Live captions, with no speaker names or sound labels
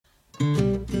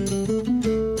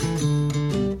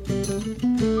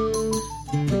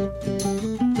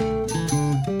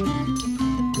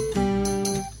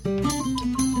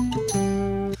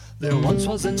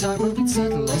was a time when we'd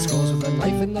settle our scores with a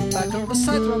knife in the back or a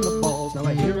scyther on the balls. Now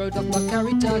a hero doth not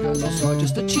carry dagger nor sword,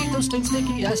 just a Cheeto-stained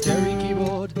sticky-ass Jerry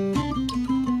keyboard.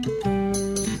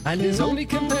 And his only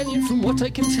companion, from what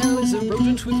I can tell, is a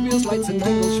rodent with wheels, lights, and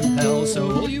angles from hell.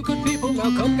 So all you good people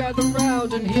now come gather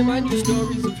round and hear my new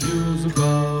stories of heroes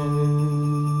abound.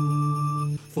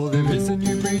 For there is a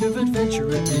new breed of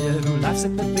adventurer here who laughs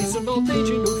in the face of old age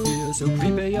and no fear. So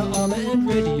prepare your armor and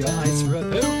ready your eyes for a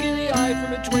poke in the eye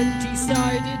from a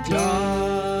 20-sided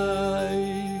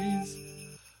dice.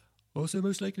 Also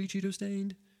most likely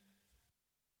Cheeto-stained.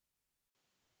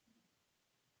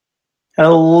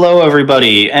 Hello,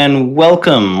 everybody, and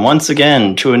welcome once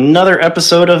again to another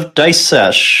episode of Dice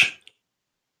Sesh.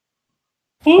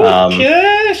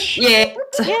 Cash! Yeah.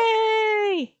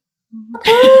 Yay!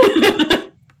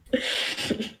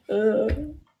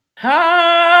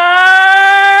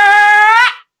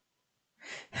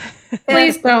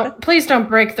 Please don't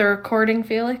break the recording,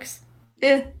 Felix.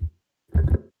 Yeah.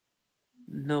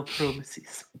 No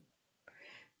promises.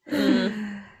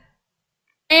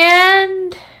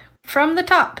 And from the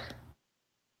top.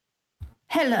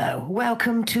 Hello,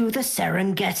 welcome to the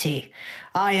Serengeti.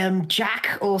 I am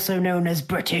Jack, also known as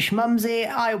British Mumsy.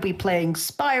 I'll be playing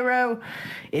Spyro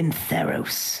in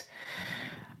Theros.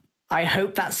 I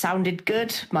hope that sounded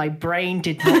good. My brain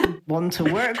did not want to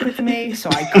work with me, so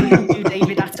I couldn't do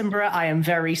David Attenborough. I am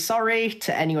very sorry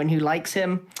to anyone who likes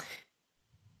him.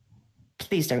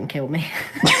 Please don't kill me.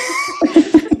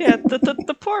 Yeah,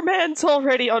 the poor man's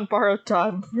already on borrowed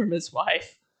time from his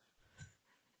wife.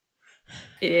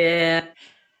 Yeah.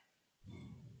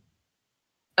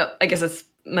 Oh, I guess that's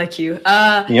my cue.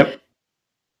 Yep.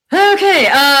 Okay,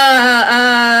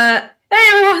 hey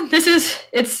everyone,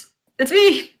 it's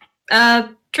me,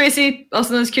 Tracy,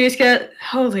 also known as Curious Cat.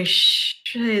 Holy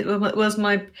shit, what was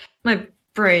my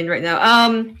brain right now?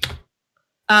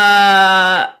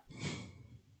 I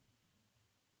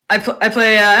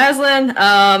play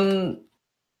Aslan.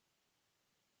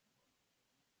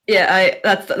 Yeah,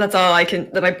 that's all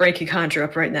that my brain can conjure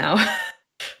up right now.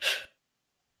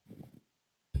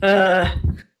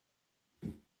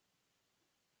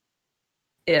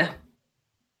 Yeah.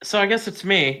 So I guess it's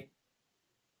me.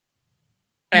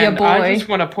 Yeah, And boy. I just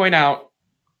want to point out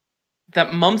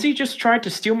that Mumsy just tried to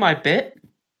steal my bit.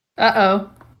 Uh-oh.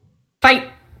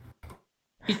 Fight!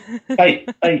 He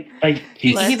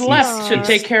He Let's left to not.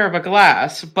 take care of a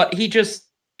glass, but he just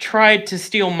tried to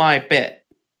steal my bit.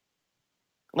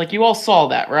 Like, you all saw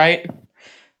that, right?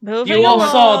 Moving You all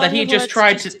along, saw that he just let's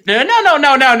tried to... No.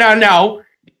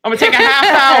 I'm gonna take a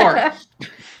half hour. I'm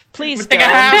Please gonna take a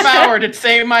don't. half hour to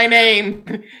say my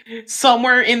name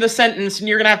somewhere in the sentence, and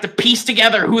you're gonna have to piece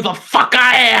together who the fuck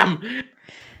I am!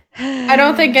 I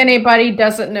don't think anybody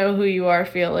doesn't know who you are,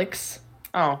 Felix.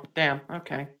 Oh, damn.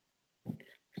 Okay.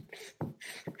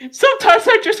 Sometimes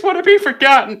I just want to be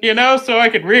forgotten, so I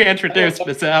can reintroduce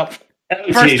myself.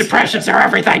 First impressions are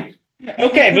everything.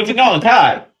 Okay, moving on.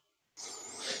 Todd.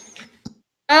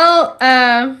 Well,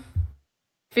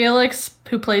 Felix,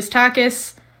 who plays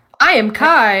Takis. I am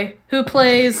Kai, who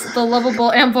plays the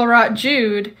lovable Amplerot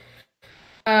Jude,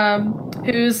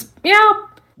 who's,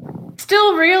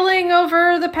 still reeling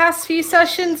over the past few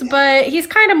sessions, but he's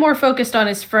kind of more focused on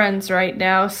his friends right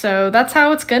now, so that's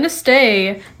how it's gonna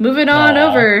stay. Moving on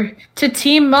over to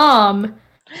Team Mom.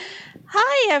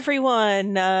 Hi,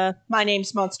 everyone. My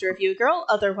name's Monster Review Girl,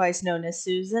 otherwise known as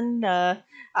Susan.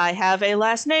 I have a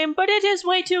last name, but it is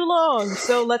way too long,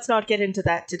 so let's not get into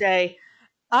that today.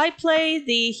 I play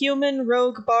the human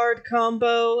rogue bard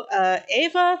combo,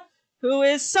 Ava, who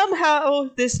is somehow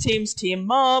this team's team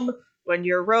mom. When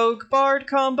your rogue bard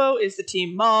combo is the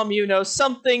team mom, you know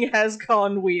something has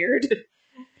gone weird.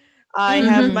 I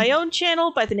have my own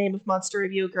channel by the name of Monster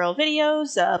Review Girl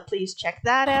Videos. Please check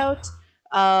that out.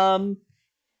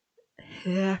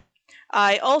 Yeah.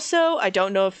 I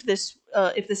don't know if this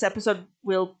episode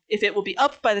will be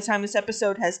up by the time this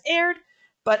episode has aired,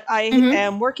 but I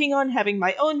am working on having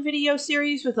my own video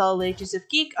series with all ages of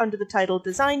geek under the title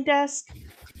Design Desk.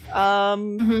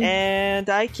 And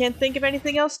I can't think of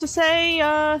anything else to say.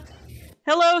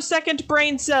 Hello, second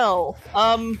brain cell.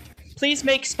 Please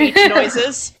make speech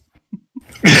noises.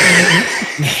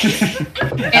 I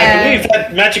believe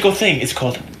that magical thing is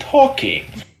called talking.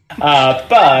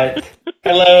 But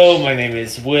hello, my name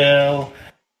is Will,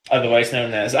 otherwise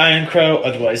known as Iron Crow,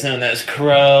 otherwise known as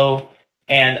Crow,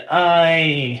 and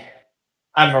I'm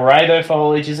a writer for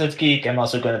all ages of geek. I'm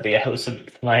also going to be a host of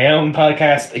my own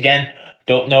podcast. Again,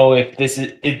 don't know if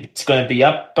it's going to be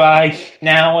up by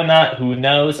now or not. Who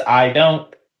knows? I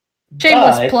don't.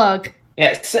 Shameless plug.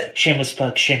 Yes, shameless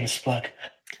plug.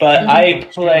 But I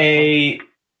play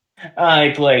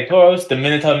I play Tauros, the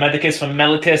Minotaur Medicus from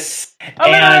Melitus.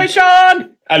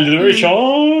 Alliteration!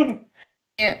 Alliteration!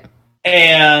 Yeah.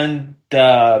 And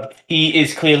he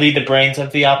is clearly the brains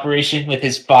of the operation with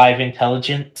his 5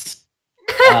 intelligence.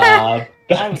 I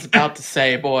was about to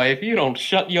say, boy, if you don't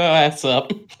shut your ass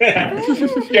up.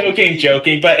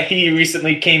 Joking, but he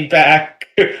recently came back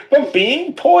from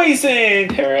being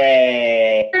poisoned.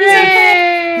 Hooray!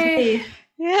 Hooray!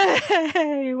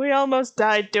 Yay! We almost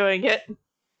died doing it.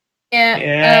 Yeah.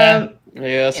 Yeah.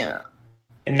 Yes. Yeah.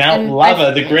 And now And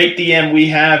Lava, the great DM we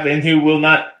have, and who will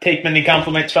not take many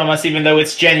compliments from us, even though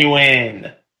it's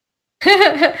genuine.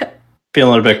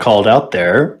 Feeling a bit called out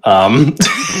there. Oh,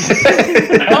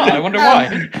 I wonder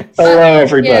why. Hello,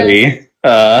 everybody.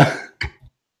 I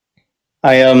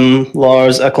am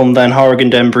Lars Eklund van Hargen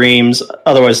den Breems,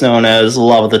 otherwise known as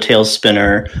Lava the Tail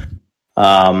Spinner.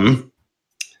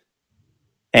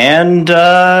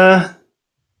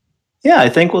 Yeah, I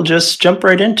think we'll just jump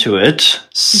right into it.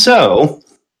 So,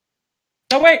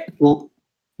 No, wait.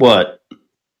 what? We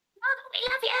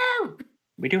love you.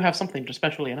 We do have something to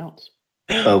specially announce.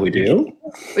 Oh, we do?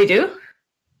 We do?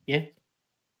 Yeah.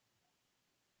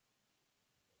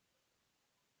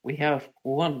 We have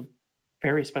one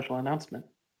very special announcement.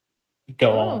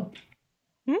 Go on.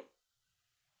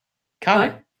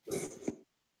 Kai,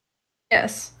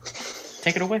 Yes.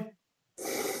 take it away.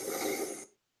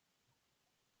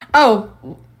 Oh,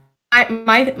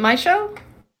 my show?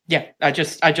 Yeah, I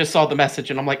just saw the message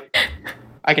and I'm like,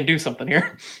 I can do something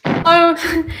here. Oh,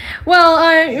 well,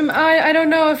 I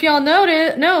don't know if y'all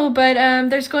know, but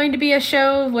there's going to be a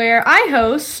show where I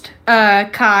host,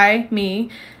 Kai,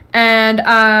 me, and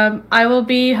I will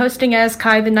be hosting as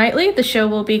Kai the Nightly. The show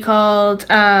will be called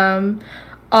the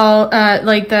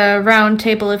Round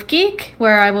Table of Geek,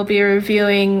 where I will be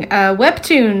reviewing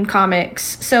webtoon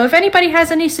comics. So if anybody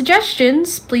has any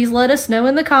suggestions, please let us know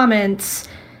in the comments.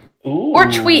 Ooh.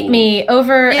 Or tweet me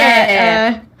over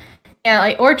at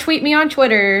or tweet me on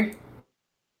Twitter.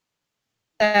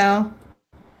 So,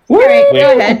 alright,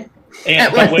 go ahead.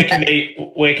 And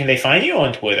where can they find you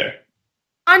on Twitter?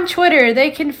 On Twitter,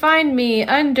 they can find me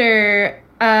under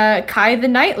Kai the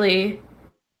Nightly.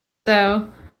 So,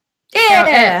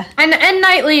 Yeah. and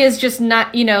Nightly is just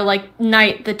not like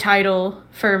Knight the title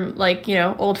for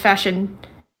old fashioned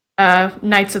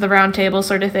Knights of the Round Table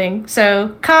sort of thing.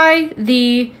 So Kai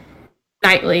the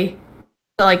Nightly,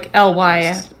 like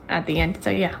LY at the end.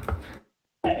 So yeah.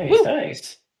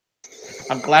 Nice.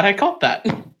 I'm glad I caught that.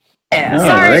 Sorry.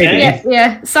 Alrighty.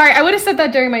 Yeah. Sorry, I would have said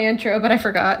that during my intro, but I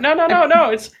forgot. No.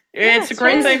 It's it's a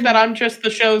great fine. thing that I'm just the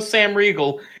show's Sam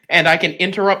Riegel, and I can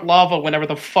interrupt Lava whenever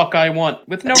the fuck I want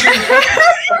with no reason.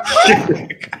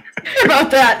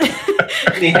 About that.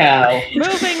 Anyhow,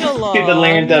 Moving along. to the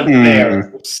land of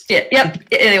Theros. Yeah, yep.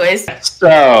 Anyways.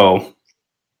 So,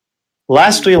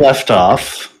 last we left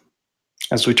off,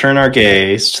 as we turn our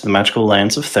gaze to the magical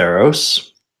lands of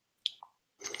Theros,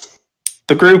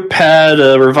 the group had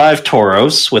revived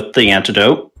Tauros with the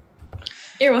antidote,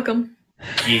 You're welcome.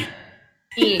 Yeah.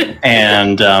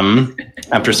 and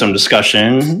after some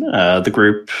discussion, the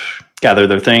group gathered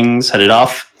their things, headed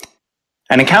off,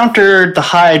 and encountered the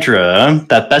Hydra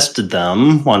that bested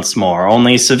them once more,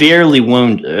 only severely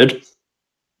wounded.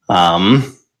 The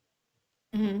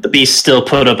beast still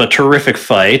put up a terrific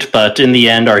fight, but in the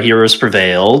end, our heroes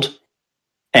prevailed.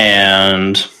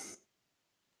 And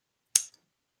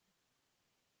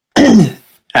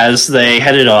as they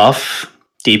headed off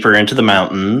deeper into the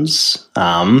mountains,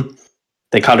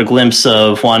 they caught a glimpse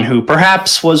of one who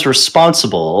perhaps was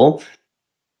responsible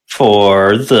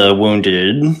for the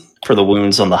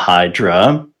wounds on the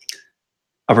Hydra.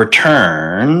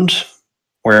 Returned,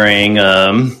 wearing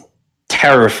a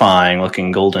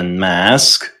terrifying-looking golden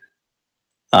mask.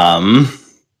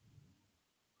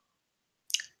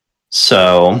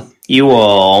 So you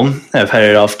all have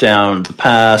headed off down the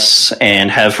pass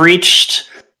and have reached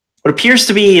what appears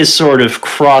to be a sort of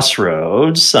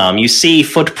crossroads. You see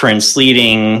footprints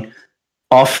leading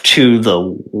off to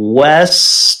the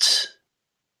west.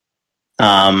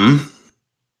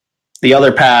 The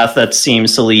other path that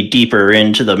seems to lead deeper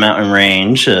into the mountain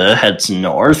range heads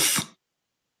north.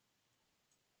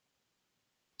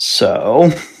 So,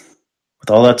 with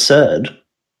all that said,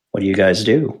 what do you guys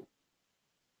do?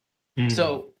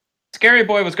 So, Scary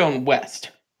Boy was going west,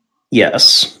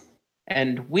 Yes.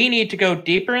 and we need to go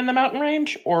deeper in the mountain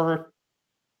range, or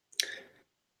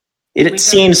It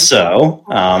seems so.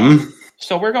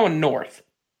 so we're going north.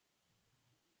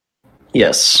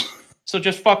 Yes. So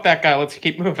just fuck that guy. Let's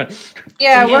keep moving.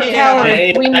 Yeah, we're Yeah.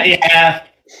 cowards. Yeah.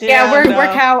 Yeah, we're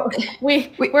no. cow.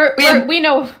 We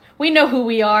know We know who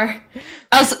we are.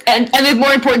 Also, and there's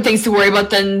more important things to worry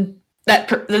about than that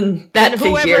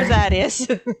Whoever figure. that is.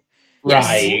 Yes.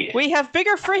 Right. We have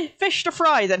bigger fish to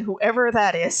fry than whoever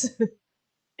that is.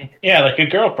 Yeah, like a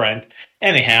girlfriend.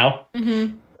 Anyhow.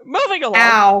 Mm-hmm. Moving along.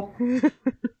 Ow.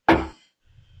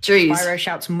 Jeez. Spyro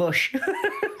shouts mush.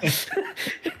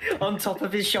 On top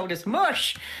of his shoulders.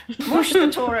 Mush! Mush the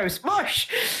Tauros, mush!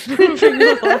 Moving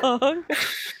along.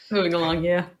 Moving along,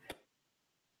 yeah.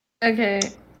 Okay.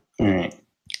 All right.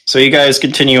 So you guys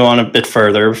continue on a bit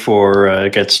further before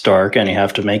it gets dark, and you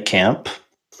have to make camp.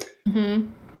 Mm-hmm.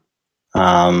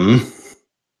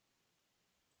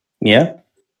 Yeah.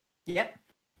 Yep.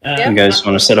 You guys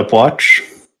want to set up watch?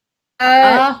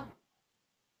 Yeah.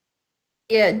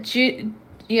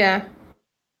 Yeah.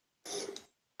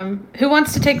 Who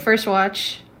wants to take first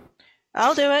watch?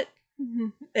 I'll do it.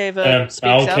 Ava speaks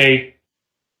I'll up. take.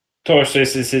 Taurus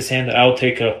raises his hand. I'll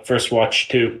take a first watch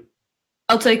too.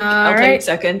 I'll take Alright.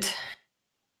 second.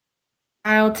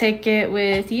 I'll take it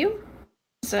with you.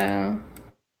 So,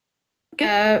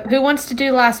 who wants to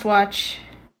do last watch?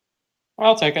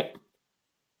 I'll take it.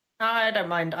 I don't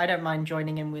mind. I don't mind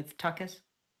joining in with Tuckers.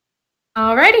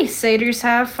 Alrighty, satyrs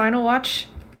have final watch.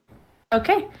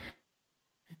 Okay.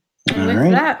 And with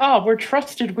Alright. that, Oh, we're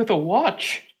trusted with a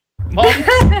watch. Mom,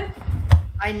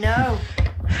 I know.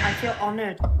 I feel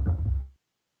honored.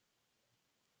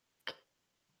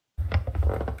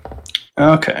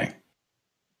 Okay.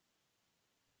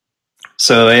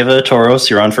 So Ava, Tauros,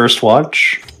 you're on first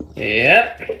watch.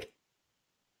 Yep.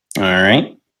 All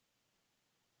right.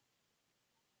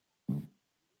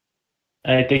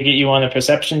 I take it you want a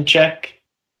perception check?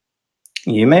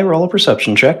 You may roll a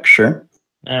perception check, sure.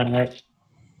 Alright.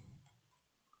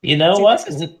 You know what?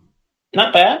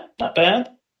 Not bad. Not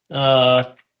bad.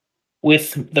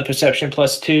 With the perception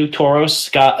 +2, Tauros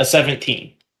got a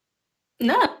 17.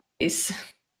 Nice.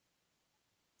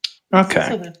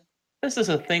 Okay. this is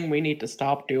a thing we need to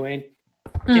stop doing.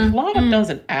 Mm, If Lana mm.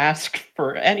 doesn't ask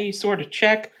for any sort of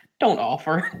check, don't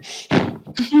offer.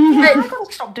 I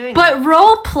gotta stop doing but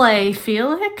role play,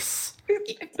 Felix.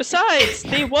 Besides,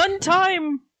 the one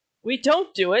time we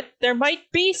don't do it, there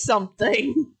might be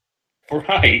something.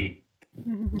 Right.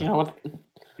 You know what?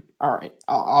 All right,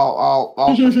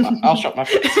 I'll shut my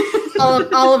face.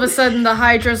 all of a sudden, the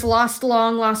Hydra's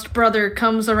long lost brother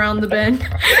comes around the bend.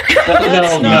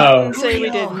 Let's no. not say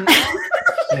we didn't.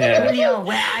 Yeah. Julio,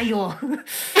 where are you?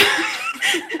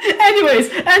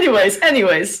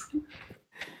 anyways.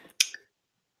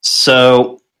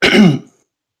 So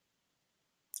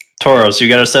Tauros, you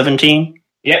got a 17?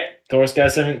 Yep. Tauros got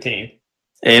a 17.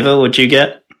 Ava, what'd you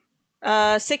get?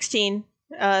 16.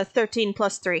 13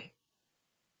 plus 3.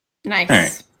 Nice.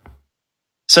 Alright.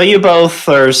 So you both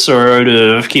are sort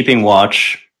of keeping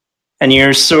watch, and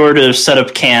you're sort of set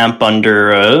up camp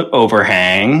under a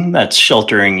overhang that's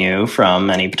sheltering you from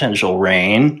any potential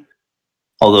rain.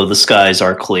 Although the skies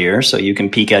are clear, so you can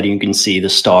peek out and you can see the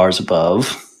stars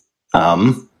above.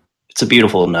 It's a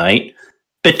beautiful night.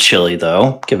 Bit chilly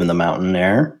though, given the mountain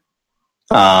air.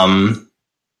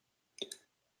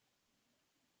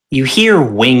 You hear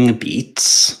wing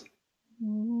beats.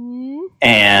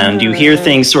 And you hear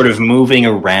things sort of moving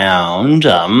around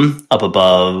up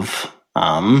above.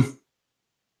 You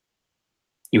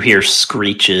hear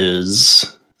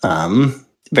screeches,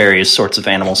 various sorts of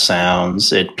animal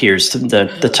sounds. It appears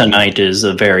that the tonight is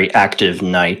a very active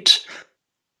night.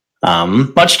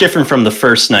 Much different from the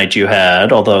first night you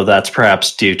had, although that's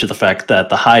perhaps due to the fact that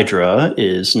the Hydra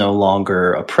is no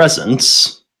longer a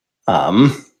presence.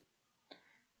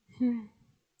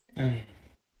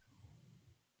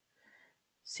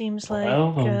 Seems like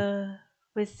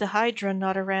with the Hydra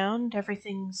not around,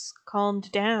 everything's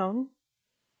calmed down.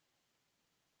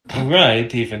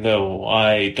 Right, even though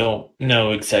I don't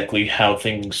know exactly how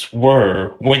things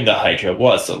were when the Hydra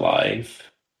was alive.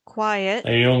 Quiet.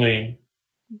 I only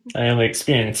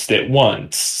experienced it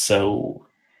once, so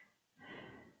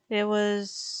It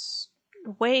was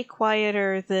way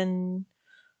quieter than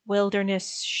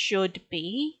wilderness should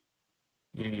be.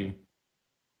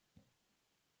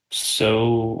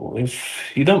 So,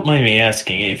 if you don't mind me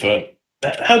asking, Ava,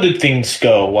 how did things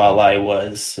go while I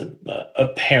was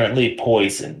apparently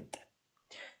poisoned?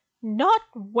 Not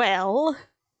well.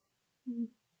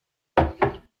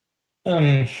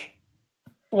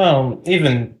 Well,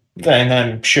 even then,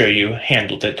 I'm sure you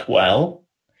handled it well.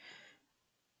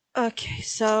 Okay,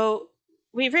 so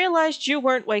we realized you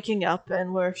weren't waking up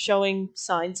and were showing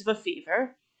signs of a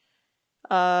fever.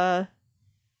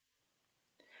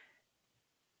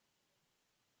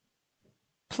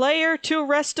 Player to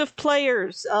rest of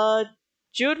players.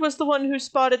 Jude was the one who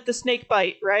spotted the snake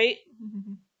bite, right?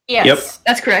 Yes.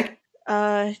 That's correct.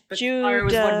 But Jude, Spyro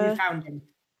was the one who found him.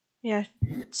 yeah,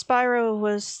 Spyro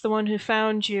was the one who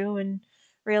found you and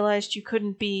realized you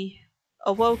couldn't be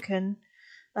awoken.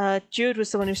 Jude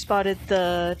was the one who spotted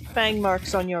the fang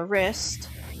marks on your wrist.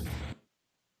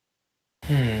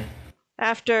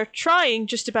 After trying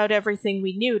just about everything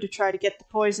we knew to try to get the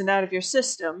poison out of your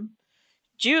system,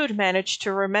 Jude managed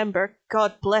to remember,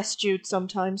 God bless Jude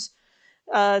sometimes,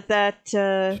 that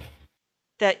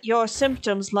your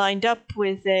symptoms lined up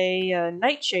with a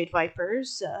nightshade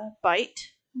viper's bite.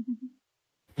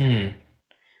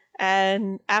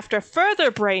 And after further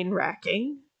brain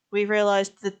racking, we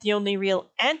realized that the only real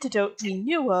antidote we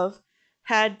knew of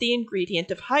had the ingredient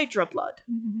of Hydra blood.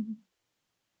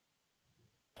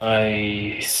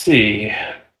 I see.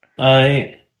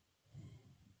 Ava,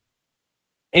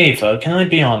 can I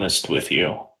be honest with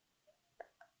you?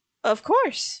 Of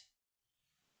course.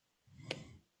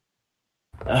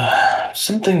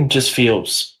 Something just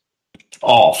feels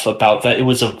off about that. It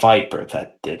was a viper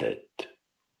that did it.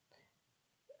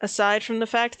 Aside from the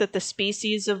fact that the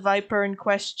species of viper in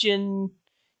question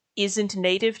isn't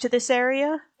native to this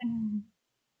area?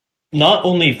 Not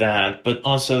only that, but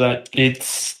also that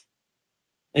it's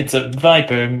a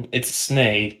viper, it's a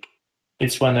snake.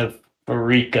 It's one of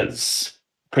Farika's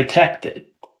protected.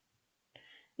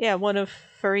 Yeah, one of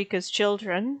Farika's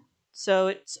children. So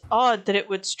it's odd that it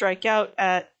would strike out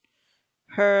at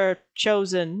her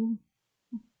chosen.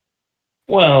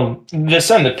 Well, the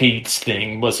centipedes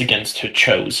thing was against her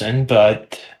chosen,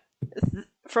 but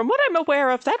From what I'm aware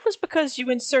of, that was because you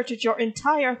inserted your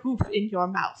entire hoof in your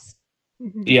mouth.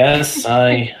 yes,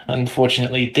 I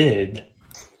unfortunately did.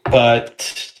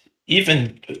 But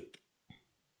even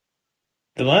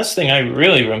the last thing I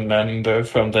really remember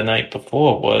from the night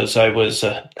before was I was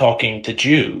talking to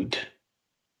Jude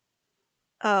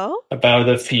Oh? about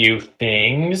a few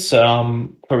things.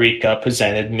 Parika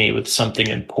presented me with something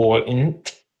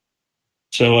important,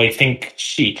 so I think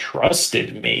she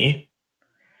trusted me.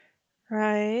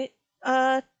 Right.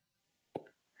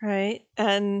 Right.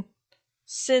 And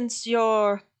since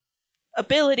your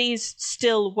abilities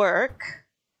still work,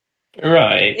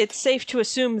 Right, it's safe to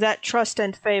assume that trust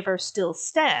and favor still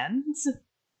stands.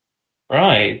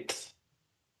 right.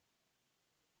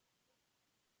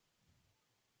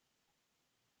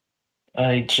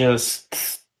 I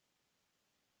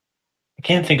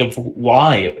can't think of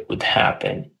why it would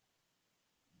happen.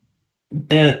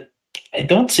 I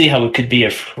don't see how it could be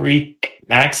a freak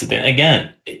accident.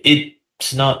 Again,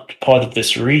 it's not part of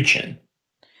this region.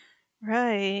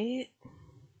 Right.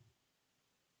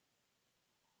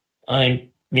 I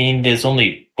mean, there's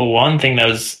only one thing that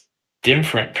was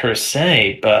different per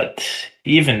se, but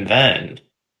even then,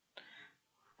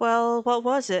 Well, what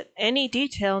was it? Any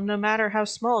detail, no matter how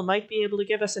small, might be able to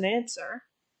give us an answer.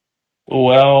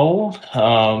 well,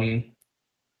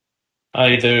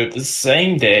 either the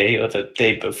same day or the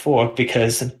day before,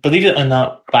 because believe it or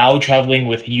not, while traveling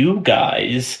with you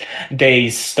guys,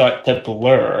 days start to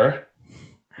blur.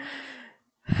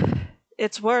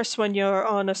 It's worse when you're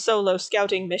on a solo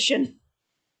scouting mission.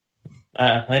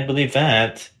 I believe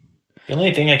that. The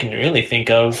only thing I can really think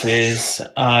of is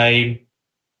I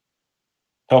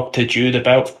talked to Jude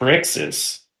about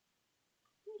Phrixus.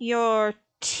 Your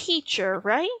teacher,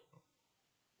 right?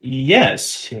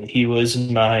 Yes, he was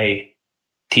my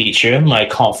teacher, my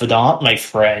confidant, my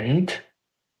friend.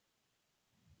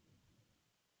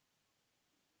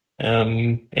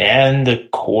 And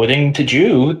according to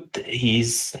Jude,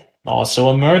 he's also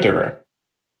a murderer.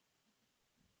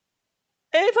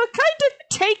 Ava kind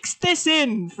of takes this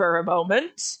in for a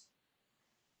moment.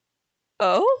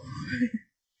 Oh?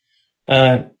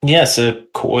 Yes,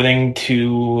 according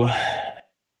to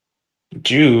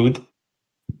Jude,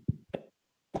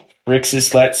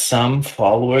 Phrixus let some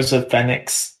followers of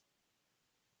Phoenix.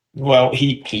 Well,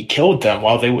 he killed them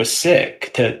while they were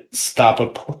sick to stop a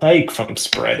plague from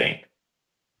spreading.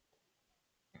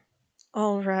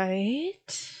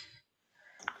 Alright.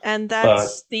 And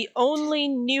that's the only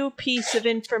new piece of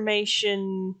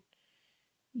information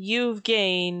you've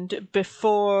gained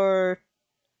before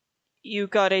you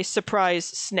got a surprise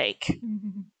snake.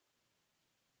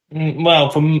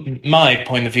 Well, from my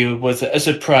point of view, it was a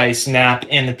surprise snap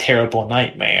and a terrible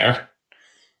nightmare.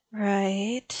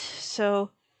 Right. So,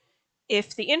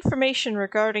 if the information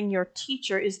regarding your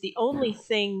teacher is the only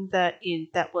thing that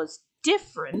was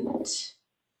different,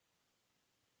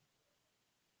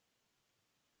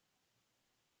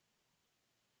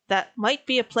 that might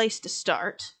be a place to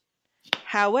start.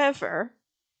 However,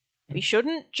 we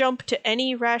shouldn't jump to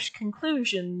any rash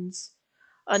conclusions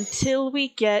until we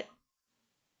get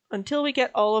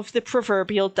all of the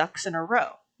proverbial ducks in a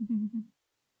row.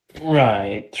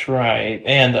 Right.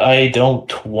 And I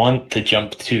don't want to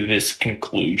jump to this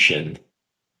conclusion.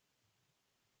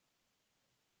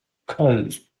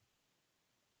 Because,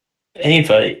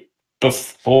 Ava,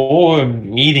 before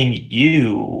meeting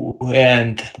you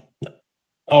and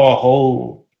our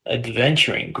whole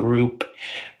adventuring group,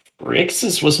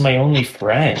 Rixus was my only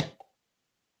friend.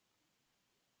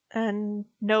 And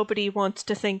nobody wants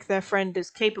to think their friend is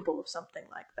capable of something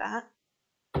like that.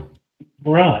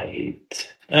 Right.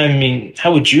 I mean,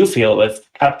 how would you feel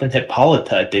if Captain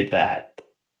Hippolyta did that?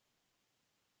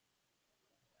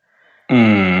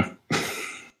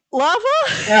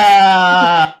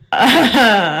 Lava?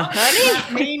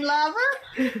 Honey? Mean lava?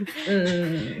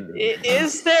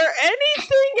 Is there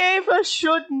anything Ava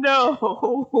should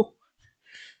know?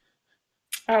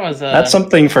 That was That's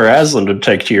something for Aslan to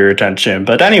take to your attention.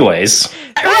 But anyways,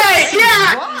 Right,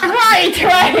 yeah! Right!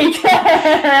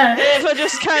 Ava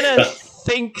just kind of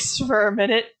thinks for a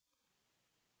minute.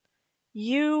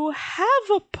 You have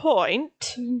a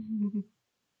point.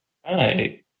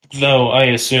 Though I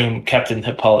assume Captain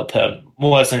Hippolyta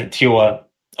wasn't your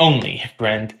only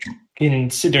friend,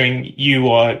 considering you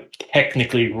are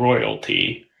technically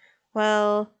royalty.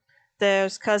 Well,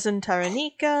 there's Cousin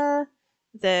Taranika,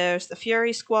 there's the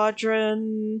Fury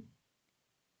Squadron,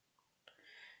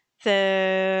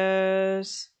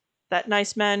 there's that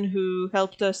nice man who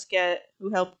helped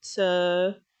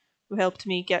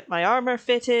me get my armor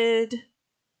fitted.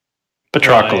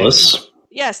 Patroclus.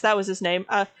 Yes, that was his name.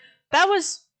 That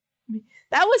was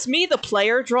me, the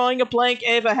player, drawing a blank.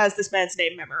 Ava has this man's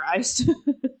name memorized.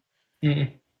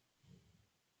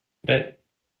 But,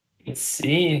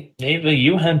 see, Ava,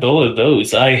 you had all of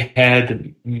those. I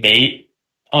had mate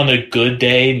on a good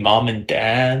day, Mom and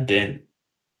Dad, and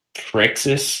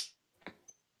Trixus.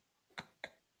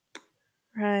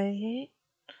 Right.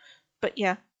 But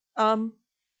yeah,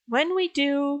 when we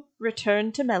do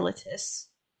return to Melitus,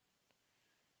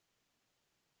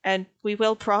 and we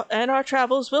will and our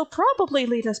travels will probably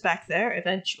lead us back there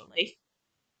eventually.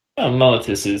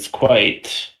 Melitus is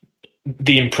quite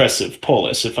the impressive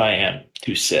polis, if I am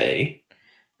to say.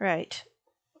 Right.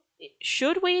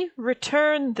 Should we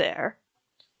return there,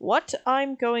 what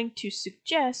I'm going to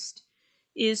suggest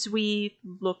is we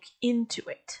look into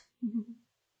it.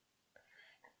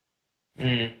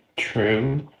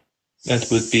 True. That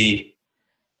would be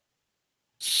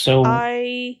so...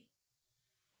 I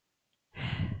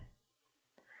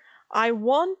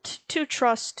want to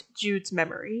trust Jude's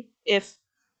memory if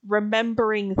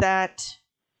remembering that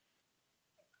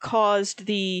caused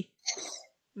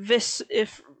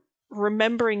if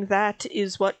remembering that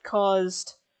is what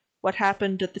caused what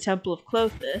happened at the Temple of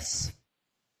Clothis.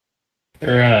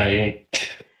 Right.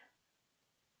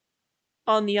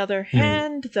 On the other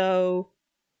hand, though,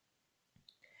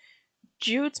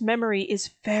 Jude's memory is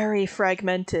very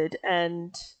fragmented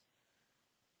and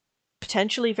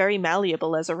potentially very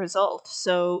malleable as a result,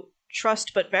 so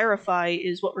trust but verify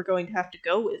is what we're going to have to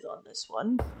go with on this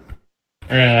one.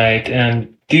 Right,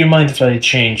 and do you mind if I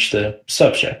change the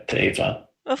subject, Ava?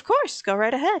 Of course, go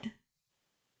right ahead.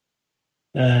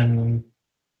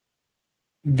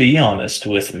 Be honest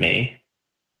with me.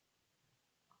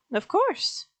 Of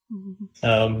course.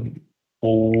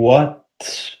 What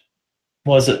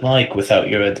was it like without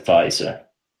your advisor?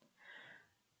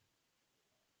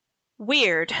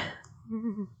 Weird.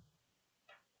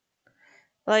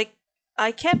 I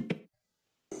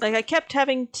kept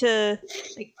having to,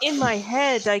 in my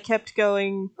head, I kept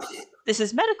going, this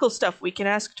is medical stuff, we can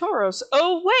ask Tauros.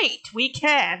 Oh, wait, we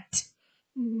can't.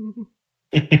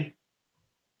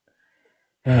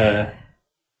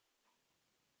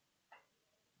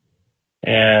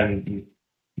 And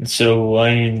so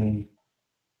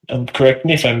correct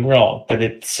me if I'm wrong, but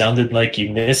it sounded like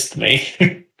you missed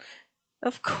me.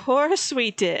 Of course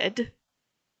we did.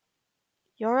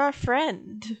 You're our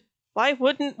friend. Why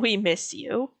wouldn't we miss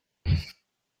you?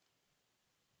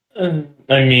 I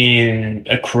mean,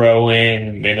 a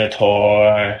Crowan,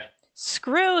 Minotaur.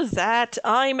 Screw that.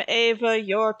 I'm Ava,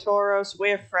 you're Tauros,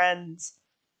 we're friends.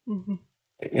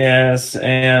 Yes,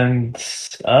 and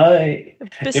if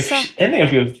any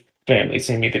of your family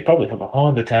see me, they'd probably have a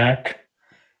heart attack.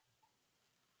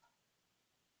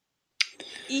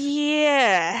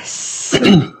 Yes.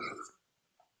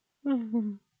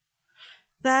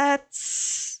 That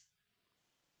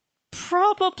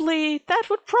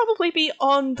would probably be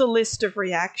on the list of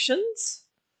reactions.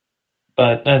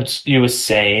 But as you were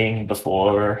saying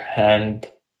beforehand,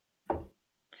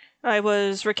 I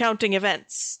was recounting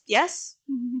events, yes?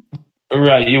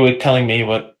 Right, you were telling me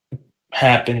what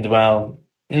happened. Well,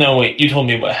 no, wait, you told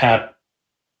me what happened.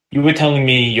 You were telling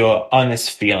me your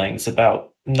honest feelings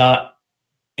about not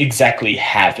exactly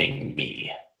having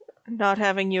me. Not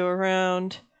having you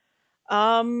around.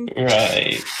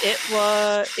 Right.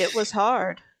 It was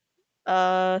hard.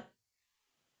 There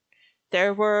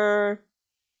were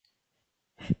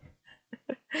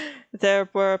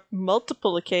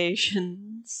multiple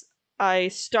occasions I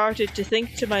started to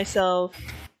think to myself,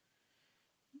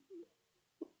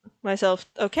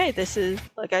 okay, this is,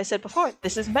 like I said before,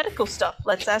 this is medical stuff.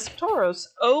 Let's ask Tauros.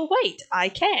 Oh wait, I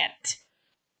can't.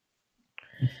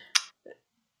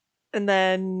 And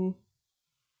then,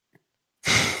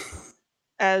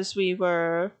 as we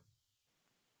were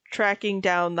tracking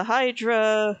down the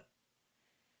Hydra,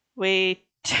 we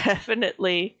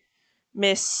definitely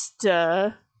missed,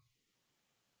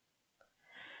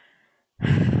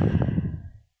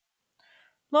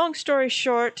 long story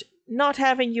short, not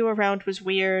having you around was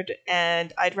weird,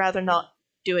 and I'd rather not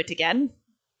do it again.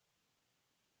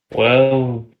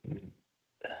 Well,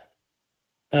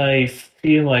 I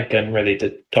feel like I'm ready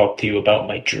to talk to you about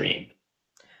my dream.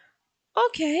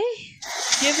 Okay.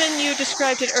 Given you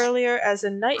described it earlier as a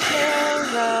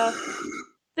nightmare,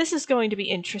 this is going to be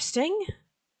interesting.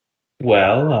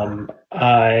 Well,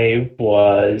 I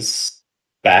was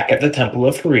back at the Temple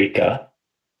of Harika.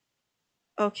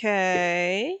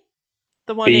 Okay.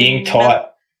 The one being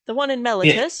taught. The one in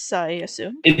Melitus, I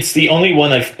assume. It's the only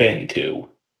one I've been to.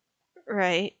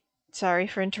 Right. Sorry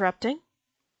for interrupting.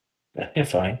 You're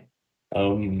fine.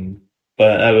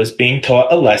 But I was being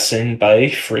taught a lesson by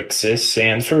Phrixus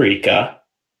and Pharika.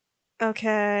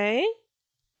 Okay.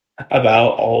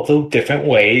 About all the different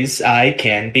ways I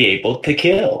can be able to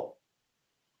kill.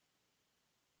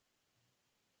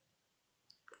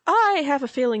 I have a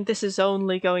feeling this is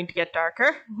only going to get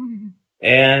darker.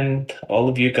 And all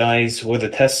of you guys were the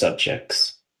test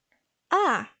subjects.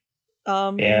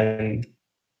 And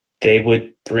they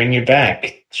would bring you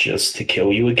back just to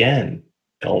kill you again.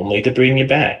 Only to bring you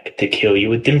back to kill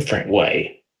you a different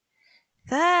way.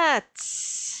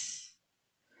 That's...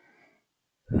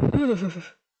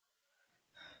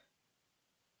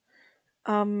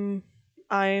 I'm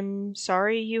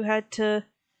sorry you had to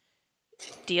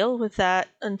deal with that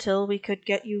until we could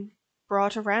get you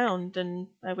brought around, and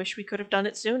I wish we could have done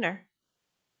it sooner.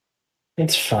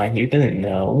 It's fine, you didn't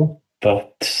know,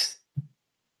 but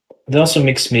it also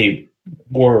makes me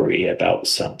worry about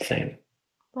something.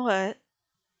 What?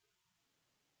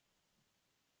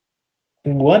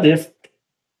 What if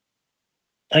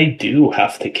I do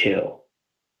have to kill?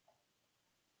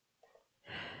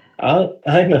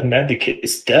 I'm a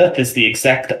medicus. Death is the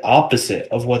exact opposite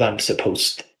of what I'm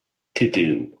supposed to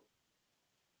do.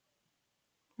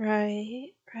 Right.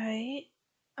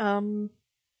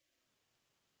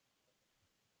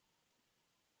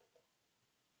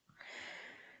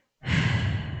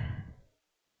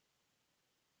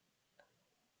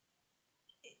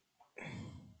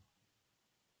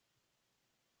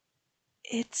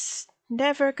 It's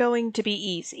never going to be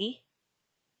easy.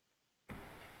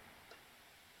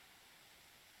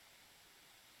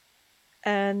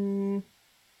 And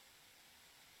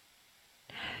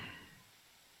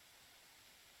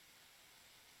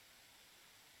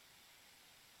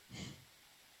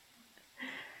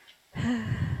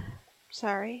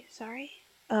sorry.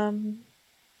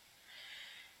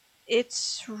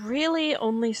 It's really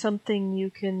only something you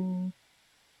can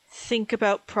think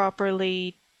about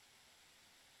properly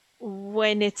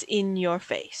when it's in your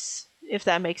face, if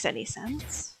that makes any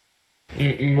sense.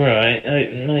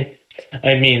 Right.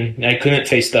 I mean, I couldn't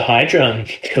face the Hydra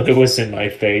until it was in my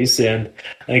face, and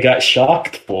I got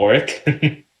shocked for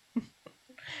it.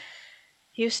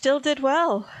 You still did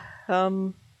well.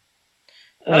 Most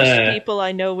people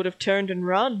I know would have turned and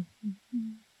run.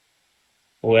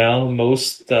 Well,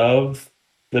 most of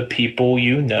the people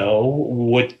you know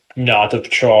would not have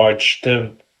charged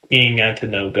being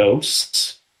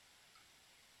anti-no-ghosts.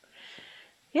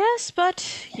 Yes,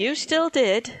 but you still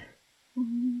did.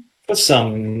 For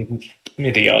some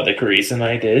idiotic reason,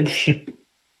 I did.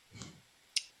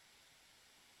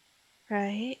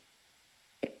 Right.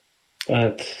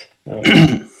 But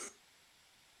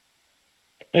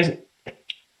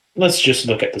let's just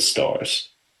look at the stars.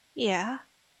 Yeah.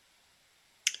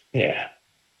 Yeah.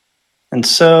 And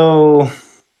so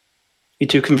you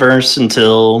two converse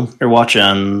until your watch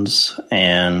ends,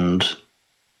 and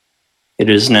it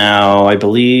is now, I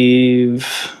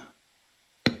believe...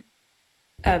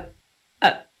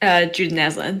 Jude and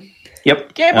Aslan.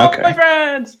 Yep. Game on, my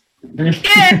friends!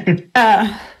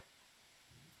 Yeah!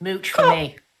 Mooch for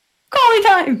me. Quality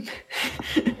time!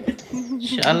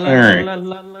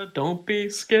 Sha-la-la-la-la, don't be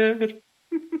scared.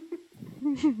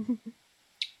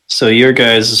 So your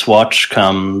guys' watch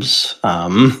comes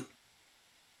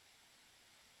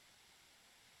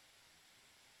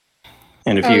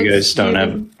And if you guys don't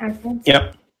have...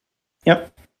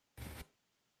 Yep.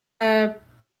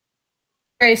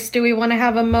 Grace, do we want to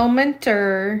have a moment,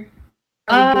 or...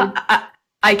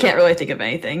 I can't really think of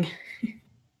anything.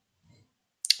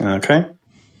 Okay.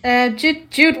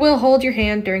 Jude will hold your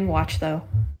hand during watch, though.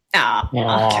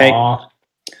 Okay.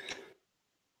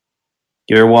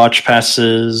 Your watch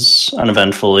passes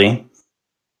uneventfully.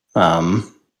 Spyro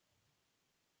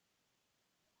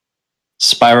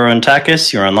and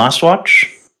Takis, you're on last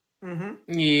watch.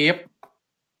 Yep.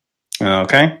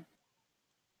 Okay.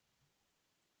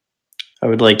 I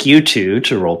would like you two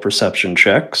to roll perception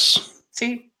checks.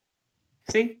 See,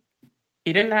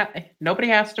 he didn't.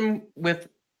 Nobody asked him with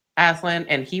Aslan,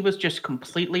 and he was just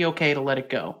completely okay to let it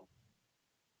go.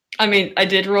 I mean, I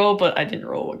did roll, but I didn't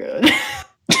roll good.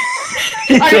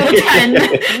 I rolled a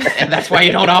 10. And that's why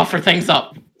you don't offer things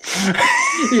up.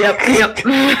 Yep.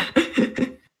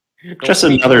 Just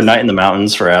another night in the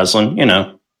mountains for Aslan, you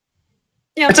know.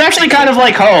 Yeah, It's actually kind of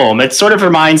like home. It sort of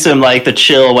reminds him like the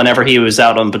chill whenever he was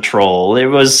out on patrol.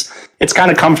 It's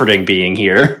kind of comforting being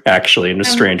here, actually, in a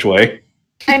strange way.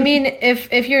 I mean,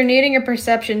 if you're needing a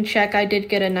perception check, I did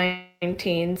get a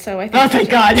 19, so I think... Oh, thank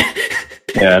God.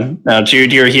 Yeah. Now,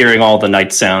 Jude, you're hearing all the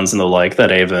night sounds and the like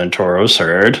that Ava and Toros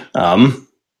heard.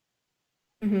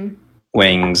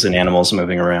 Wings and animals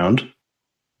moving around.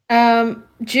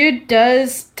 Jude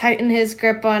does tighten his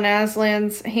grip on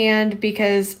Aslan's hand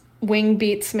because wing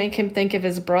beats make him think of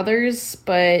his brothers,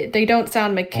 but they don't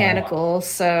sound mechanical,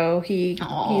 so he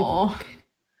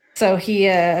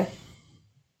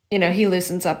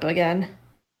loosens up again.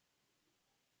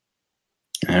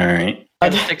 All right.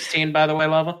 That's 16, by the way,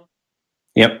 Lava.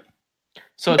 Yep.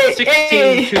 So it's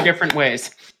 16 two different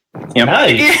ways. Yep.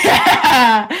 Nice.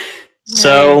 Yeah.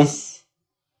 So, That's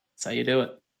how you do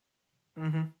it.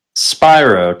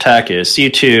 Spyro, Takis, you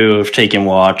two have taken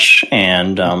watch,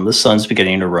 and the sun's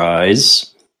beginning to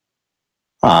rise.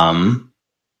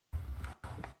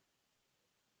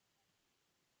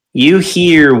 You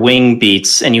hear wing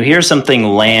beats, and you hear something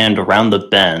land around the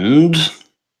bend.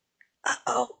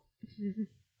 Uh-oh.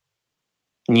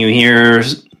 And you hear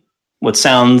what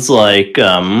sounds like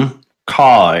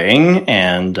cawing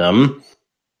and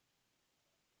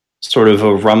sort of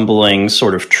a rumbling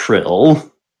sort of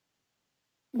trill.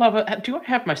 Lava, do I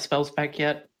have my spells back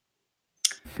yet?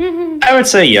 I would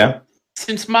say yeah.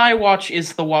 Since my watch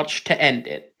is the watch to end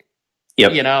it.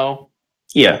 Yep. You know?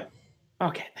 Yeah.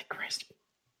 Okay, thank Christ.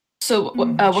 So, what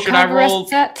Should kind I of rest roll- is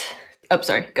that? Oh,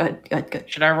 sorry. Go ahead.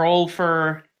 Should I roll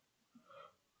for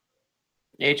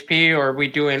HP, or are we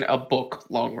doing a book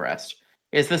long rest?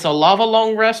 Is this a lava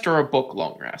long rest or a book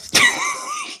long rest?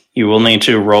 You will need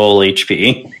to roll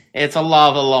HP. It's a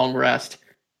lava long rest.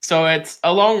 So it's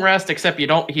a long rest, except you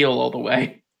don't heal all the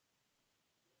way.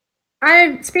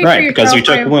 I speak Right, for because you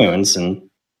yourself, took wounds, and,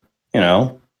 you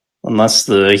know, unless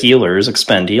the healers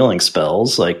expend healing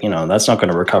spells, like, you know, that's not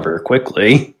going to recover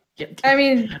quickly. I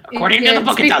mean, According to the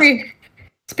book, it does.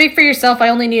 Speak for yourself. I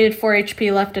only needed 4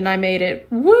 HP left, and I made it.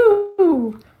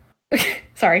 Woo!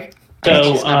 Sorry.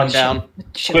 So, Down.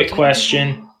 quick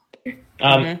question.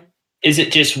 Is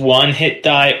it just one hit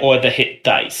die or the hit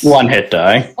dice? One hit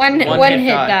die. One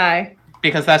hit die.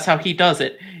 Because that's how he does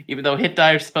it. Even though hit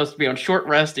die is supposed to be on short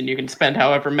rest and you can spend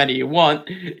however many you want,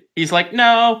 he's like,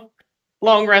 no,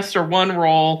 long rests are one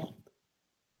roll.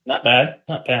 Not bad.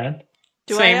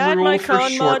 Do Same I add rule my for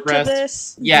con short mod to rest.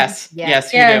 this? Yes,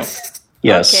 yes, you Yes.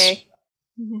 Yes. Okay.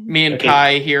 do. Me and Okay.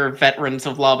 Kai here, veterans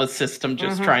of Lava's system,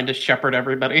 just trying to shepherd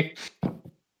everybody.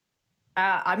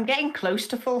 I'm getting close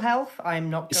to full health. I'm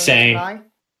not going Same. to lie.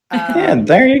 Yeah,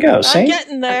 there you go. I'm See?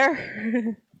 getting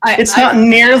there. It's not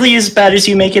nearly as bad as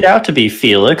you make it out to be,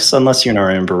 Felix, unless you're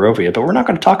not in Barovia, but we're not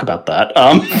going to talk about that.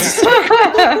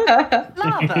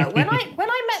 Lava, when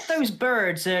I met those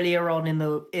birds earlier on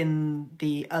in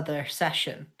the other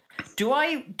session, do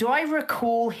I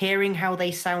recall hearing how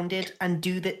they sounded, and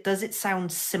does it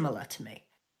sound similar to me?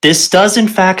 This does, in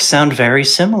fact, sound very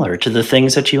similar to the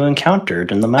things that you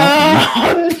encountered in the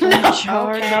mountain. Which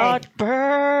are Okay. not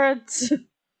birds.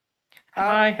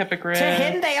 Hi, hypocrite. To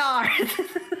him, they are.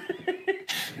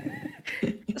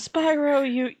 Spyro,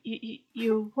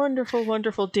 you wonderful,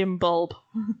 wonderful dim bulb.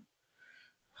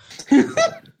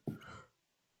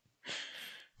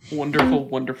 Wonderful,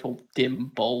 wonderful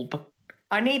dim bulb.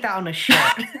 I need that on a shirt.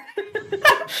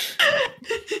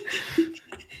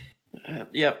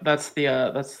 Yep, that's the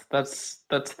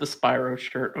Spyro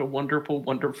shirt. A wonderful,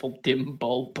 wonderful dim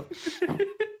bulb.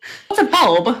 What's a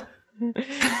bulb?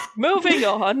 Moving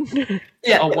on.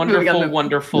 Yeah. A wonderful,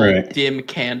 wonderful Right. dim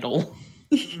candle.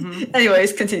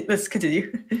 Anyways, let's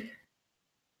continue.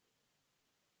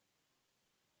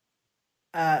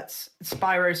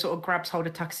 Spyro sort of grabs hold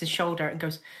of Tux's shoulder and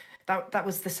goes, "That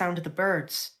was the sound of the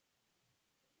birds.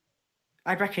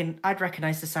 I'd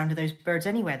recognize the sound of those birds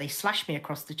anywhere. They slashed me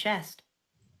across the chest.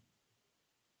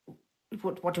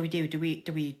 What do we do? Do we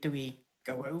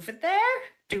go over there?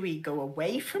 Do we go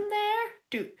away from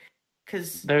there?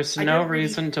 Because There's no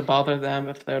reason to bother them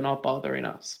if they're not bothering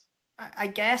us. I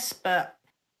guess, but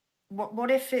what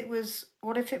if it was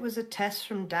a test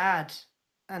from Dad,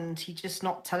 and he's just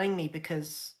not telling me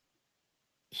because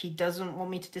he doesn't want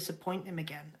me to disappoint him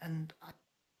again, and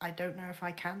I don't know if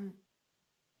I can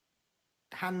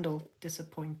handle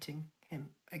disappointing him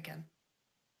again.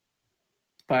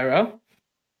 Spyro?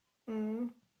 Mm.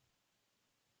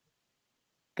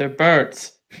 They're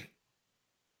birds.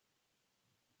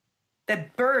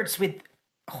 They're birds with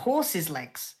horses'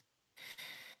 legs.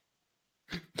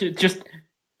 Just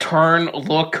turn,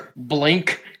 look,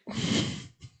 blink.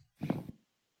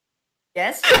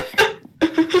 Yes?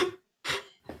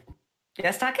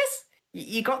 Yes, Takis?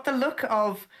 You got the look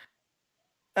of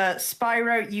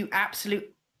Spyro, you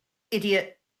absolute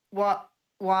idiot. What?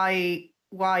 Why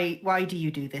do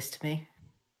you do this to me?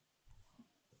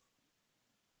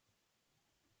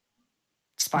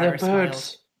 They're Spyro birds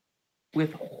smiles.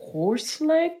 with horse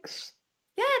legs?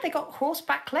 Yeah, they got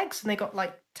horseback legs and they got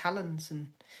like talons, and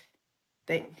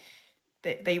they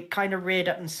kind of reared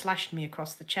up and slashed me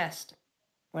across the chest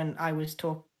when I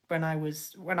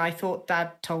thought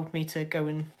Dad told me to go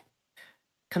and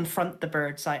confront the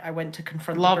birds. I went to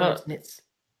confront the birds, and it's.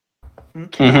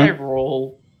 Can I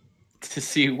roll to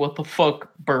see what the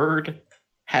fuck bird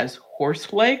has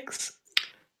horse legs?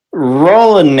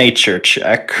 Roll a nature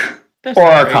check. That's Or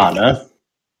great. Arcana.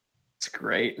 It's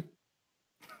great.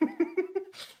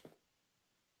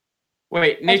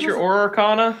 Wait, nature or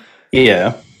arcana?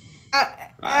 Yeah.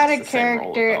 Out it's of the same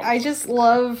roll, character, though. I just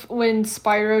love when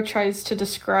Spyro tries to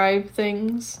describe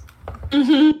things.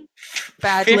 Mm-hmm.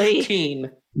 Badly.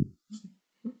 15.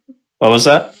 What was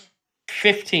that?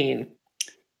 15.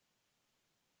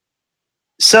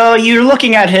 So you're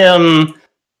looking at him,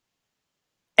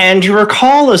 and you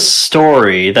recall a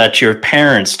story that your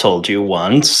parents told you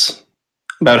once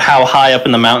about how high up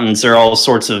in the mountains there are all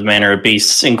sorts of manner of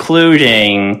beasts,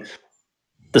 including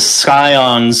the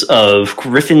scions of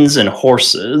griffins and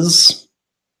horses,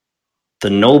 the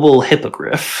noble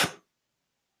hippogriff.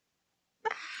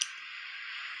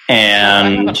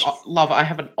 And Lava, I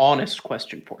have an honest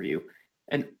question for you.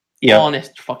 An yeah,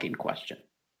 honest fucking question.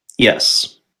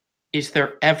 yes. Is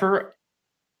there ever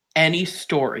any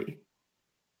story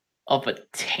of a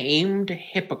tamed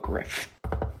hippogriff?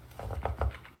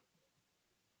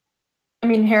 I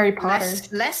mean, Harry Potter.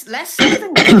 Less so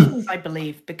than griffins, I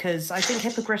believe, because I think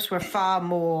hippogriffs were far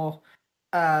more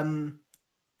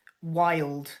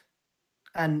wild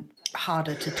and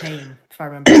harder to tame, if I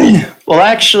remember. Well,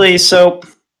 actually, so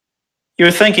you're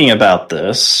thinking about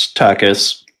this,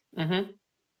 Takis. Mm-hmm.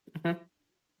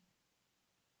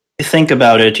 You think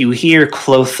about it, you hear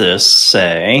Clothis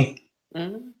say,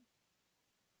 Mm-hmm.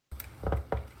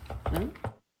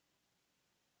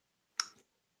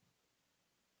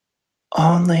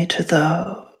 "Only to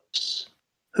those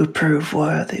who prove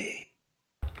worthy."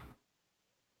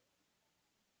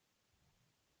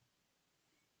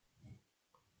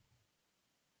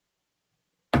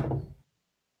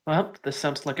 Well, this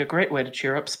sounds like a great way to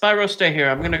cheer up. Spyro, stay here.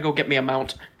 I'm gonna go get me a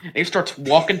mount. And he starts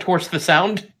walking towards the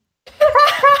sound.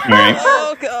 Right.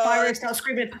 Oh god. Spyro starts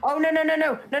screaming, "Oh, no,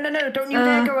 don't you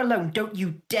dare go alone. Don't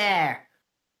you dare.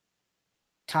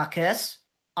 Takis,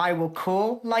 I will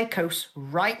call Lycos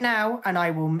right now, and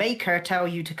I will make her tell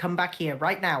you to come back here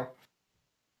right now.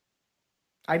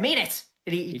 I mean it."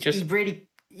 He really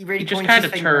He points just his kind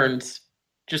of finger. turns,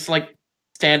 just like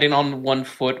standing on one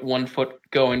foot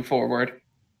going forward.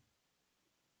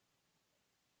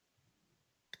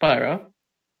 Spyro,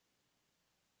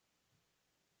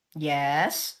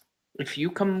 Yes. if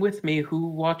you come with me, who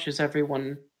watches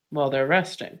everyone while they're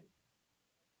resting?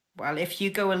 Well, if you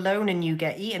go alone and you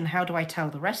get eaten, how do I tell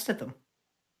the rest of them?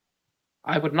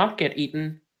 I would not get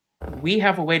eaten. We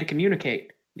have a way to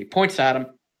communicate. He points at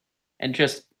him, and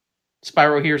just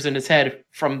Spyro hears in his head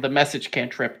from the message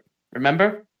cantrip.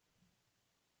 Remember?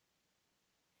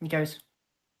 He goes,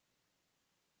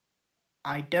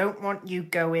 "I don't want you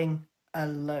going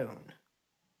alone."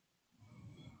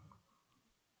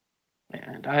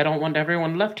 And I don't want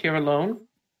everyone left here alone.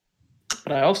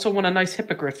 But I also want a nice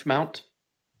hippogriff mount.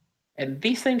 And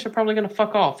these things are probably going to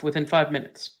fuck off within 5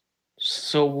 minutes.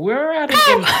 So we're at an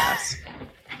impasse.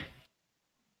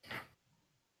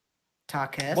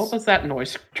 Takis. What was that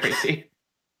noise, Tracy?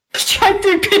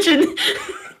 Drive-through pigeon.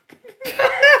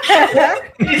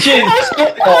 Pigeon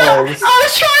balls. I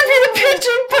was trying to be the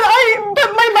pigeon, but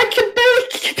my mic can barely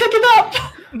pick it up.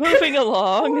 Moving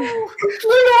along.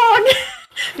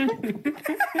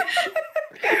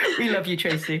 We love you,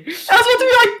 Tracy. I was about to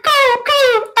be like, go!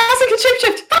 Ask like a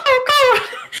shapeshift. Go!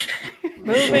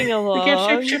 Moving You along. can't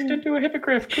shapeshift into a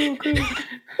hippogriff. Cool.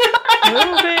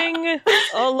 Moving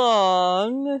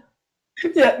along.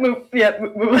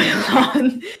 Moving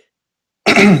on.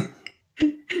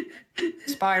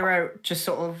 Spyro just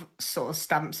sort of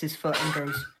stamps his foot and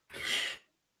goes,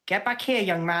 "Get back here,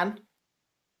 young man.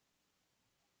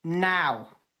 Now.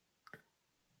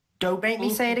 Don't make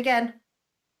me say it again.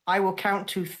 I will count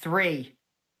to 3.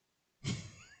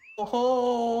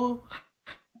 Oh.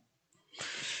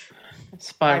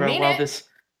 I mean it.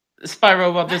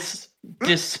 Spyro, while this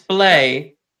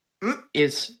display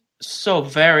is so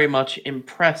very much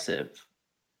impressive,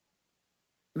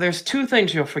 there's 2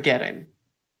 things you're forgetting.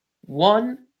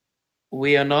 1,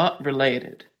 we are not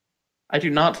related. I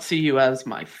do not see you as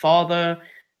my father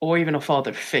or even a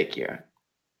father figure.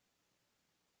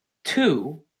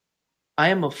 2, I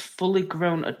am a fully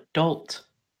grown adult,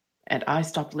 and I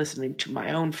stopped listening to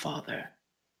my own father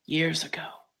years ago.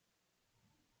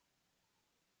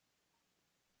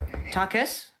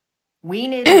 Tuckus, we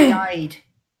nearly died.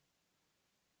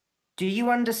 Do you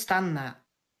understand that?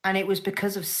 And it was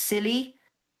because of silly,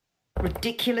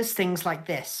 ridiculous things like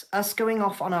this. Us going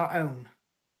off on our own.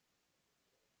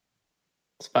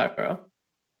 Spyro,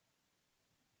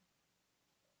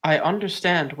 I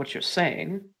understand what you're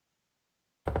saying.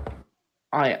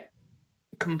 I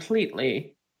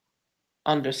completely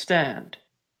understand.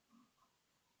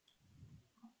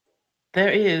 There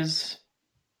is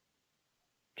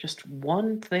just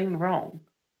one thing wrong.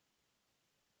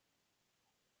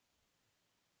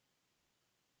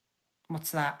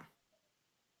 What's that?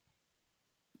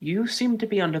 You seem to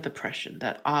be under the impression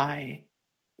that I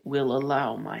will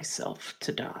allow myself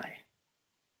to die.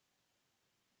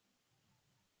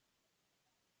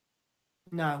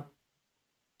 No.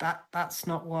 That's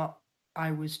not what I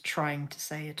was trying to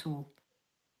say at all.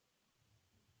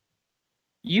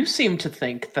 You seem to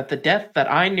think that the death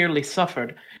that I nearly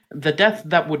suffered, the death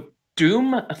that would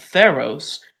doom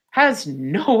Theros, has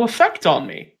no effect on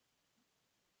me.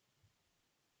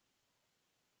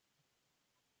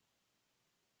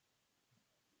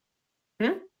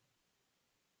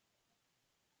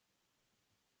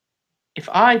 If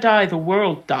I die, the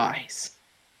world dies.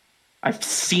 I've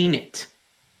seen it.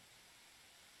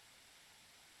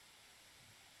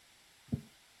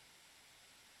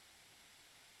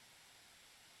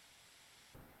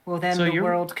 Well, then So the you're-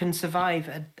 world can survive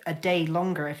a day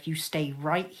longer if you stay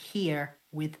right here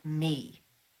with me.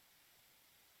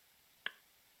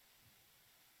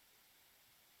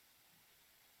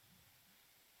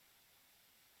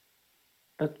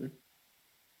 But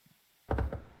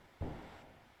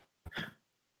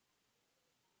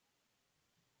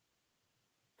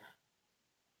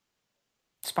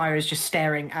Spyro's just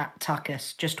staring at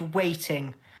Tuckus, just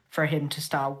waiting for him to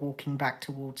start walking back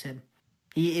towards him.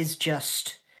 He is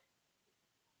just...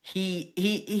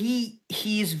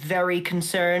 He's very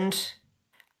concerned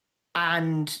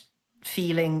and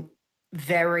feeling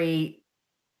very,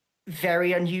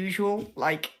 very unusual.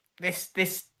 Like this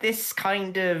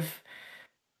kind of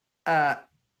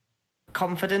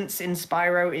confidence in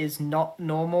Spyro is not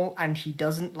normal, and he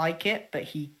doesn't like it, but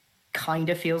he kind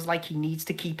of feels like he needs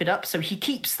to keep it up. So he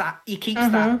keeps that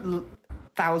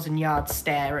 1,000-yard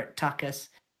stare at Tuckus.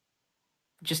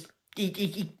 Just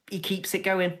he keeps it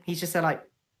going. He's just there like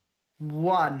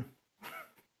 1.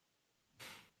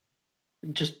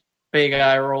 just big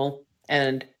eye roll,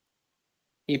 and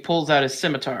he pulls out his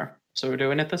scimitar. So we're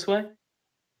doing it this way?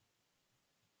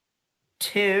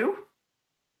 2.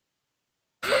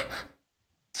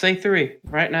 Say 3,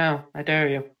 right now. I dare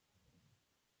you.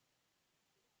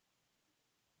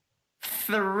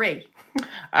 3.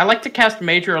 I like to cast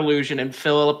Major Illusion and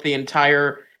fill up the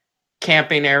entire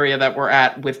camping area that we're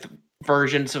at with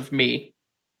versions of me.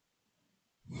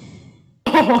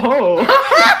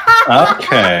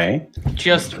 Okay.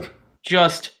 Just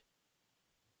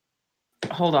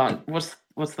hold on. What's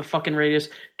the fucking radius?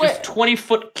 Just Wait.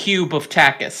 20-foot cube of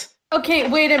Takis. Okay,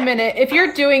 wait a minute. If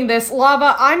you're doing this,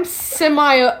 Lava, I'm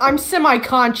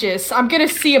semi-conscious. I'm gonna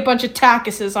see a bunch of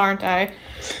Takuses, aren't I?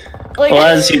 Like, Well,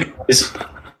 as you guys,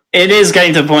 it is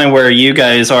getting to the point where you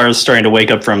guys are starting to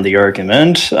wake up from the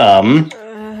argument, and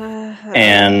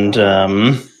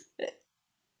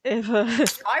If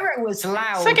Spyro was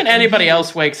loud. Second anybody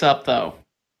else wakes up, though.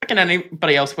 Second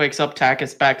anybody else wakes up,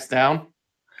 Takis backs down.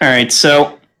 all right.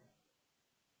 So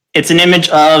It's an image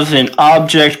of an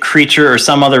object, creature, or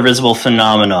some other visible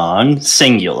phenomenon,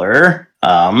 singular.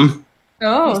 Oh,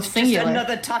 It's just singular.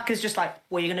 another tuck is just like,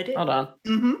 what are you going to do? Hold on.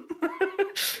 Mm-hmm.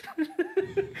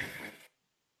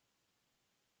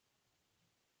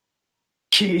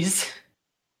 Jeez.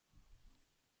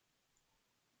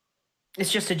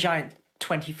 It's just a giant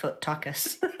 20-foot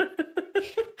tuckus.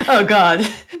 Oh god.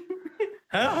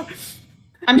 Oh.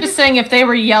 I'm just saying, if they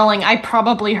were yelling, I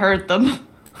probably heard them.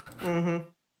 Mm-hmm.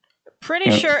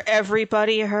 Pretty sure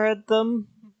everybody heard them.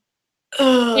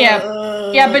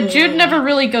 Yeah, but Jude never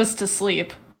really goes to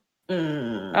sleep.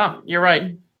 Oh, you're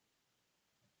right.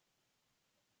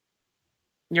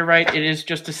 You're right. It is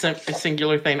just a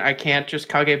singular thing. I can't just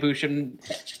Kagebushin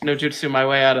no Jutsu my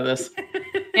way out of this.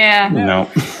 Yeah. No.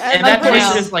 And that pretty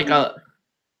changes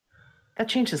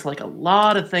like a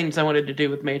lot of things I wanted to do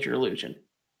with Major Illusion.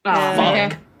 Yeah.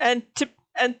 Fuck.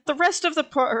 And the rest of the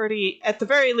party, at the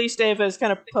very least, Ava is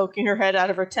kind of poking her head out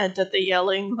of her tent at the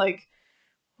yelling, like,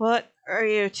 what are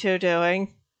you two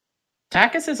doing?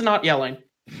 Takis is not yelling.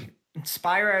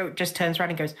 Spyro just turns around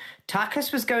and goes,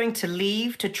 Takas was going to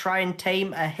leave to try and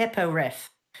tame a hippogriff.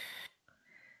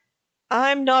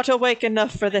 I'm not awake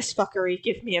enough for this fuckery.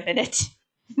 Give me a minute.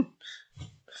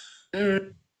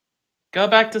 Go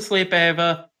back to sleep,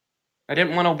 Ava. I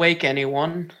didn't want to wake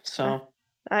anyone, so...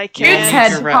 I Jude's can't.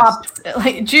 head your rest. pops.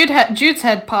 Like Jude's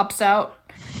head pops out.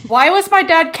 Why was my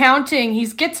dad counting? He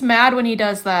gets mad when he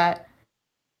does that.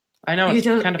 I know, You it's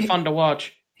don't- kind of fun to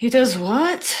watch. He does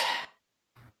what?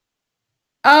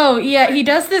 Oh yeah, he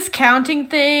does this counting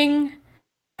thing.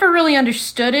 Never really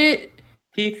understood it.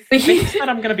 He thinks that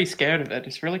I'm going to be scared of it.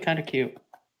 It's really kind of cute.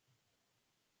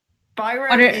 Spyro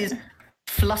What are- is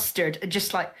flustered and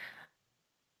just like,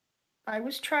 I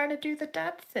was trying to do the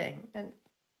dad thing, and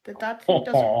the dad thing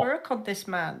doesn't work on this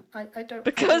man. I don't...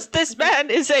 Because this man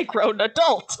is a grown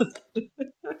adult.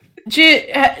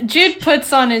 Jude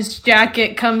puts on his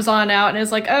jacket, comes on out, and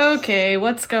is like, "Okay,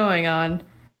 what's going on?"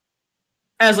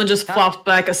 Aslan just flops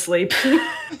back asleep.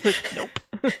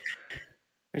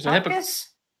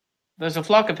 There's a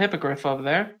flock of hippogriff over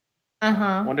there.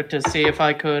 Uh-huh. Wanted to see if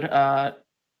I could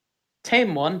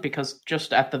tame one, because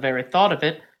just at the very thought of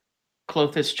it,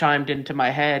 Clothis chimed into my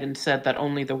head and said that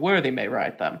only the worthy may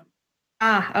ride them.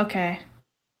 Ah, okay.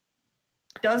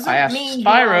 Doesn't I asked mean you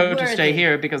are Spyro to stay worthy.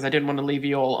 here because I didn't want to leave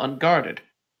you all unguarded.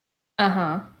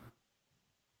 Uh-huh.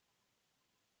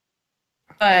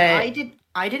 I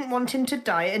But didn't want him to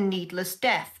die a needless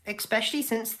death, especially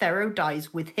since Thero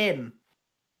dies with him.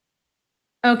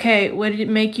 okay, would it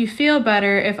make you feel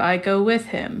better if I go with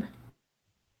him?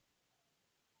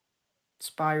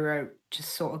 Spyro just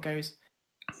sort of goes.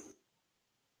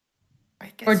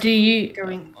 I guess Or do you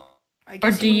going? I or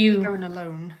guess do he won't be you- going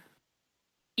alone?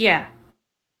 Yeah.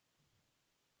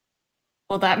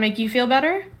 Will that make you feel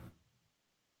better?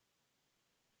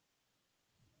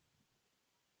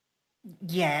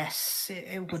 Yes,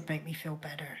 it would make me feel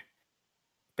better.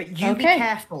 But you be Okay.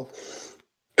 careful.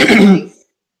 Okay?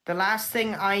 The last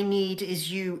thing I need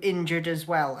is you injured as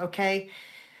well, okay?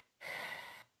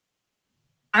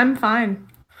 I'm fine.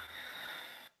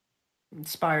 And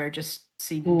Spyro just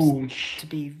seems Ooh. to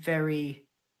be very,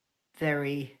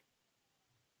 very...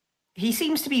 He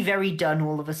seems to be very done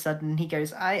all of a sudden. He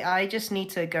goes, I just need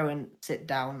to go and sit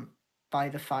down by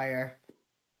the fire.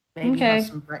 Maybe Okay. have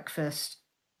some breakfast.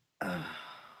 Ugh.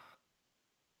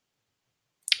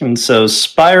 And so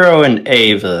Spyro and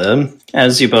Ava,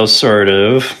 as you both sort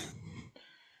of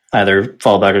either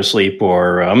fall back asleep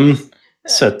or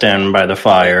sit down by the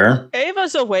fire.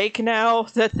 Ava's awake now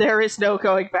that there is no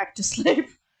going back to sleep.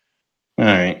 All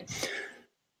right.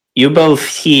 You both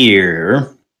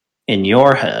hear in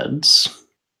your heads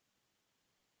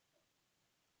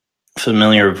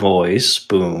familiar voice,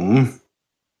 boom.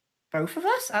 Both of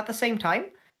us at the same time?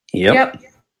 Yep.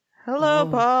 Hello, Oh.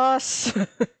 boss.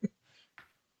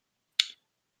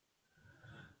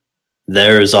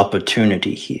 There is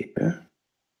opportunity here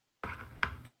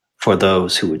for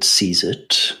those who would seize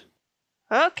it.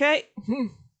 Okay.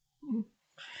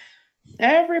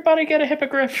 Everybody get a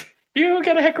hippogriff. You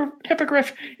get a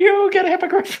hippogriff. You get a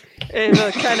hippogriff.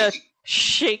 Ava kind of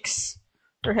shakes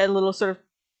her head a little, sort of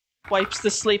wipes the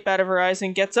sleep out of her eyes,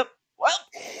 and gets up. Well,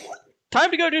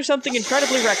 time to go do something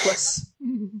incredibly reckless.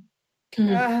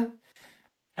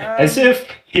 As if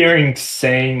hearing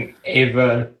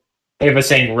Ava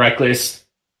saying reckless,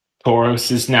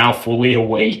 Tauros is now fully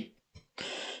awake.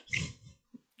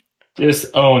 Just,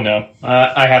 oh no,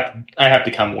 I have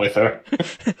to come with her.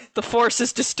 The force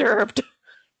is disturbed.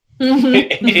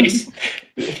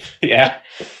 Yeah.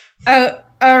 Oh,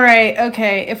 all right.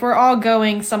 Okay. If we're all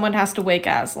going, someone has to wake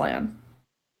Aslan.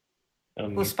 Well,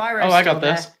 Spyro's Oh, I still got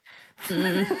there. this.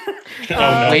 Oh,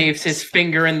 no. Waves his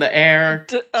finger in the air.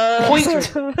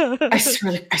 Point. I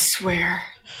swear.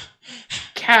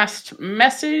 Cast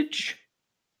message.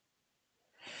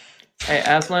 Hey,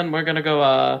 Aslan, we're gonna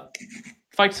go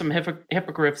fight some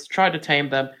hippogriffs. Try to tame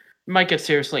them. You might get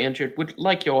seriously injured. Would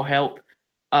like your help.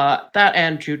 That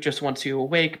and Jude just wants you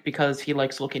awake because he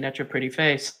likes looking at your pretty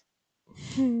face.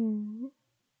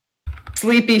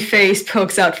 Sleepy face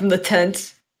pokes out from the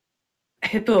tent.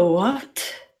 Hippo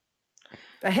what?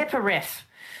 A hippogriff.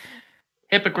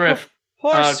 Hippogriff.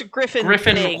 Horse, griffin,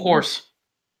 Griffin, thing. horse.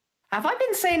 Have I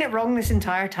been saying it wrong this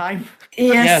entire time?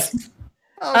 Yes.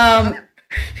 Oh,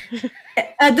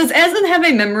 Does Aslan have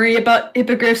a memory about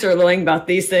hippogriffs or learning about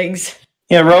these things?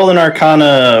 Yeah, roll an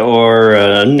Arcana or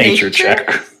a nature check.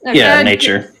 Yeah,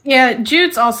 nature. Yeah,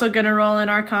 Jude's also gonna roll an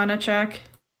Arcana check.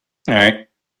 All right.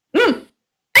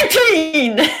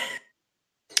 19!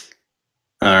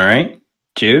 All right.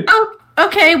 Jude? Oh,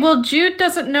 okay. Well, Jude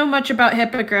doesn't know much about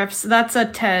hippogriffs. That's a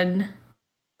 10.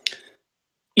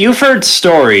 You've heard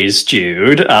stories,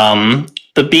 Jude. The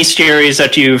bestiaries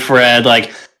that you've read,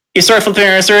 like, you sort of flip through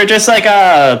and are just like,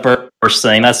 bird horse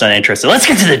thing, that's not interesting. Let's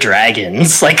get to the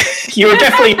dragons. Like, you were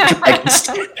definitely dragons.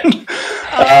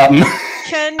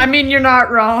 I mean, you're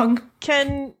not wrong.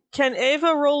 Can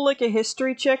Ava roll like a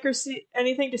history check or see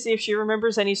anything to see if she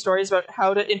remembers any stories about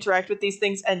how to interact with these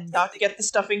things and not get the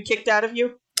stuffing kicked out of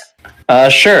you?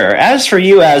 Sure. As for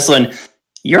you, Aslan,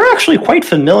 you're actually quite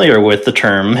familiar with the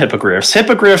term hippogriffs.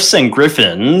 Hippogriffs and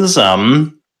griffins,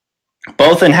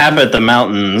 both inhabit the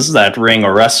mountains that ring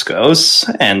Oreskos,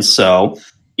 and so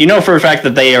you know for a fact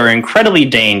that they are incredibly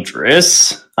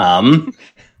dangerous.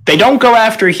 They don't go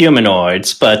after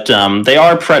humanoids, but they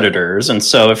are predators, and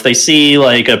so if they see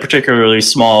like a particularly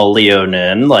small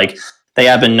leonin, like they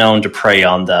have been known to prey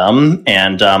on them,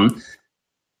 and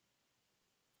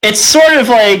it's sort of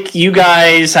like you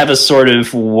guys have a sort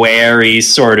of wary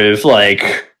sort of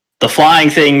like the flying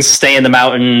things stay in the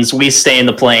mountains, we stay in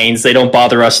the plains, they don't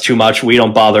bother us too much, we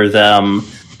don't bother them.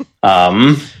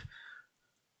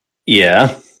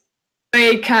 Yeah.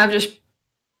 They kind of just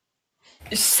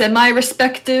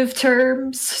semi-respective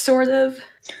terms, sort of.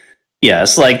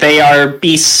 Yes, like they are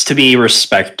beasts to be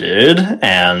respected,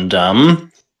 and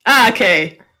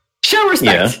okay. Show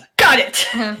respect. Yeah. Got it.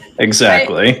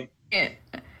 Exactly.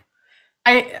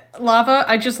 Lava,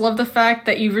 I just love the fact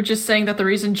that you were just saying that the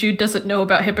reason Jude doesn't know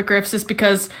about hippogriffs is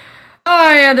because,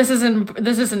 oh yeah, this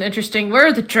isn't interesting. Where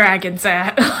are the dragons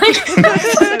at?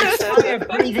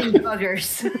 breathing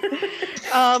buggers.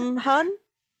 Hun?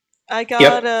 I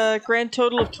got a grand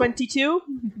total of 22.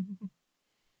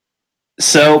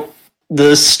 So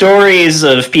the stories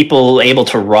of people able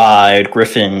to ride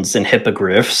griffins and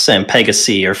hippogriffs and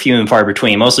pegasi are few and far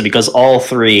between, mostly because all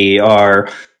three are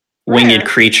winged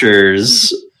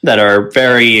creatures that are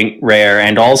very rare,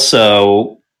 and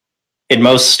also in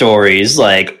most stories,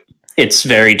 like, it's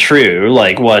very true,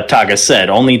 like what Taga said,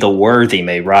 only the worthy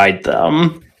may ride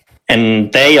them,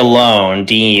 and they alone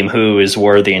deem who is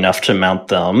worthy enough to mount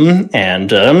them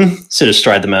and sit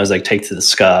astride them as they take to the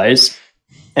skies.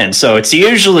 And so it's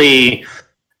usually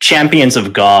champions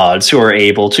of gods who are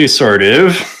able to sort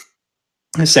of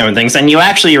summon things, and you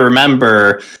actually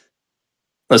remember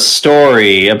a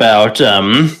story about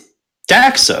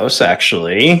Daxos,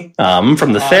 actually,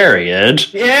 from the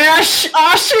Theriad. Yeah,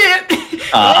 shit!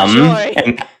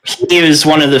 And he was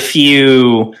one of the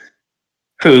few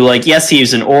who, like, yes, he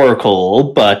was an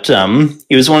oracle, but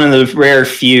he was one of the rare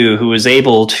few who was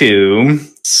able to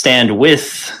stand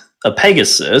with a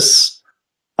Pegasus.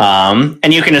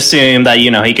 And you can assume that,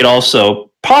 you know, he could also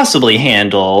possibly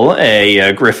handle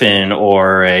a griffin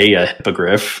or a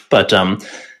hippogriff, but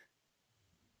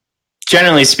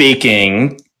generally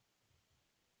speaking,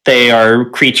 they are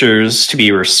creatures to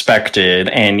be respected,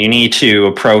 and you need to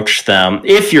approach them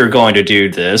if you're going to do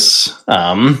this.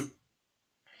 And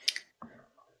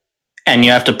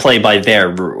you have to play by their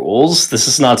rules. This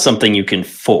is not something you can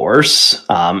force.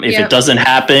 If it doesn't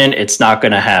happen, it's not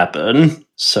going to happen.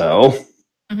 So,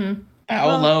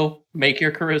 Paolo, make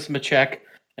your charisma check,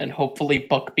 and hopefully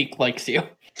Buckbeak likes you.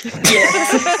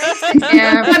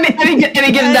 Yeah. I mean,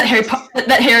 given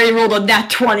that Harry rolled a nat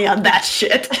 20 on that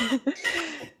shit.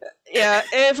 Yeah,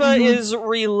 Ava is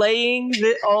relaying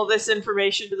all this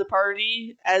information to the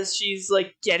party as she's,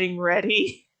 like, getting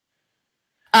ready.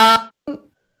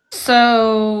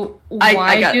 So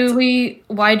why do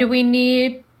we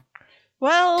need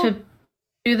to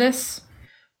do this?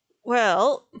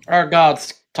 Well, Our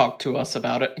gods talk to us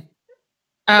about it.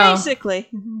 basically.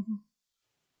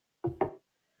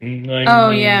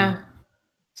 Yeah.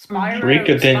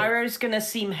 Spyro's gonna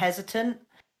seem hesitant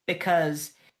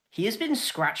because He has been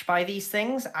scratched by these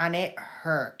things, and it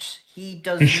hurt. He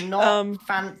does not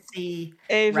fancy.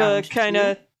 Ava round kind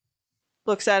of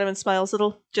looks at him and smiles.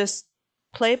 It'll just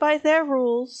play by their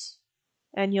rules,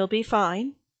 and you'll be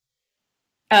fine.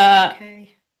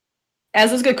 Okay.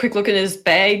 Aslan's got a quick look in his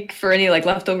bag for any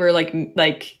leftover like meat,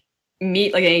 like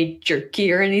any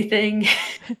jerky or anything.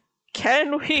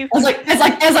 Can we?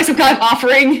 As some kind of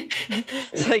offering.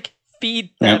 It's like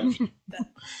feed them.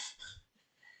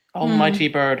 Almighty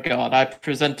bird god, I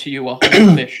present to you a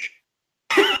whole fish.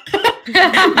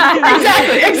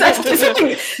 Exactly.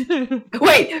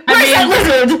 Wait, where's that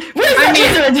lizard? Where's that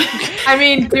lizard? I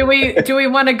mean, do we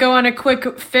want to go on a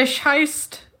quick fish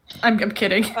heist? I'm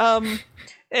kidding.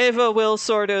 Ava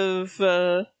sort of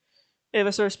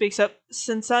speaks up.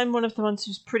 Since I'm one of the ones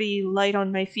who's pretty light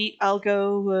on my feet, I'll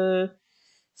go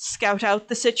scout out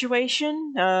the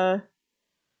situation.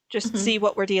 Just see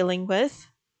what we're dealing with.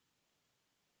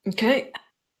 Okay.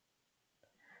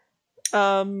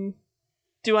 Do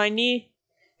I need...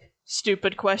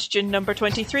 Stupid question number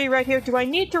 23 right here. Do I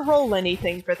need to roll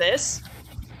anything for this?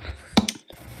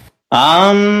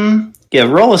 Yeah,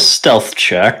 roll a stealth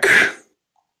check.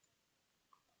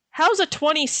 How's a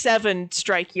 27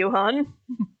 strike you, hon?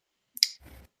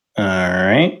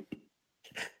 Alright.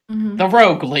 The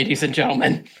rogue, ladies and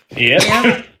gentlemen. Yep.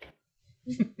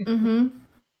 Mm-hmm.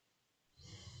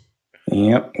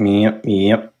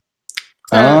 Yep.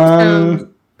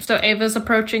 So Ava's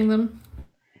approaching them.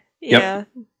 Yeah.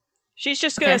 She's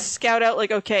just gonna scout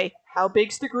out, okay, how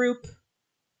big's the group?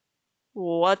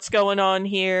 What's going on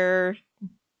here?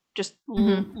 Just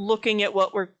looking at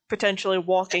what we're potentially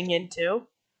walking into.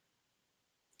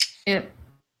 Yep.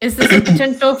 Is this a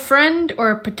potential friend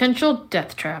or a potential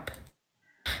death trap?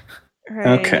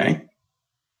 Right. Okay.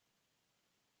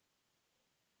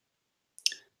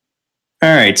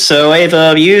 Alright, so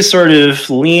Ava, you sort of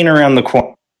lean around the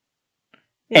corner,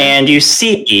 and you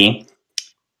see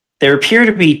there appear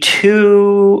to be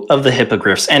two of the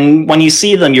hippogriffs, and when you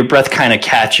see them, your breath kind of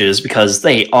catches because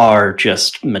they are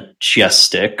just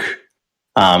majestic.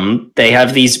 They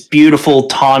have these beautiful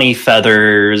tawny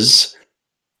feathers.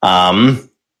 One's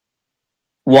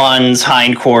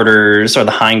hindquarters are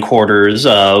the hindquarters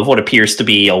of what appears to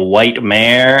be a white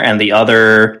mare, and the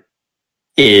other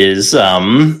is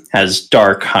has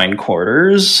dark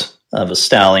hindquarters of a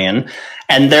stallion,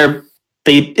 and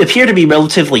they appear to be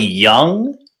relatively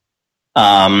young.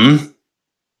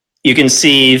 You can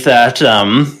see that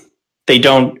they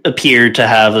don't appear to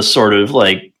have a sort of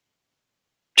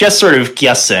just sort of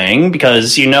guessing,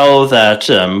 because you know that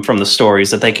from the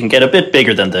stories that they can get a bit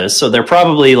bigger than this, so they're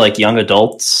probably young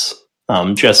adults,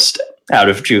 just out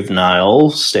of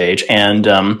juvenile stage, and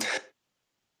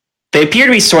they appear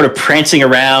to be sort of prancing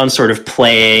around, sort of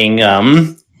playing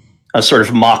a sort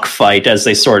of mock fight as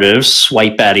they sort of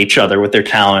swipe at each other with their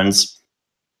talons.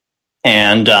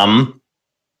 And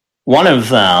one of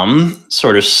them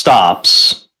sort of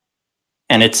stops,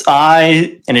 and its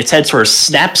head sort of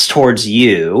snaps towards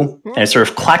you, and it sort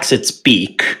of clacks its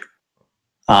beak.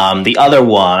 The other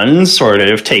one sort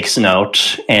of takes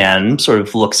note and sort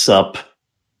of looks up,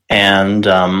 and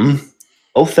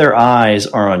both their eyes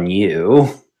are on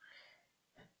you.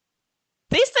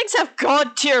 These things have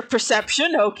god-tier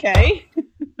perception, okay.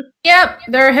 Yep,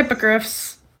 they're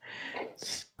hippogriffs.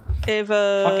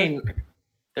 Ava...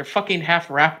 They're fucking half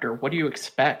raptor. What do you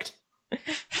expect?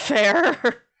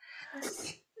 Fair.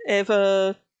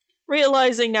 Ava,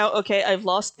 realizing now, okay, I've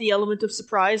lost the element of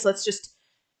surprise, let's just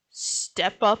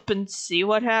step up and see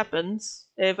what happens.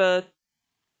 Ava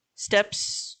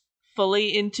steps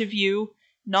fully into view,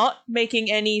 not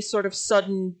making any sort of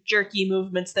sudden jerky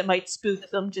movements that might spook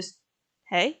them, just,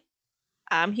 hey,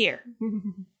 I'm here.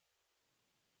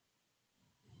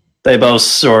 They both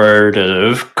sort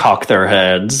of cock their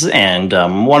heads, and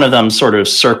one of them sort of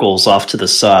circles off to the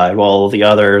side, while the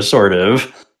other sort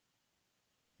of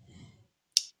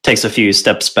takes a few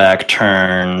steps back,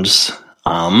 turns,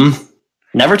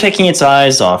 never taking its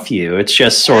eyes off you. It's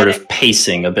just sort of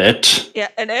pacing a bit. Yeah,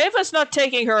 and Ava's not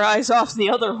taking her eyes off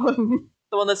the other one,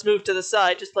 the one that's moved to the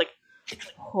side, just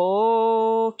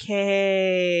okay.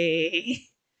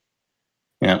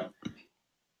 Yeah.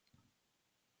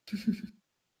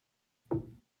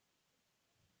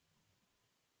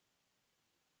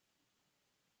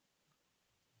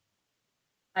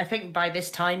 I think by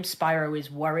this time Spyro is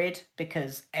worried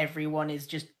because everyone is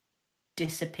just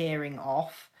disappearing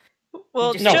off.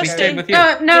 Well, we stayed with you.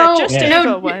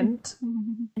 Ava went.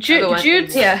 Jude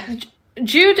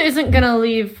isn't gonna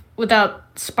leave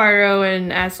without Spyro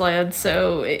and Aslan,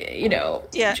 so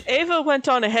Yeah, Ava went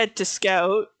on ahead to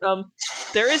scout.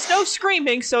 There is no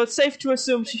screaming, so it's safe to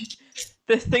assume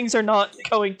things are not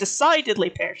going decidedly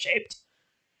pear-shaped.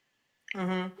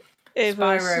 Mm-hmm. Ava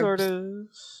Spyro. sort of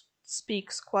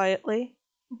speaks quietly.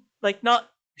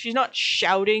 She's not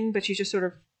shouting, but she's just sort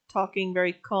of talking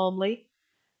very calmly.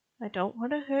 I don't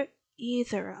want to hurt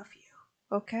either of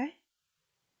you, okay?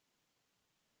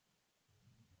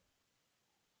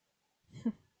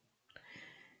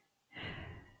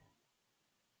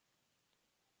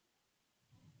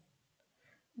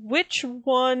 Which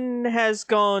one has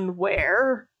gone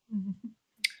where?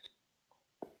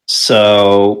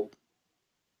 So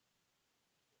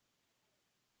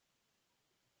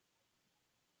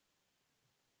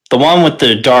the one with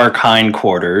the dark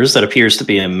hindquarters that appears to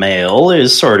be a male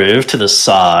is sort of to the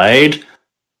side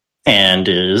and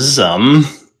is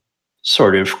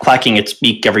sort of clacking its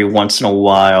beak every once in a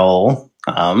while.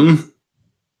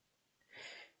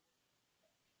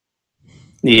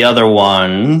 The other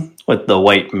one with the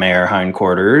white mare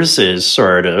hindquarters is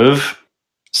sort of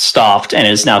stopped and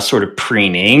is now sort of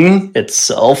preening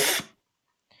itself.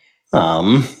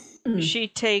 She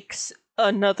takes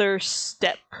another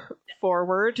step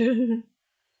forward.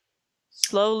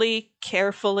 Slowly,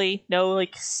 carefully, no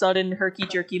sudden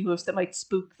herky-jerky moves that might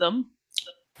spook them.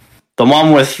 The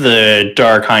one with the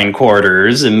dark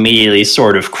hindquarters immediately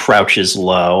sort of crouches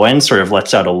low and sort of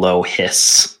lets out a low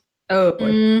hiss. Oh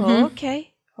boy. Mhm.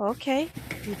 Okay.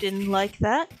 You didn't like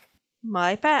that?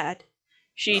 My bad.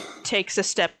 She takes a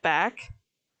step back.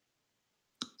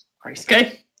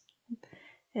 Okay.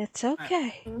 It's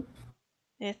okay.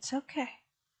 It's okay.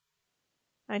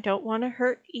 I don't want to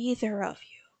hurt either of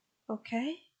you,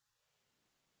 okay?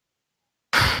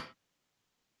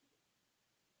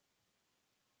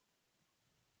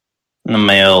 The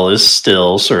male is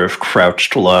still sort of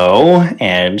crouched low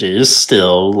and is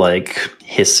still,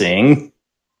 hissing.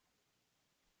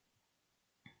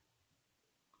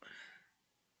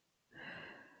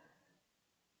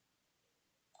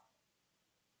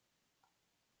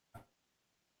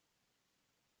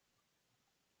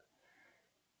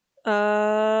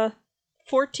 Uh,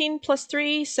 14 plus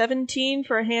 3, 17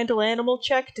 for a handle animal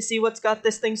check to see what's got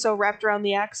this thing so wrapped around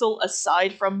the axle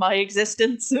aside from my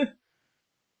existence.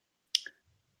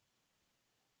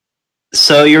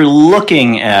 So you're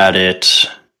looking at it,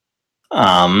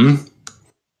 and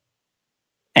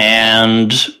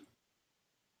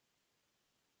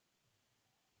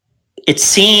it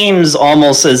seems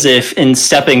almost as if in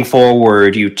stepping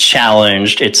forward you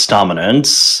challenged its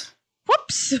dominance.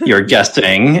 Whoops! You're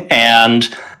guessing,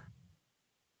 and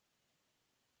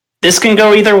this can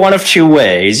go either one of two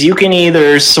ways. You can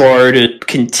either sort of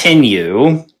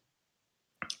continue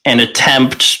and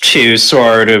attempt to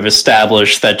sort of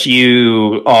establish that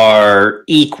you are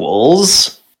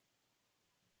equals,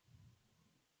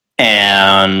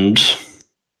 and,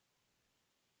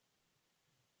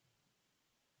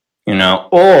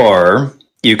 or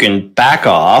you can back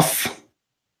off,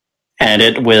 and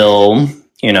it will,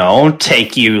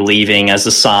 take you leaving as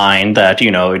a sign that,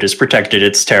 it has protected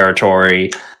its territory,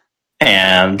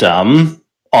 and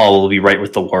all will be right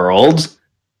with the world.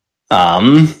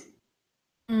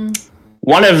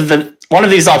 One of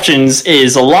these options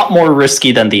is a lot more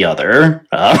risky than the other,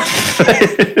 but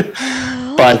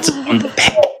the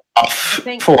payoff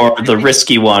for the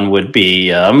risky one would be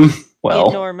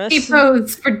enormous. He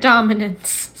posed for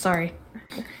dominance. Sorry.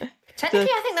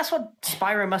 Technically, I think that's what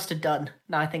Spyro must have done.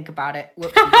 Now I think about it.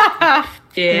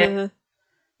 Yeah.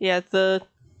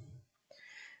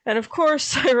 And of course,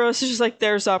 Cyrus is just like,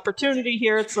 there's opportunity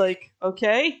here. It's like,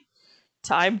 okay,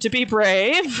 time to be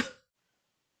brave.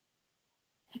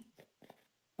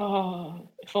 Oh,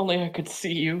 if only I could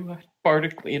see you. I'd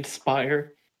bardically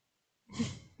inspire.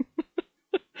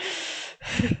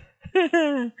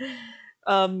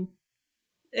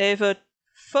 Ava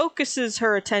focuses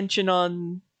her attention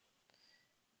on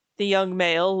the young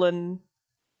male and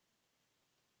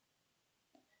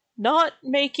not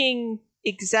making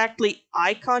exactly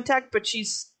eye contact, but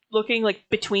she's looking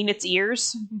between its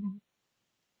ears.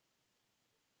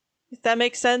 If that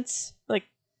makes sense,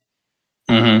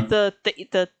 Mm-hmm. the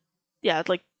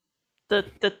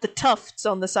tufts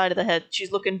on the side of the head.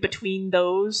 She's looking between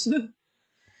those.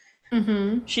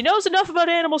 Mm-hmm. She knows enough about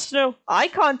animals to know eye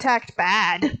contact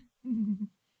bad.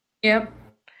 Yep.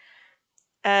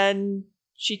 And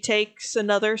she takes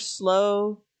another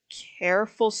slow,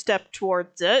 careful step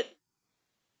towards it.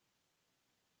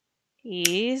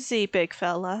 Easy, big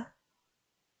fella.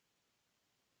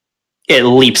 It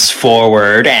leaps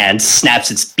forward and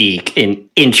snaps its beak an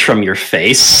inch from your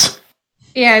face.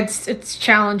 Yeah, it's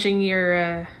challenging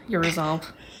your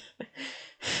resolve.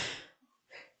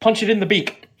 Punch it in the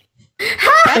beak.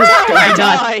 That's how I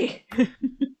die!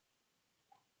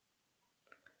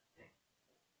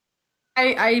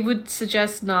 I would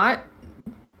suggest not.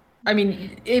 I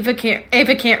mean, Ava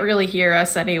can't really hear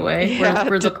us anyway. Yeah,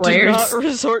 we're the do players. not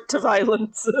resort to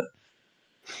violence.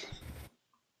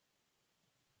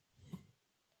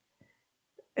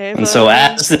 And so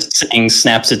as this thing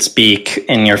snaps its beak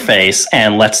in your face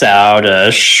and lets out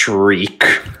a shriek,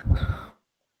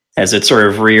 as it sort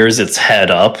of rears its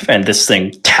head up and this thing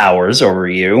towers over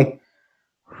you.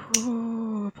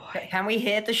 Oh, boy. Can we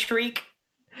hear the shriek?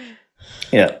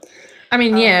 Yeah. I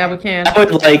mean, yeah, we can. I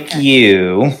would like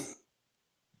you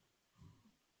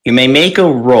may make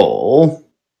a roll.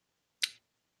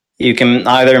 You can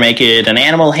either make it an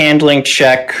animal handling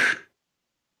check,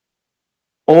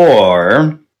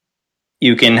 or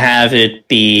you can have it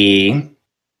be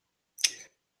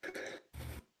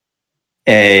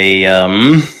a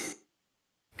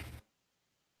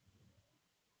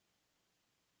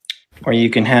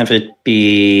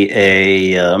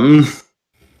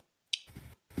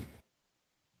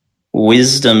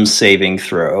wisdom saving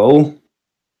throw.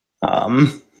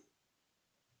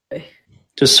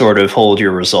 To sort of hold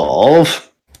your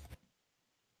resolve.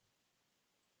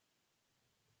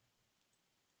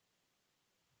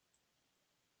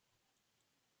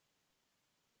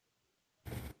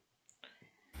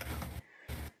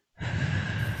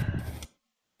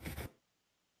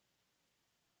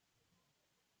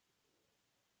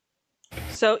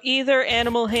 So either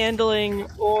animal handling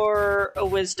or a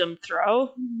wisdom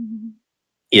throw.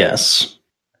 Yes.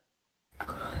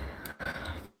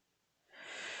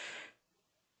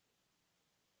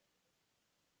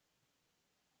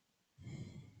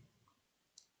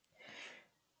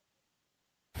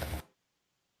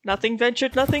 Nothing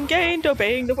ventured, nothing gained,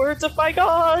 obeying the words of my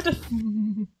god.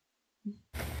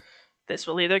 This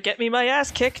will either get me my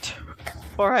ass kicked,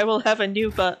 or I will have a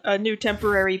new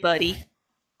temporary buddy.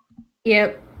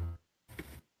 Yep.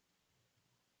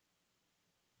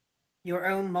 Your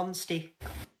own monster.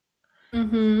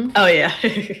 Mm-hmm. Oh yeah.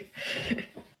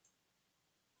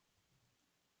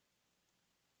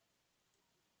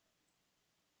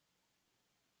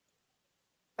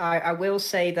 I will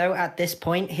say, though, at this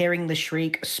point, hearing the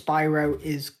shriek, Spyro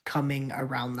is coming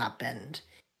around that bend.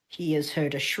 He has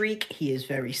heard a shriek. He is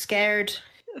very scared.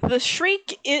 The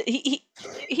shriek, he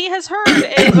has heard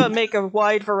Ava make a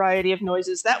wide variety of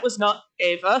noises. That was not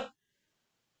Ava.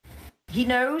 He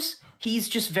knows. He's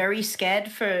just very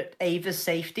scared for Ava's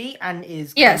safety and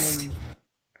is Yes.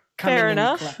 coming Fair in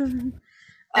enough. collected.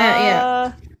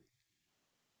 Yeah.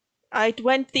 I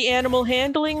went the animal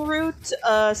handling route,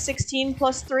 16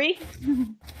 plus 3.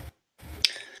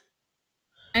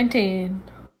 19.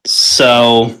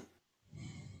 So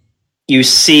you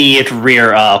see it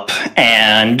rear up,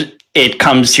 and it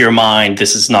comes to your mind,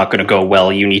 this is not going to go well.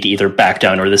 You need to either back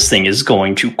down or this thing is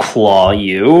going to claw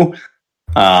you.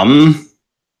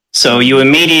 So you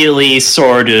immediately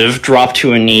sort of drop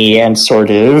to a knee and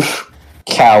sort of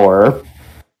cower,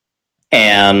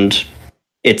 and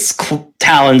its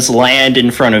talons land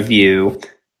in front of you,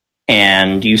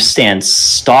 and you stand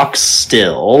stock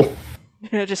still.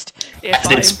 Just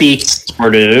As its beak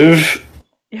sort of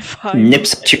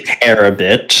nips at your hair a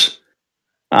bit.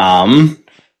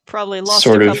 Probably lost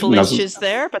sort a of couple nuzzle- inches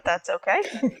there, but that's okay.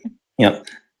 Yep.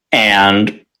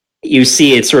 And you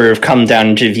see it sort of come down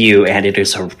into view, and it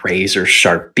is a razor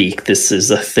sharp beak. This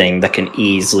is a thing that can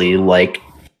easily,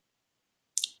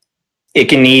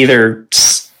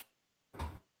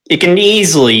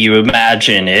 you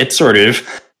imagine it sort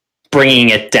of bringing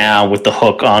it down with the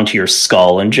hook onto your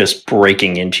skull and just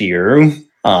breaking into your,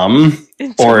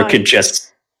 or it could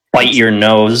just bite your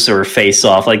nose or face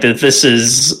off. Like, this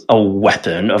is a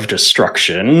weapon of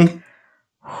destruction.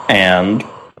 And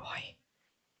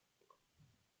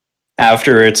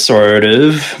after it sort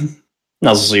of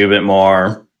nuzzles you a bit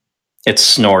more, it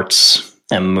snorts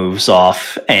and moves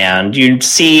off. And you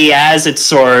see as it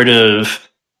sort of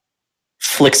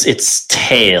flicks its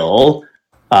tail,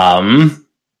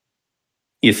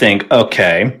 you think,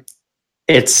 okay,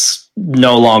 it's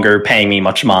no longer paying me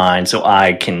much mind, so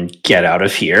I can get out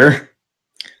of here.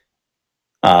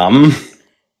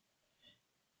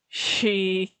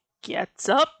 She gets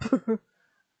up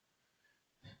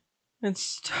and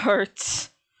starts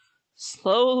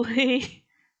slowly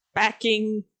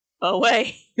backing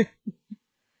away.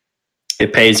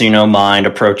 It pays you no mind,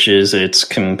 approaches its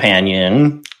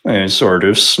companion, and sort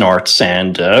of snorts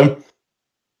and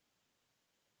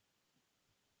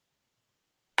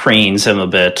preens him a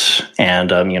bit,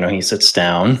 and he sits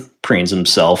down, preens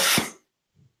himself.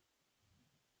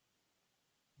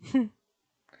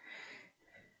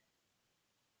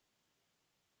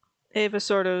 Ava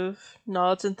sort of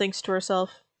nods and thinks to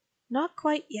herself, not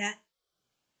quite yet.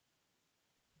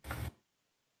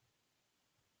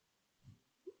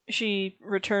 She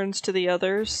returns to the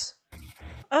others.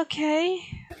 Okay.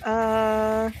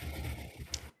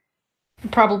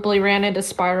 Probably ran into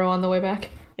Spyro on the way back.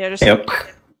 Yeah, just Yep.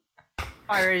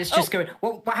 Spyro is just going,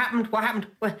 what happened? What happened?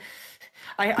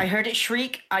 I heard it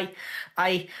shriek. I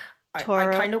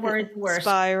Toro, kind of worried the worst.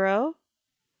 Spyro,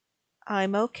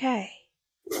 I'm okay.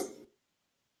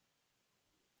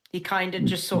 He kind of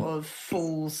just sort of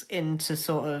falls into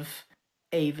sort of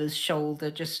Ava's shoulder,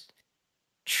 just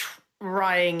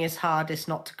trying his hardest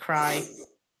not to cry.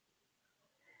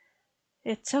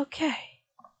 It's okay.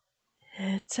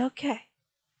 It's okay.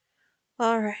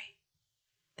 All right.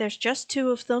 There's just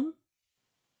 2 of them.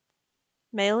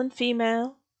 Male and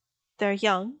female. They're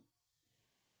young.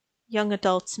 Young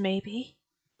adults, maybe.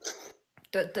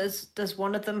 Does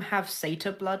one of them have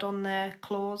satyr blood on their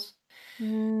claws?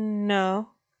 No.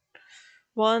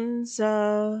 One's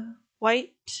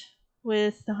white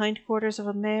with the hindquarters of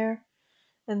a mare,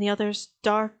 and the other's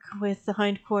dark with the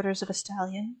hindquarters of a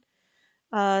stallion.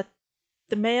 The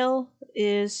male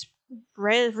is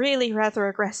really rather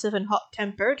aggressive and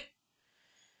hot-tempered.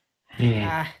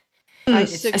 Ah,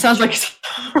 It sounds like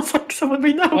someone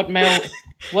we know.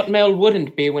 What male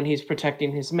wouldn't be when he's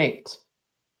protecting his mate?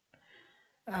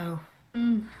 oh,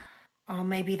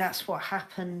 maybe that's what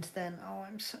happened then. Oh,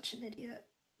 I'm such an idiot.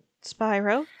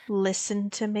 Spyro, listen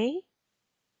to me.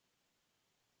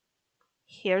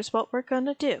 Here's what we're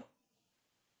gonna do.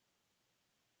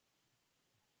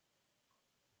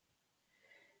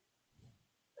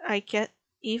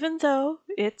 Even though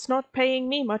it's not paying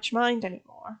me much mind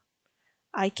anymore,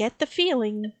 I get the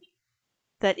feeling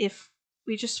that if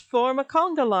we just form a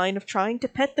conga line of trying to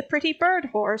pet the pretty bird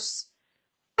horse,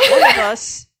 one of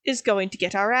us is going to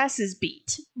get our asses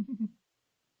beat.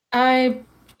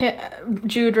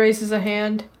 Jude raises a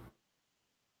hand.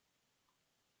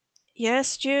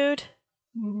 Yes, Jude?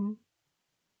 Do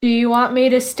you want me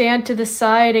to stand to the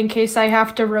side in case I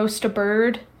have to roast a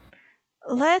bird?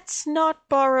 Let's not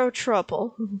borrow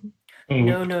trouble.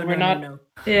 No, We're not no.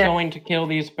 Yeah. going to kill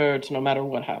these birds no matter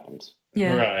what happens.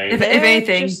 Yeah. Right. If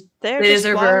anything, they're they just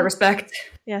deserve our wild, respect.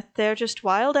 yeah, they're just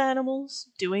wild animals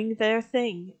doing their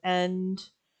thing, and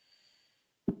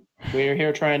We're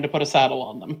here trying to put a saddle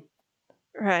on them.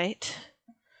 right.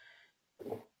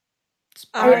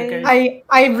 Spyro goes,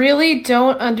 I really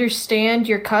don't understand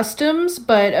your customs,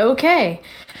 but okay.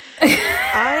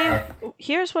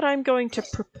 Here's what I'm going to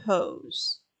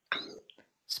propose.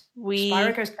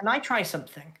 Spyro goes, can I try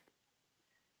something?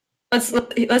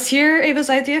 Let's hear Ava's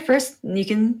idea first, and you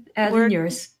can add in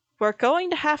yours. We're going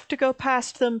to have to go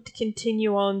past them to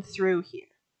continue on through here.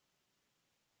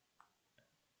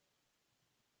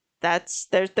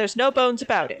 There's no bones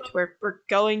about it. We're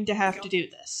going to have to do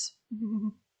this.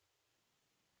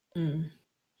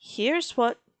 Here's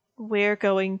what we're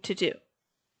going to do.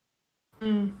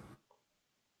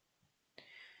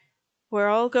 We're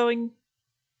all going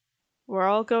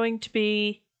to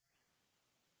be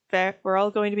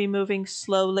moving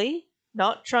slowly,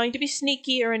 not trying to be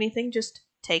sneaky or anything, just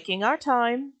taking our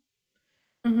time.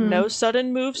 No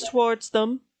sudden moves towards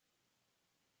them.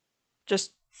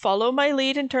 Just follow my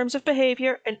lead in terms of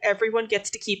behavior, and everyone gets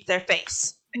to keep their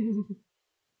face.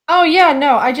 Oh yeah,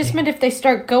 no, I just meant if they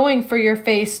start going for your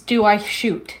face, do I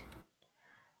shoot?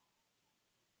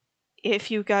 If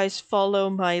you guys follow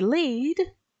my lead,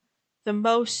 the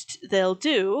most they'll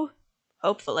do,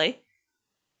 hopefully,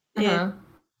 the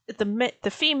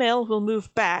female will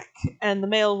move back, and the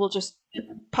male will just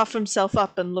puff himself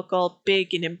up and look all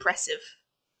big and impressive.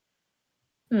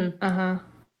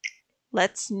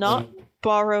 Let's not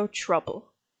borrow trouble.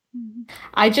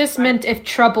 I just meant if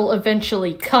trouble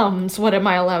eventually comes, what am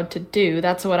I allowed to do?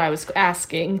 That's what I was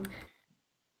asking.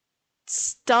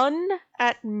 Stun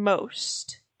at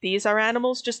most. These are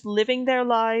animals just living their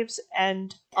lives,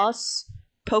 and us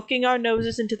poking our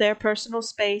noses into their personal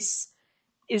space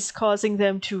is causing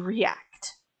them to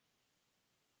react.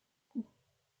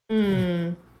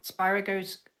 Spyro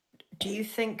goes, do you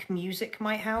think music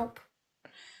might help?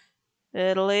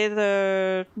 It'll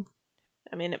either...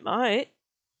 I mean, it might.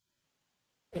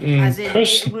 As in,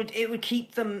 it would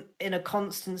keep them in a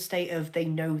constant state of they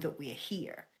know that we're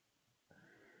here.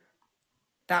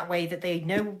 That way that they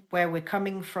know where we're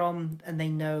coming from and they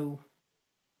know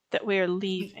that we're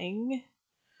leaving.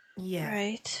 Yeah.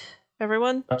 Right.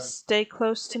 Everyone, stay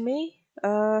close to me.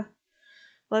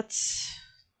 Let's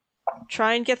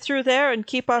try and get through there and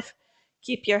keep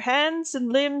your hands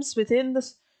and limbs within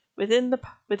the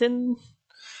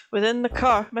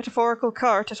metaphorical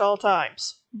cart at all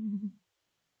times.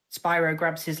 Spyro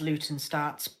grabs his lute and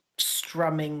starts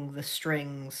strumming the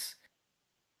strings.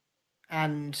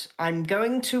 And I'm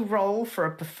going to roll for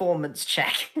a performance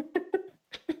check.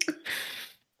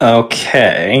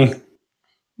 Okay.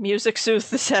 Music soothes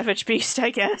the savage beast, I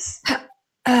guess.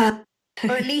 Or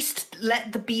at least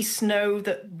let the beast know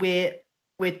that we're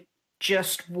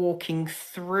just walking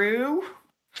through.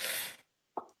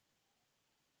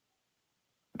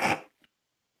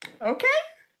 Okay.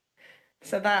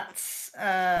 So that's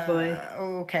Boy.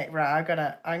 okay,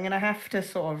 right, I'm gonna have to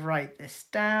sort of write this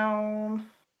down.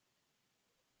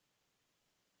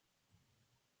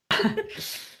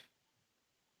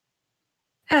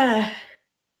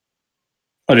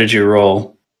 What did you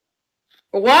roll?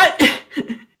 What?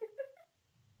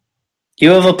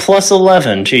 You have a plus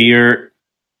 11 to your...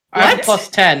 I have What? plus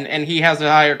 10, and he has a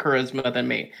higher charisma than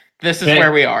me. This is Okay.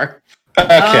 where we are.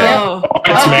 Okay. Oh.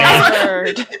 Points, man.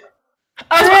 Third.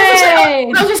 I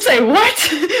was going to say,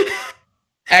 what?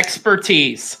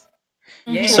 Expertise.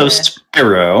 Yeah. So,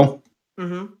 Spyro,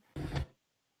 Mm-hmm.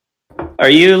 are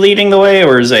you leading the way,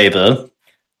 or is Ava?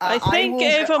 I think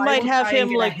Ava might have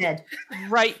him, like,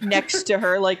 right next to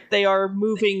her, like they are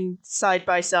moving side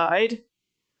by side.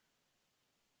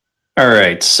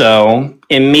 Alright, so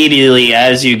immediately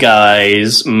as you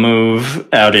guys move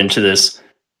out into this,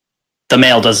 the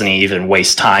male doesn't even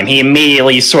waste time. He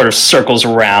immediately sort of circles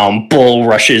around, bull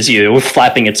rushes you,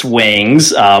 flapping its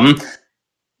wings,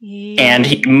 and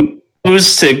he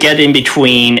moves to get in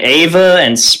between Ava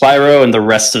and Spyro and the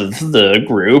rest of the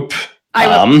group.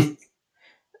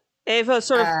 Ava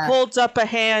sort of holds up a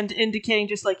hand, indicating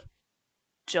just like,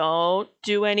 don't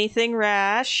do anything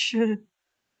rash.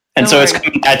 And so it's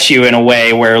coming at you in a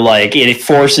way where, like, it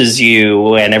forces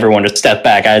you and everyone to step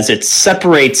back as it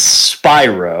separates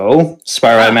Spyro.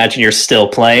 Spyro, I imagine you're still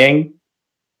playing.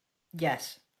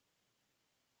 Yes.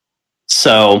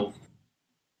 So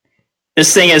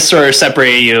this thing has sort of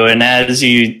separated you,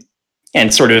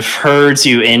 and sort of herds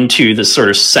you into the sort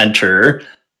of center,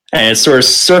 and it sort of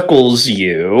circles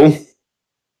you,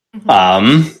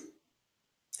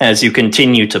 as you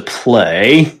continue to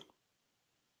play.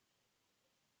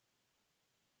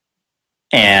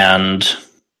 And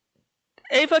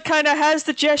Ava kind of has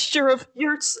the gesture of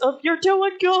you're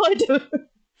doing good.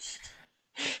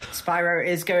 Spyro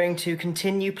is going to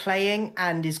continue playing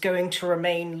and is going to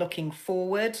remain looking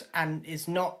forward and is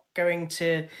not going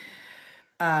to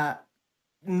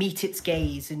meet its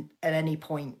gaze at any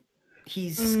point.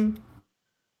 He's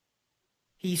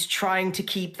trying to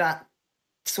keep that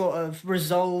sort of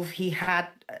resolve he had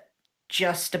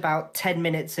just about 10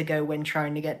 minutes ago when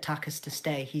trying to get Takas to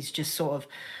stay. He's just sort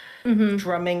of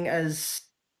drumming as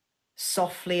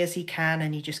softly as he can,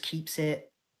 and he just keeps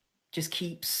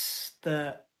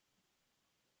the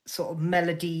sort of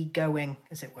melody going,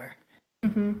 as it were.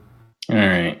 all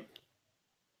right.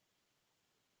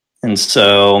 And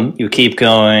so you keep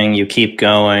going.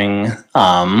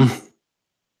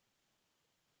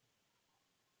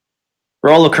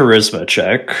 Roll a charisma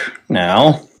check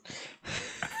now.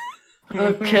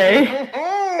 Okay.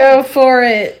 Go for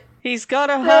it. He's got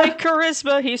a high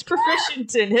charisma. He's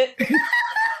proficient in it.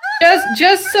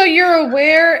 Just so you're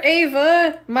aware,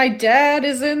 Ava, my dad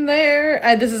is in there.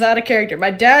 This is out of character. My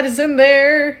dad is in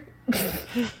there.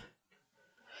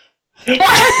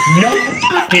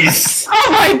 Nice.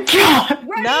 Oh my god!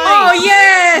 Nice. Oh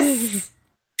yes!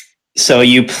 So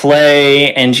you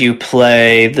play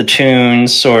the tune,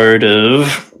 sort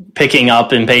of picking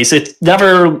up in pace. It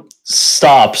never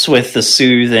stops with the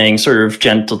soothing, sort of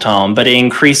gentle tone, but it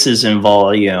increases in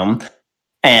volume.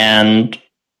 And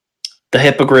the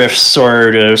hippogriffs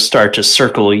sort of start to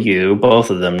circle you, both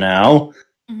of them now.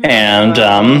 And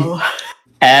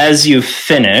as you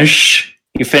finish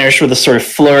with a sort of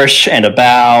flourish and a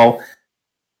bow.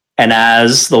 And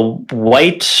as the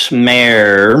white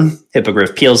mare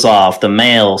hippogriff peels off, the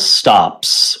male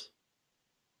stops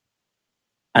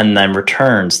and then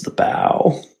returns the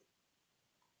bow.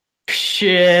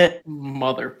 Shit.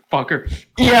 Motherfucker.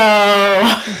 Yo.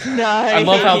 Nice. I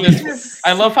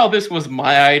love how this was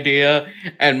my idea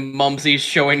and Mumsy's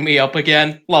showing me up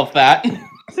again. Love that.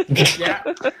 Yeah.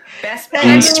 Best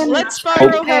Hey, let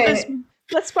Spyro have his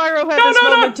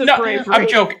moment of bravery.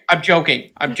 I'm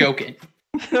joking.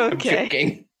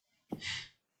 Okay.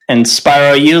 And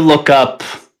Spyro, you look up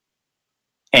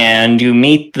and you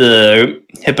meet the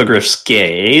hippogriff's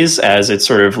gaze as it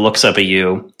sort of looks up at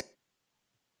you.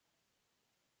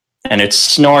 And it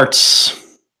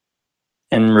snorts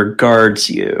and regards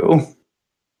you.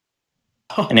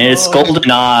 And in its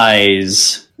golden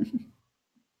eyes,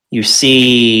 you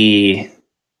see...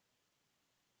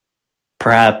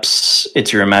 Perhaps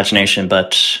it's your imagination,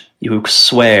 but you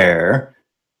swear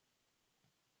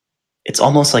it's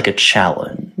almost like a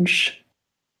challenge,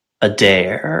 a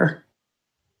dare.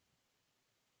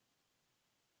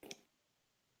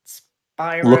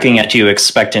 Spyro, looking at you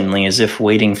expectantly as if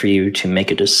waiting for you to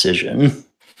make a decision.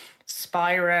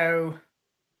 Spyro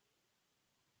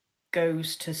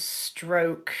goes to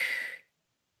stroke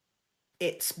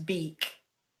its beak.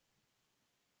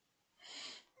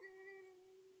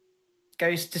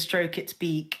 Goes to stroke its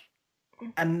beak,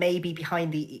 and maybe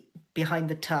behind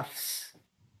the tufts,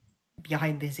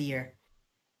 behind his ear,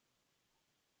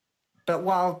 but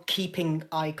while keeping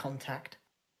eye contact.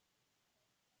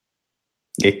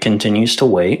 It continues to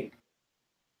wait.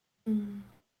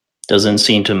 Doesn't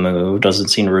seem to move, doesn't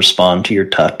seem to respond to your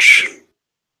touch.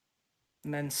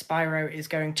 And then Spyro is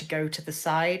going to go to the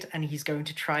side, and he's going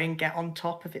to try and get on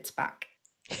top of its back.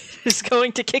 He's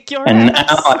going to kick your And ass.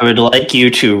 now I would like you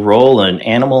to roll an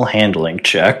animal handling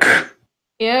check.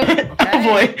 Yep. Oh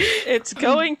boy. It's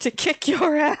going to kick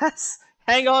your ass.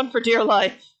 Hang on for dear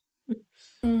life.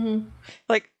 Mm-hmm.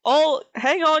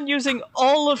 Hang on using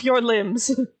all of your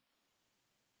limbs.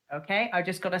 Okay, I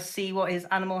just got to see what his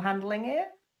animal handling is,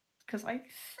 because I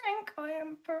think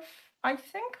I'm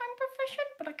proficient,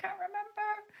 but I can't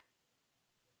remember.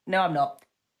 No, I'm not.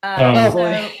 Oh, So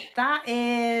boy. that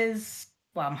is,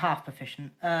 well, I'm half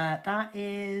proficient. That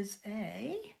is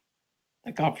a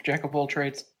Thank God for Jack of all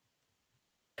trades.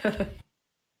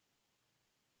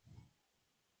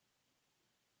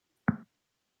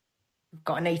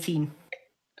 got an 18.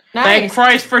 Thank Nice.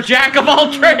 Christ for Jack of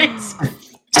all trades!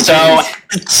 So,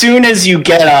 as soon as you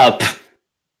get up,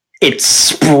 it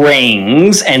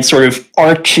springs and sort of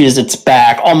arches its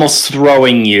back, almost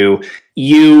throwing you.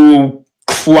 You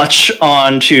clutch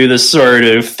onto the sort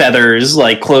of feathers,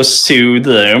 like close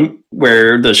to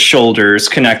where the shoulders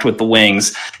connect with the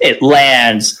wings. It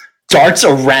lands, darts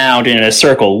around in a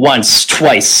circle once,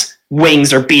 twice.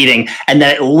 Wings are beating, and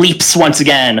then it leaps once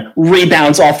again,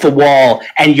 rebounds off the wall,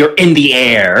 and you're in the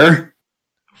air.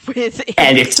 With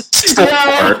And it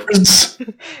soars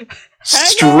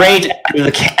straight out of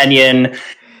the canyon,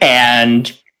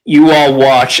 and you all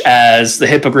watch as the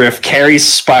hippogriff carries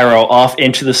Spyro off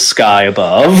into the sky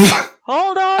above.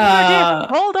 Hold on,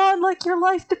 hold on, like your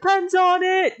life depends on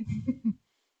it.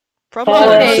 Probably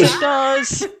Okay. it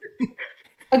does.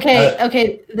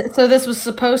 Okay. So this was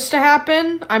supposed to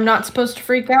happen. I'm not supposed to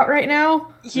freak out right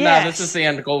now. Yes. No, this is the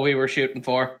end goal we were shooting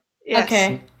for. Yes.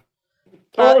 Okay.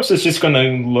 Taurus is just gonna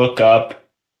look up,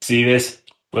 see this.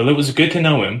 Well, it was good to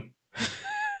know him.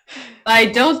 I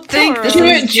don't think this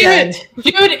Taurus. is dead.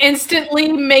 Jude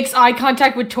instantly makes eye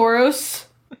contact with Tauros.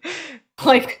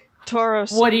 Like,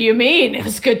 Tauros. what do you mean? It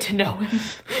was good to know him.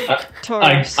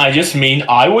 Tauros. I just mean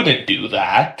I wouldn't do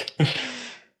that.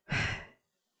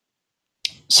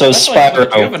 So That's like with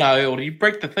a Spyro, juvenile, you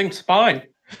break the thing's spine.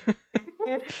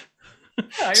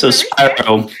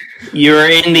 Spyro, you're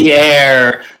in the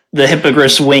air. The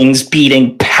hippogriff's wings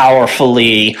beating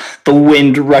powerfully, the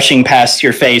wind rushing past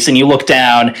your face, and you look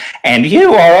down, and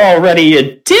you are already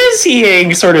a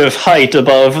dizzying sort of height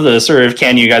above the sort of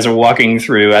canyon you guys are walking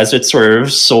through as it sort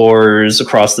of soars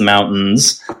across the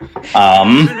mountains.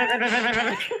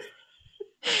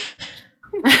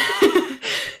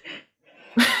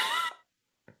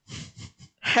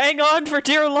 Hang on for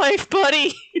dear life,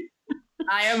 buddy.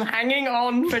 I am hanging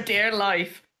on for dear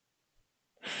life.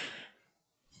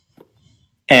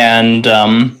 And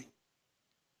as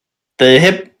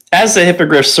the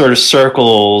hippogriff sort of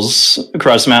circles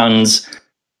across mountains,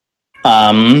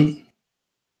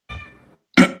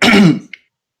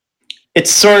 it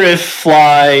sort of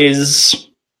flies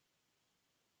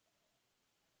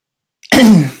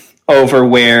over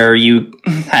where you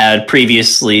had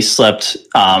previously slept.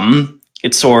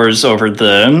 It soars over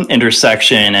the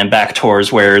intersection and back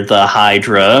towards where the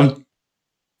Hydra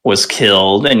was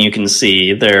killed, and you can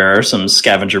see there are some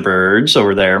scavenger birds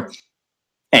over there.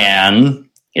 And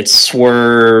it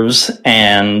swerves,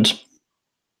 and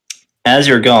as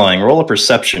you're going, roll a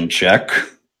perception check.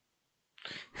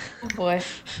 Oh boy.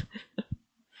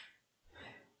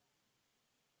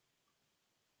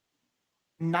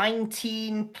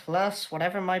 $19 plus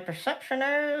whatever my perception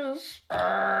is.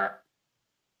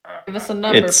 Give us a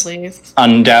number, It's- please.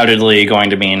 Undoubtedly going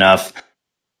to be enough.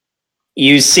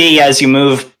 You see, as you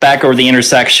move back over the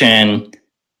intersection,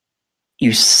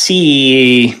 you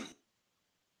see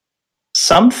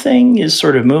something is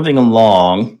sort of moving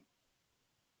along,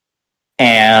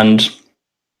 and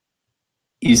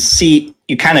you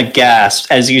kind of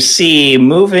gasp as you see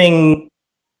moving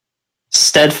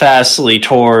steadfastly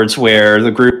towards where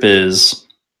the group is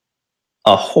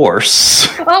a horse.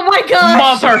 Oh my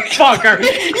god! Motherfucker!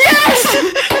 Yes!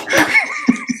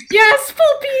 Yes,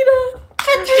 Pulpita!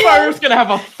 Spyro's gonna have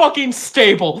a fucking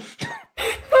stable.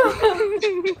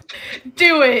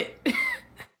 Do it!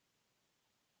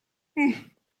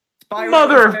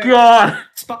 Mother of God!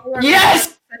 Spyro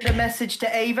Yes! send a message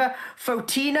to Ava.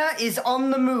 Fotina is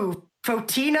on the move.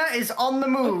 Fotina is on the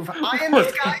move. Eye in the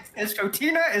sky says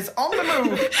Fotina is on the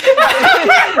move.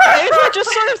 Ava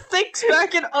just sort of thinks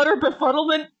back in utter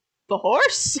befuddlement. The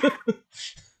horse?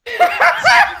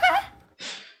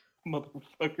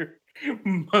 Motherfucker.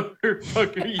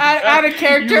 Motherfucker. Out of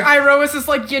character, Iroas is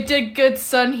like, you did good,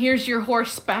 son. Here's your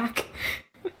horse back.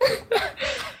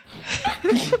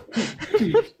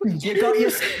 You got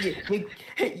your...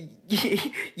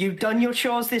 You've done your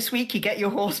chores this week. You get your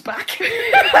horse back.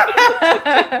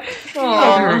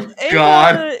 Oh,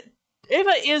 God.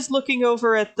 Ava is looking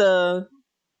over at the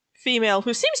female,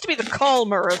 who seems to be the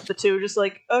calmer of the two, just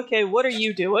like, okay, what are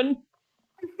you doing?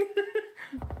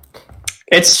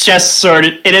 It's just sort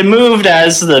of, it had moved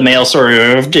as the male sort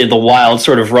of did the wild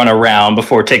sort of run around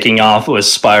before taking off with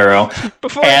Spyro.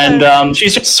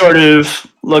 She's just sort of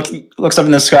looks up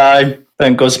in the sky,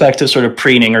 then goes back to sort of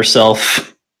preening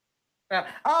herself.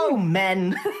 Oh,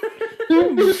 men.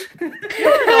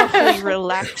 Awfully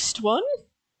relaxed one.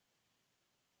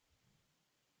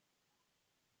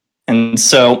 And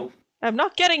so... I'm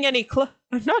not getting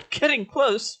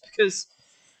close, because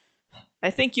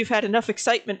I think you've had enough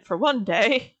excitement for one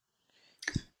day.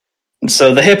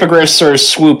 So the hippogriff sort of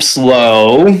swoops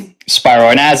low, Spyro,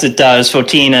 and as it does,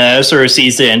 Fotina sort of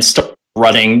sees it and starts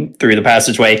running through the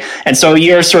passageway. And so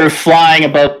you're sort of flying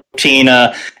above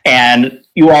Fotina, and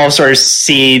you all sort of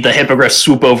see the hippogriff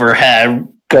swoop overhead,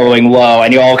 going low,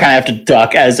 and you all kind of have to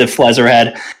duck as it flies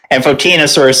overhead. And Fotina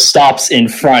sort of stops in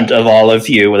front of all of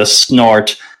you with a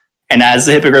snort. And as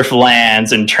the hippogriff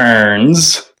lands and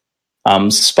turns,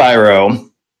 Spyro,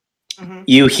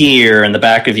 you hear in the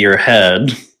back of your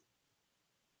head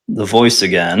the voice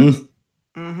again.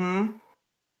 Mm-hmm.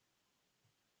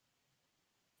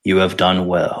 You have done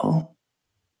well,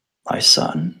 my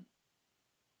son.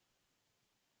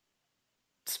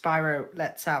 Spyro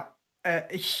lets out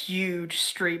a huge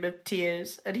stream of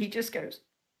tears, and he just goes,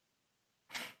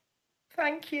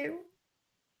 "Thank you,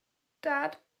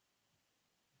 Dad."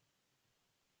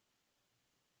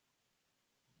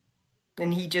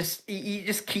 And he just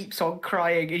keeps on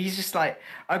crying, and he's just like,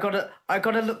 I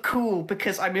gotta look cool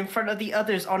because I'm in front of the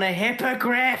others on a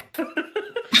hippogriff.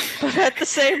 But at the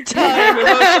same time,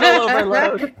 emotional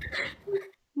overload.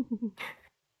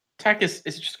 Tak is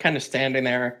just kind of standing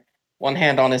there, one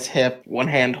hand on his hip, one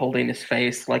hand holding his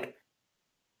face, like,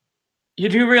 you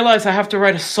do realize I have to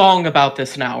write a song about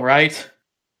this now, right?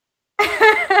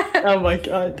 Oh my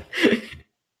god.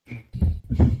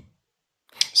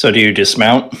 So do you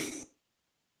dismount?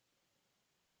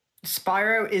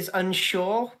 Spyro is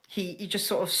unsure. He just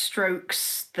sort of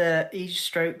strokes the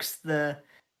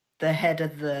head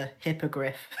of the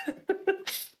hippogriff.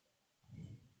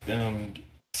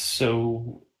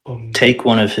 Take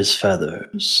one of his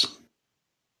feathers.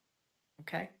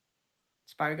 Okay.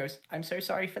 Spyro goes, "I'm so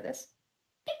sorry for this."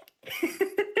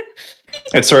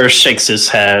 It sort of shakes his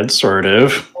head, sort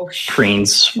of,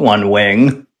 preens one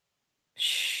wing.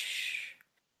 Shh.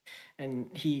 And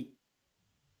he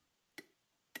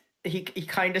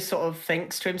kind of sort of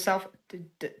thinks to himself,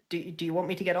 do you want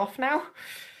me to get off now?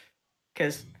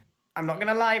 Because I'm not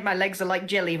gonna lie, my legs are like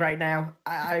jelly right now.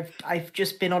 I've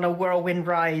just been on a whirlwind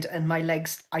ride, and my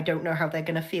legs, I don't know how they're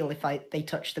gonna feel if they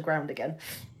touch the ground again.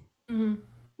 Mm-hmm.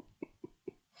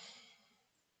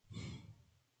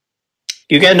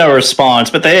 You get no response,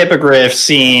 but the hippogriff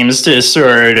seems to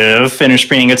sort of finish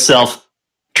preening itself,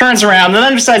 turns around, and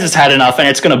then decides it's had enough, and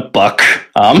it's gonna buck.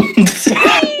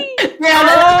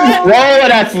 Roll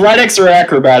an athletics or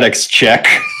acrobatics check.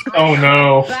 Oh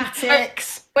no.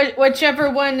 Acrobatics.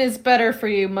 Whichever one is better for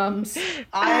you, Mums.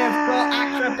 I have got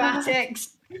acrobatics.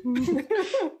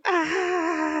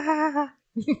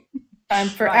 Time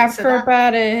for Right,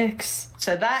 acrobatics.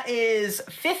 So that is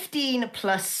 15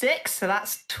 plus 6, so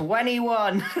that's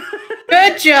 21.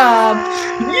 Good job.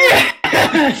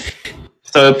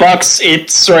 So it bucks, it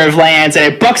sort of lands,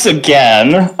 and it bucks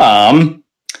again.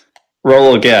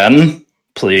 Roll again,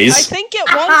 please. I think it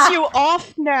wants you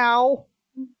off now.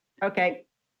 Okay,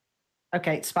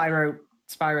 Spyro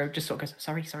just sort of goes,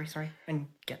 sorry, and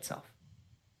gets off.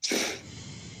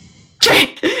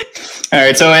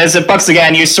 Alright, so as it bucks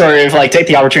again, you sort of like take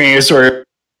the opportunity to sort of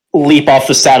leap off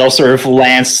the saddle, sort of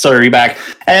lance sort of back,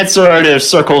 and it sort of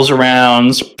circles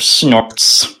around, sort of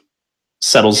snorts,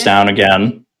 settles down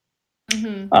again.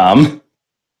 Mm-hmm.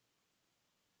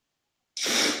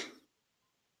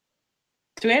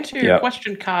 To answer your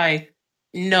question, Kai,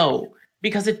 no.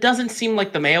 Because it doesn't seem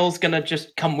like the male's gonna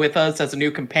just come with us as a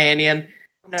new companion.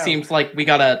 No. Seems like we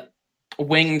got a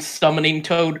winged summoning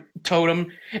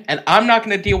totem, and I'm not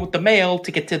gonna deal with the male to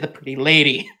get to the pretty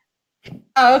lady.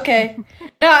 Oh, okay.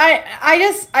 No,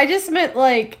 I just meant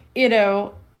like,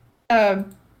 I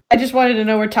just wanted to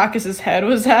know where Takis's head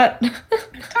was at.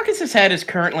 Takis's head is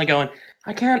currently going,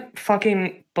 I can't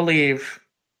fucking believe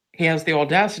he has the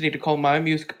audacity to call my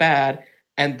music bad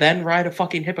and then ride a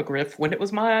fucking hippogriff when it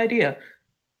was my idea.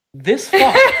 This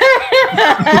fuck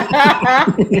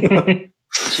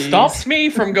stops me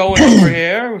from going over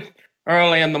here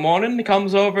early in the morning. He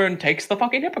comes over and takes the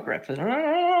fucking hippogriff.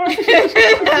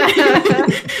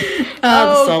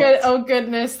 Oh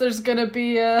goodness, there's gonna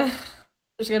be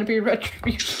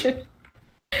retribution.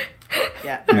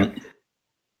 Yeah.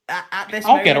 At this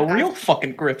I'll get a moment, real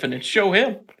fucking griffin and show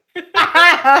him.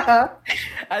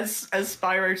 as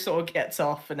Spyro sort of gets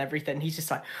off and everything, he's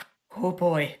just like, oh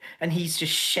boy, and he's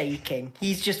just shaking.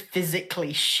 He's just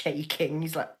physically shaking.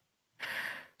 He's like,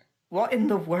 what in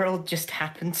the world just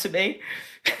happened to me?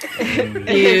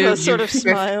 Ava sort of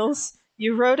smiles.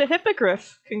 You rode a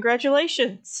hippogriff.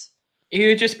 Congratulations.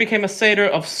 You just became a satyr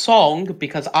of song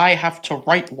because I have to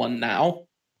write one now.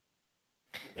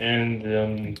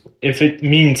 And if it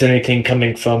means anything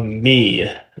coming from me,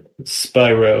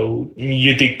 Spyro,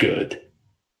 you did good.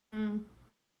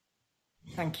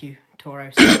 Thank you,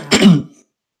 Tauros.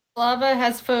 Lava,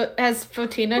 has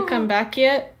Fotina come back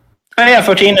yet? Oh yeah,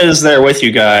 Fotina is there with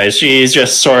you guys. She's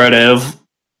just sort of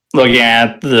looking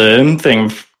at the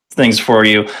things for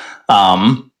you.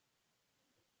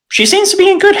 She seems to be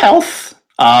in good health.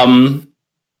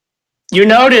 You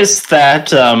notice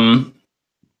that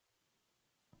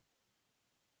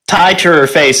tied to her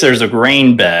face, there's a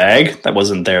grain bag that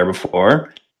wasn't there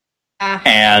before,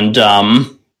 and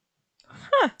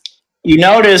you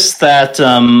notice that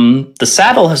the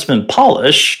saddle has been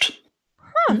polished.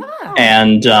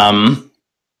 And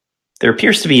there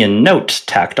appears to be a note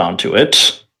tacked onto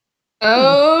it.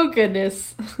 Oh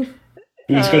goodness!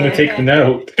 Who's going to take the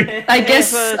note? I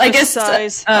guess.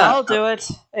 Sighs. I'll do it.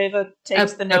 Ava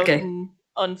takes the note and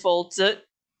unfolds it.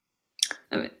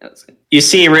 That was good. You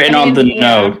see written on the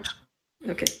note.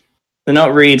 Okay. The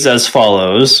note reads as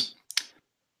follows: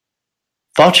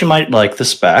 "Thought you might like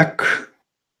this back.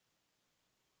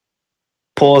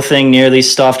 Poor thing nearly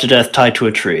starved to death tied to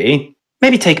a tree.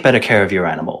 Maybe take better care of your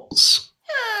animals.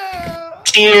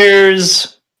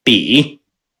 Cheers, B."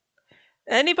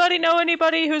 Anybody know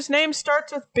anybody whose name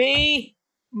starts with B?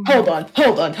 Hold on.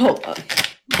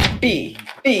 B.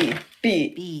 What's the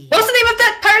name of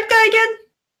that pirate guy again?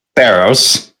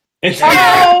 Barrows.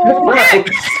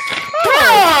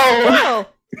 Well,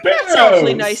 that's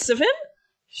awfully nice of him.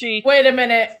 She Wait a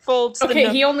minute. folds the Okay,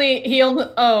 note. he only.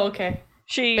 Oh, okay.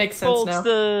 She Makes sense folds now.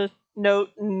 the note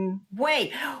and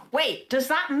Wait, does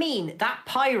that mean that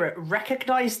pirate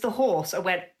recognized the horse and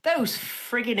went, those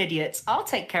friggin' idiots, I'll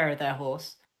take care of their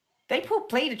horse? They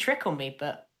played a trick on me,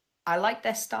 but I like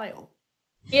their style.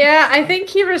 Yeah, I think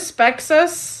he respects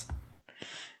us.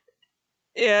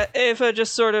 yeah, Ava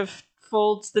just sort of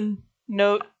folds the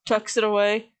note, tucks it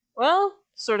away. Well,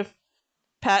 sort of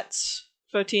pats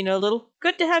Fotina a little.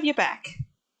 Good to have you back.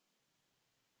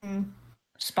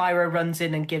 Spyro runs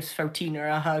in and gives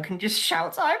Fotina a hug and just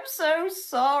shouts, I'm so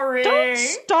sorry. Don't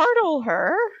startle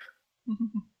her.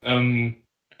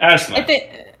 Aslan.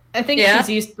 I think Yeah? she's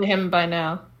used to him by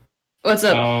now. What's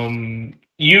up?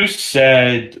 You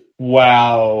said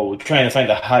while trying to find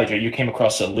the Hydra, you came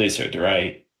across a lizard,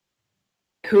 right?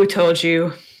 Who told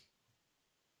you?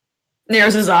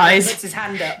 Narrows his eyes. Puts his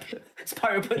hand up.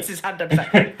 Spyro puts his hand up.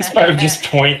 Spyro just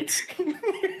points.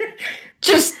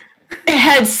 Just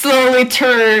head slowly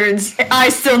turns,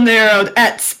 eyes still narrowed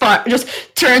at Spyro. Just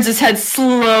turns his head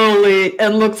slowly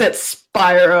and looks at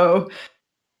Spyro.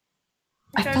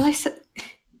 I thought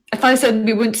I said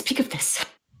we wouldn't speak of this.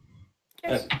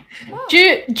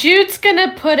 Jude's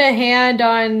gonna put a hand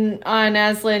on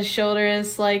Aslan's shoulder and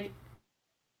it's like,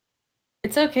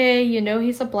 it's okay, you know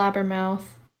he's a blabbermouth.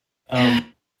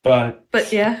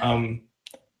 But yeah.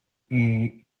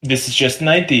 This is just an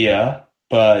idea,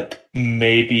 but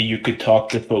maybe you could talk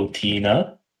to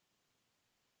Fotina.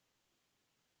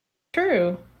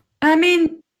 True. I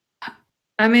mean,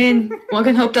 one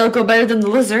can hope that'll go better than the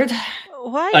lizard.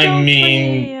 Why I don't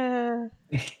mean-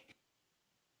 we,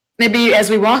 Maybe as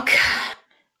we walk.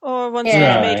 or once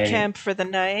Yeah. we made Right. camp for the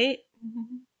night?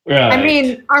 Right. I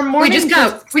mean, our morning We just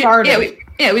started.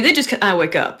 we did just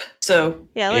wake up. So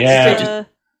Yeah, Yeah.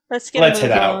 let's get Let's a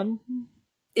move head out. on.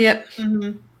 yep,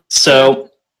 So,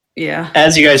 yeah.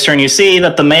 as you guys turn, you see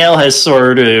that the male has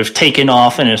sort of taken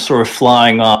off and is sort of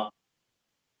flying off.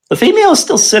 The female is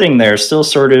still sitting there, still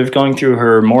sort of going through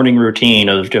her morning routine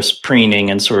of just preening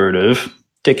and sort of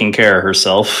taking care of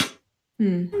herself.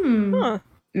 Huh.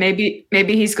 Maybe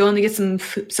he's going to get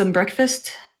some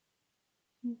breakfast.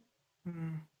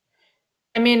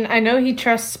 I mean, I know he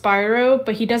trusts Spyro,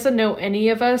 but he doesn't know any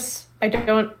of us. I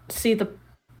don't see the.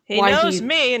 He why knows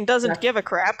me and doesn't give a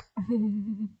crap.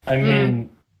 I mean,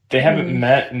 they haven't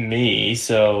met me,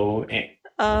 so.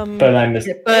 But I'm.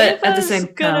 But at the Ava's same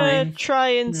gonna time, try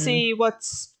and see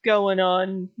what's going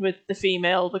on with the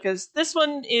female because this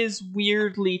one is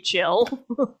weirdly chill.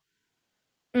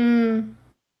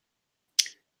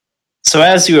 So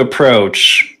as you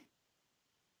approach,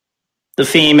 the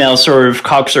female sort of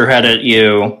cocks her head at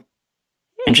you,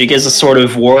 and she gives a sort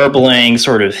of warbling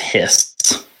sort of hiss.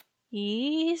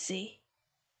 Easy.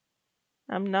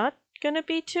 I'm not gonna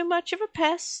be too much of a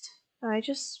pest. I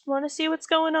just want to see what's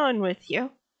going on with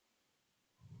you.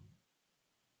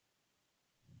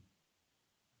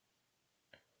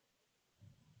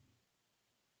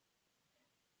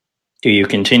 Do you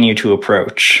continue to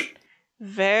approach?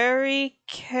 Very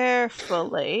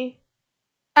carefully.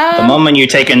 The moment you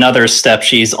take another step,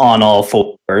 she's on all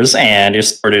fours and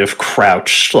is sort of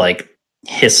crouched, like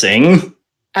hissing.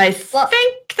 I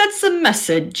think that's a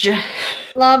message.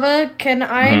 Lava, can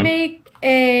I make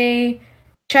a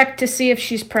check to see if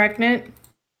she's pregnant?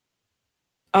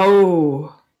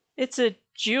 Oh. It's a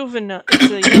juvenile.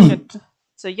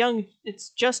 It's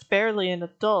just barely an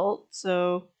adult,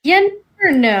 so. You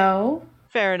never know.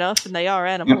 Fair enough, and they are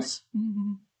animals.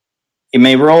 You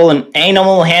may roll an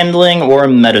animal handling or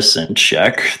medicine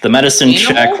check. The medicine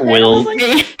check will...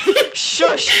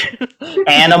 Shush!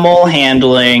 Animal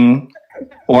handling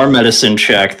or medicine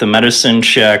check. The medicine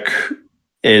check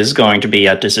is going to be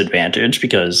at disadvantage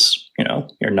because,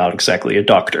 you're not exactly a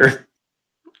doctor.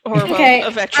 Or a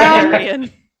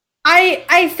veterinarian.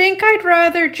 I think I'd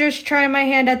rather just try my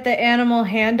hand at the animal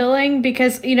handling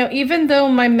because, even though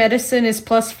my medicine is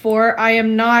 +4, I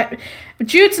am not...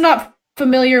 Jude's not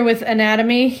familiar with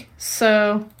anatomy,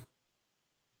 so...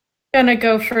 Gonna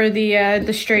go for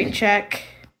the straight check.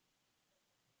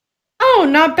 Oh,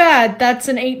 not bad. That's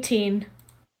an 18.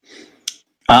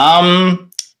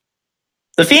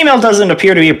 The female doesn't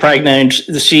appear to be pregnant.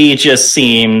 She just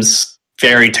seems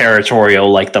very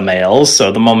territorial like the males.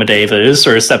 So the moment Ava is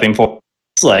sort of stepping forward,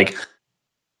 it's like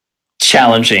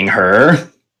challenging her.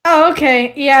 Oh,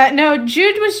 okay. Yeah, no,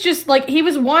 Jude was just like, he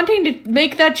was wanting to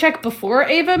make that check before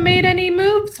Ava made any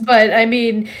moves, but I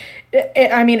mean,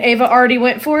 Ava already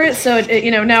went for it, so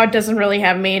now it doesn't really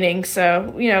have meaning.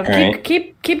 So Right.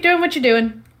 keep doing what you're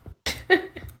doing.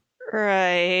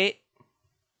 Right.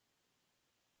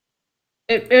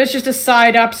 It was just a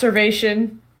side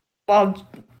observation while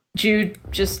Jude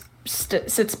just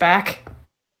sits back.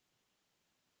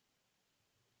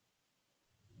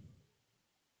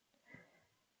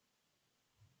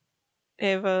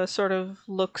 Ava sort of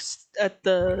looks at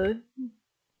the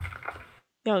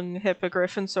young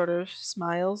hippogriff and sort of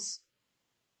smiles.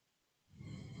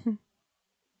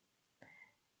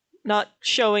 Not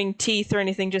showing teeth or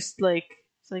anything, just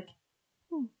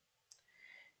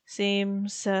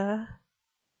seems,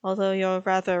 although you're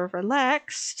rather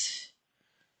relaxed,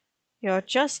 you're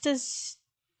just as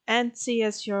antsy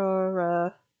as your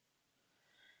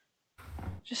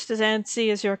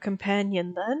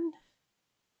companion then.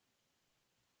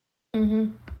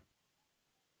 Mm-hmm.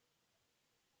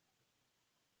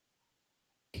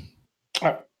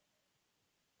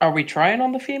 Are we trying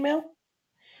on the female?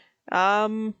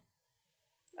 I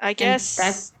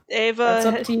guess Ava. That's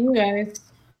up to you guys.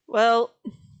 Well,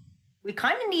 we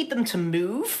kind of need them to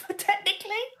move,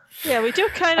 technically. Yeah, we do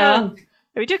kind of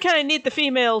need the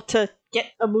female to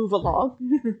get a move along.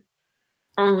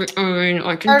 I mean,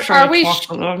 I can try to talk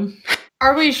to them.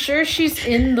 Are we sure she's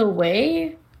in the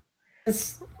way?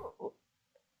 'Cause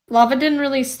Lava didn't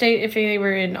really state if they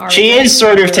were in our She way is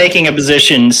sort of taking a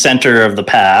position center of the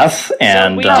path,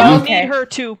 and So we do need her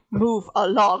to move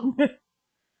along.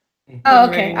 Oh,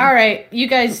 okay. All right. You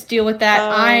guys deal with that.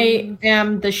 I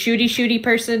am the shooty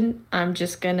person. I'm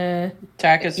just gonna...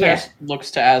 Takis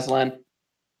looks to Aslan.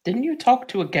 Didn't you talk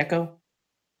to a gecko?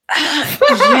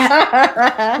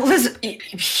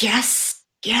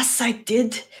 Yes, I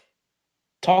did.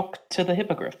 Talk to the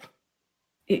hippogriff.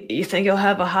 You think he'll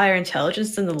have a higher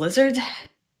intelligence than the lizard?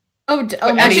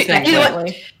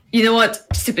 Actually, you know what?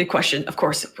 Stupid question. Of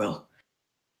course it will.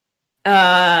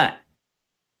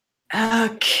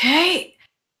 Okay.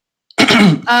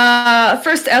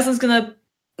 First, Aslan's gonna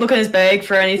look in his bag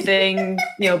for anything,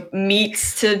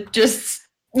 meats to just,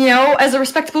 as a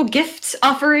respectable gift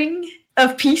offering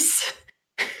of peace.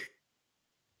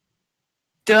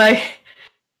 Do I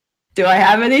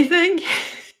have anything?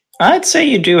 I'd say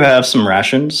you do have some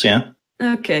rations, yeah.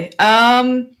 Okay.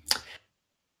 Aslan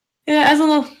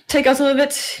will take out some of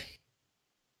it.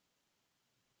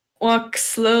 Walk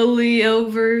slowly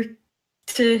over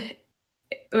to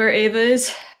Ava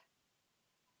is?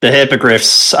 The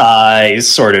hippogriff's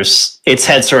eyes its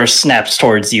head sort of snaps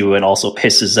towards you and also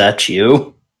hisses at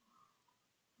you.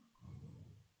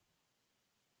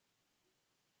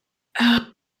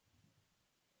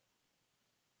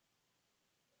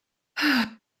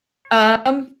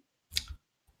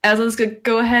 Aslan's gonna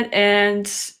go ahead and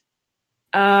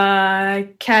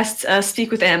cast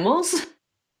Speak with Animals.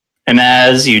 And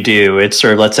as you do, it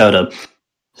sort of lets out a...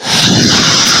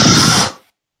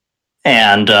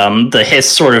 And the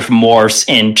hiss sort of morphs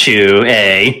into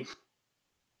a...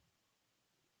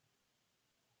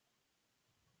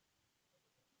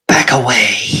 Back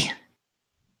away.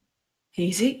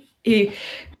 Easy. He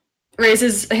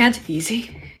raises a hand.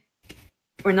 Easy.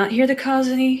 We're not here to cause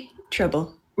any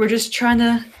trouble. We're just trying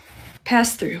to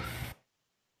pass through.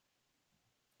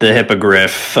 The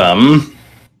hippogriff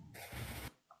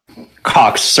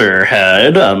cocks her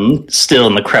head, still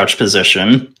in the crouch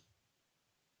position.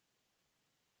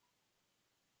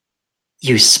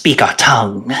 You speak our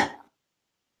tongue.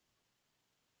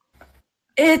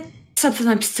 It's something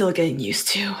I'm still getting used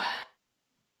to.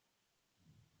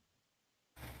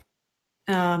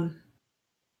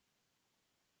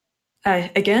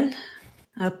 I again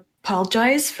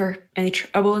apologize for any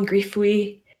trouble and grief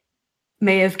we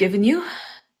may have given you.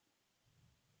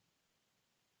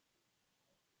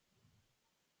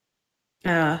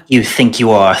 You think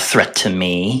you are a threat to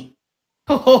me?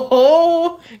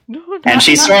 No, And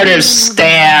she sort of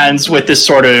stands with this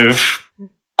sort of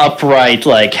upright,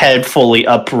 like head fully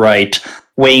upright,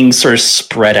 wings sort of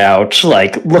spread out,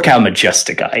 like, look how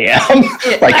majestic I am.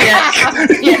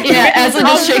 Yeah, Aslan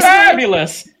just shakes.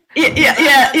 Fabulous.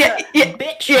 Yeah.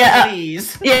 Bitch,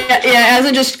 please. Yeah.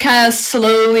 Aslan just kind of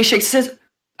slowly shakes. Says,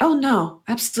 "Oh no,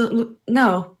 absolutely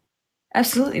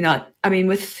not. I mean,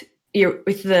 with your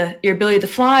ability to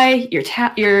fly,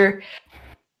 your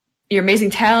amazing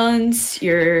talons,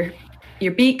 your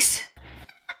beaks,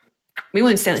 we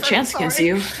wouldn't stand a chance against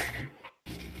you."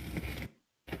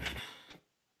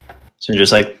 So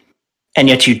just like, and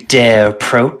yet you dare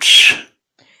approach?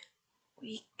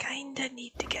 We kinda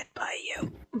need to get by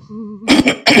you.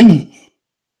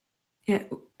 Yeah.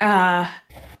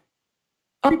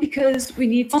 Only because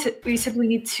we simply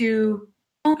need to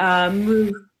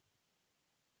move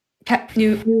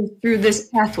through this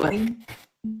pathway,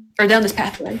 or down this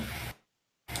pathway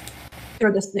to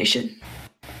our destination.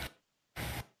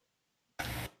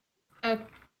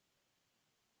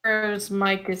 Crow's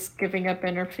mic is giving up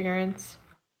interference.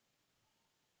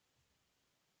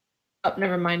 Oh,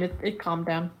 never mind. It calmed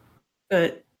down.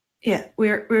 But yeah,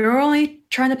 we're only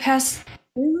trying to pass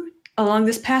through along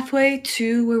this pathway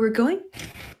to where we're going.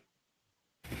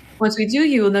 Once we do,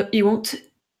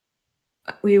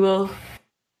 we will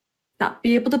not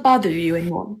be able to bother you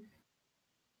anymore,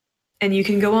 and you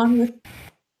can go on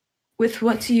with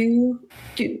what you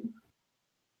do.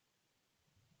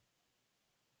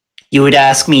 You would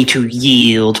ask me to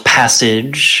yield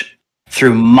passage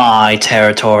through my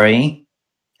territory?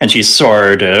 And she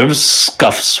sort of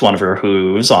scuffs one of her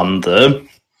hooves on the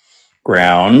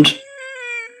ground.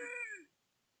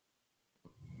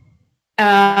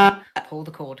 Pull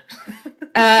the cord.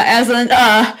 Aslan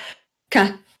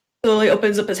kind of slowly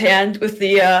opens up his hand with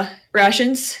the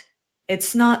rations.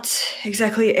 It's not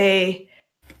exactly a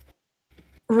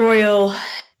royal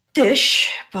dish,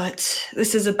 but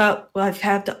this is about what I've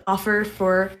had to offer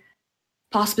for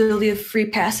possibility of free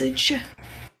passage.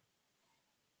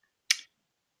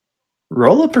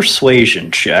 Roll a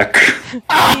persuasion check. Wait!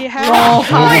 I'm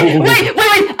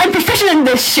proficient in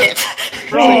this shit.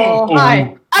 Roll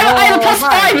high. I have a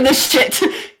 +5 in this shit.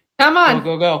 Come on.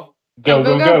 Go.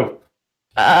 Go.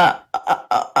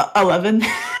 11.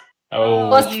 Oh.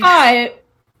 +5.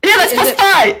 Yeah, that's Is it-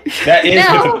 +5. That is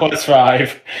No. with a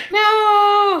 +5.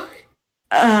 No.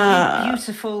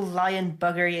 Beautiful lion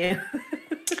bugger, you.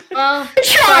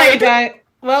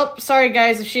 Well, sorry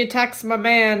guys. If she attacks my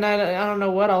man, I don't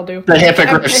know what I'll do. The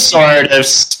hippogriff sort of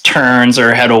turns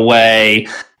her head away,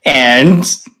 and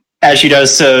as she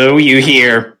does so, you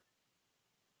hear,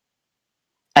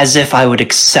 as if I would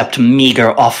accept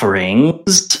meager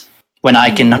offerings when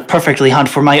I can perfectly hunt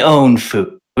for my own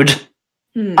food.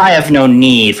 I have no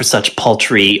need for such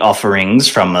paltry offerings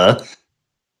from a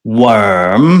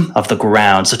worm of the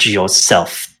ground such as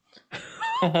yourself.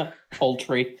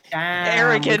 Poultry. Damn,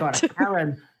 Arrogant. We got a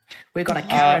Karen. We got a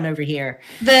Karen over here.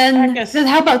 Then Takis.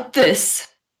 how about this?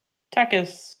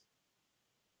 Takis.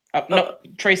 No,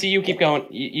 Tracy, you keep going.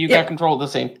 You Yeah. got control of the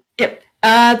scene. Yep.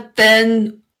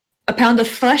 Then a pound of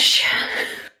flesh.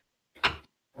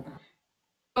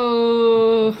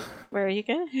 Oh, Where are you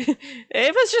going?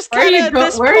 Ava's just where are kind of you, at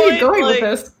this where are point, you going like,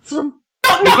 with this? No,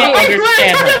 We can't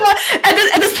understand her.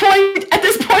 At this point, I'm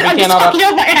just cannot talking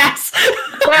out my ass.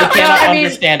 We cannot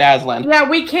understand Aslan. Yeah,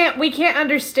 we can't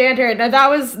understand her. No,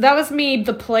 that was me,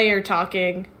 the player,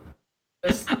 talking.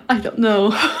 I don't know.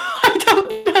 I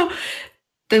don't know.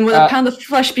 Then would a pound of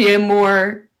flesh be a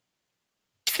more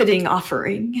fitting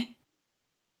offering?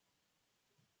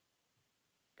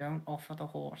 Don't offer the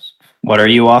horse. What are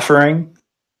you offering?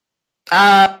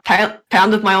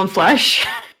 Pound of my own flesh.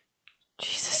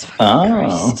 Jesus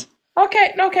Oh.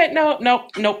 Okay,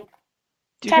 nope.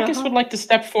 Takis would like to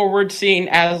step forward, seeing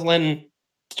Aslan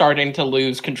starting to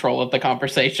lose control of the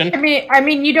conversation. I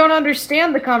mean, you don't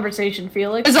understand the conversation,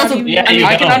 Felix. It's also-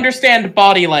 I can understand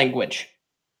body language.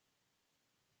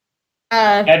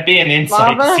 That'd be an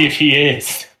insight Lava? to see if he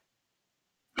is.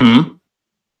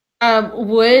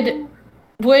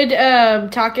 Would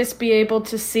Takis be able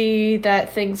to see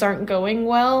that things aren't going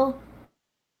well?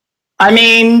 I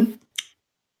mean,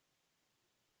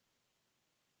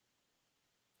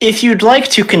 if you'd like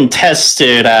to contest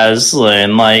it,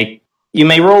 Aslan, like, you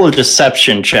may roll a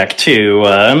deception check to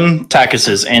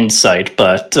Takis's insight,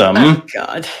 but Oh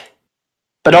God.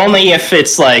 but only if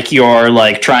it's like you're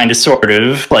like trying to sort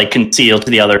of like conceal to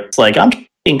the other. It's like, I'm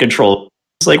in control.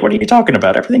 It's like, what are you talking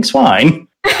about? Everything's fine.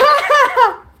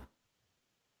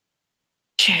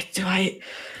 Shit, I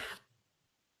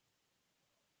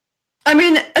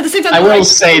mean, at the same time, I will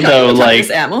say, though, like-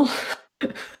 ammo.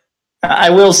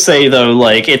 I will say though,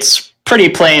 like, it's pretty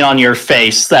plain on your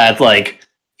face that like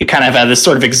you kind of have this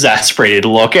sort of exasperated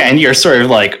look, and you're sort of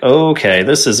like, okay,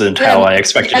 this isn't how I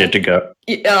expected it to go.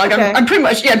 Yeah, like Okay. I'm pretty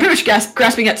much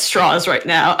grasping at straws right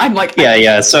now. I'm like,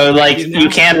 Yeah. So like, you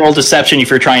can roll deception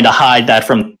if you're trying to hide that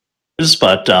from others,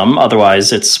 but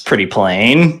otherwise it's pretty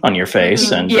plain on your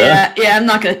face. And I'm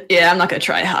not gonna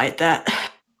try to hide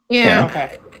that. Yeah.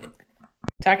 Okay.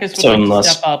 Takis would So like unless-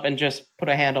 to step up and just put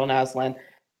a hand on Aslan.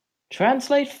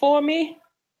 Translate for me?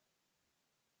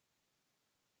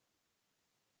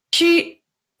 She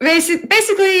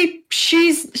basically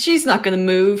she's not gonna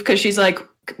move because she's like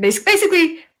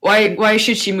basically why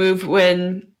should she move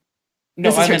when No,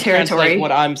 this I is her meant translate territory?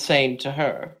 what I'm saying to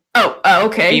her.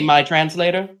 Okay. Be my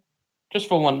translator? Just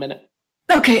for 1 minute.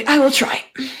 Okay, I will try.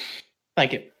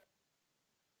 Thank you.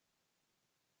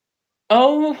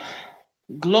 Oh,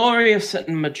 glorious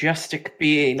and majestic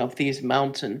being of these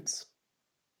mountains.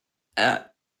 Yeah.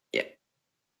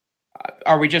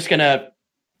 Are we just gonna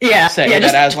Yeah. say yeah,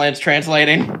 that just, Aslan's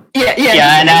translating?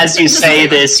 Yeah, and as you say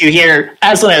this, you hear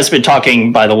Aslan has been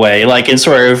talking, by the way, like in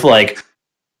sort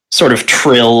of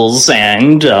trills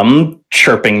and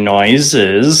chirping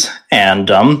noises,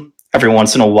 and every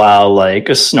once in a while, like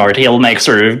a snort, he'll make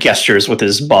sort of gestures with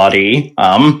his body,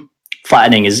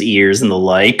 flattening his ears and the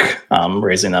like,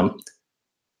 raising them,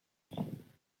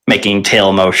 making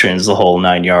tail motions, the whole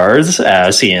 9 yards,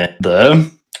 as he and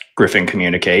the Griffin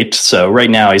communicate. So right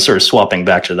now he's sort of swapping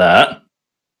back to that.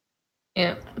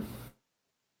 Yeah.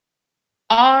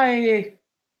 I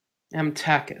am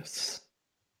Takis.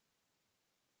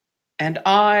 And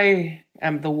I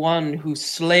am the one who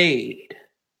slayed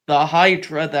the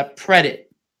Hydra that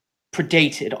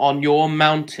predated on your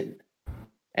mountain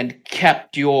and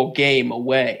kept your game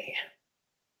away.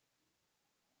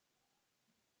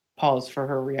 Pause for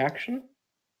her reaction.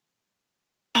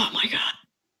 Oh my god.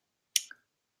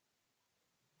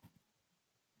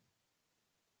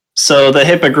 So the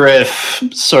hippogriff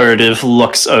sort of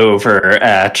looks over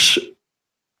at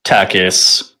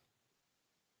Takis,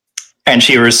 and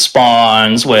she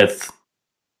responds with,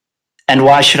 "And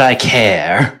why should I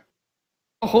care?"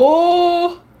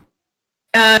 Oh.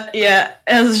 Yeah,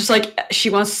 and it's just like she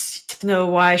wants to know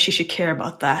why she should care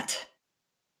about that.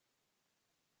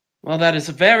 Well, that is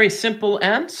a very simple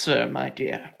answer, my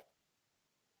dear.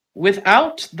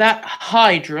 Without that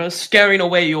Hydra scaring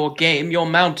away your game, your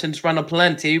mountains run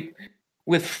aplenty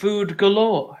with food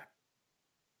galore.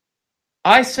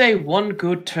 I say one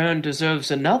good turn deserves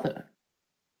another.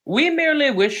 We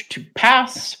merely wish to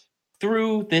pass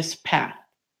through this path,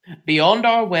 beyond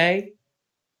our way,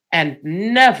 and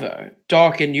never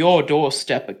darken your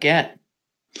doorstep again.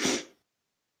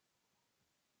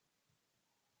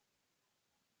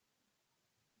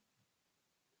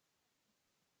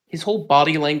 His whole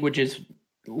body language is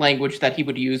language that he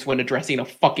would use when addressing a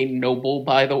fucking noble,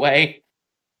 by the way.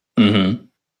 Mm-hmm.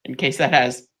 In case that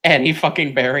has any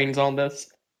fucking bearings on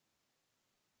this.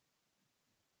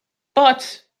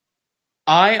 But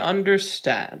I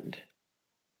understand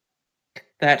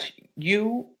that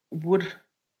you would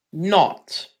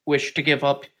not wish to give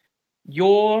up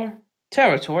your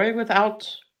territory without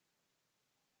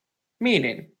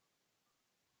meaning.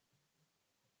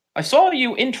 I saw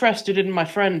you interested in my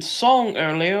friend's song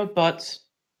earlier, but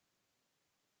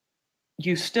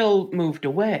you still moved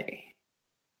away.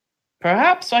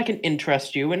 Perhaps I can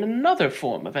interest you in another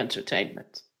form of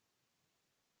entertainment.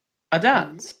 A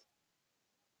dance.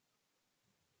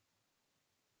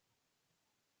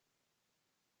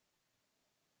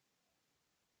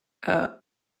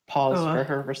 Pause for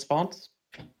her response.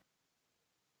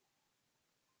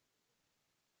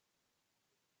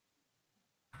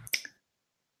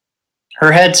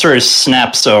 Her head sort of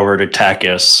snaps over to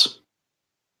Takis,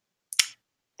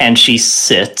 and she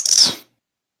sits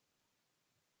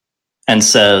and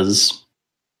says,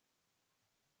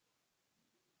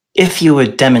 "If you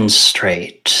would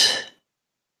demonstrate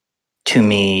to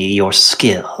me your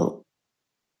skill,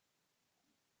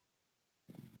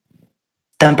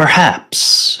 then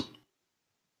perhaps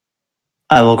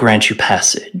I will grant you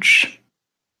passage.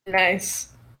 Nice.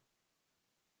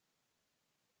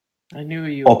 I knew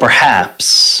you. Or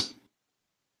perhaps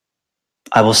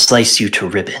I will slice you to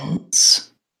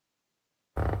ribbons."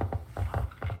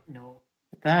 No.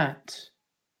 That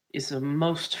is a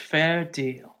most fair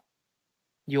deal,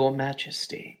 Your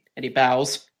Majesty. And he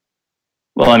bows.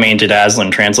 Well, I mean, did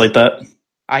Aslan translate that?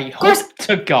 I hope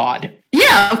to God.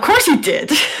 Yeah, of course he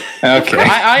did. Okay.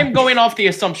 I'm going off the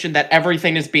assumption that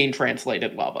everything is being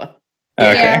translated, Lava.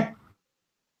 Okay. Yeah.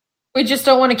 We just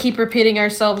don't want to keep repeating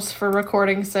ourselves for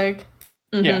recording's sake.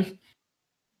 Mhm.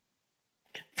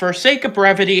 Yeah. For sake of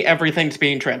brevity, everything's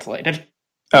being translated.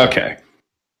 Okay.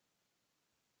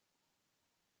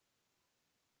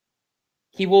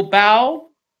 He will bow.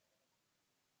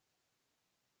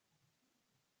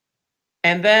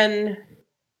 And then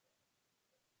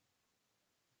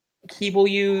he will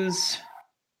use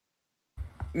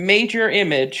Major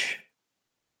Image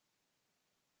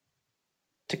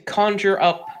to conjure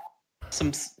up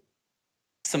some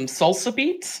salsa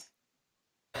beats.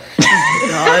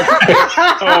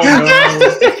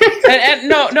 And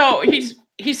no, he's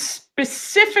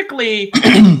specifically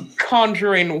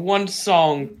conjuring one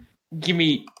song. Give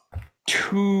me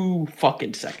 2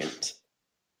 fucking seconds.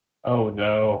 Oh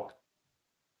no.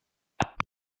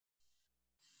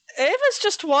 Ava's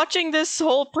just watching this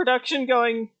whole production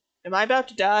going, am I about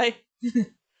to die?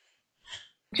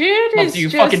 Jude is You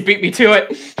just... fucking beat me to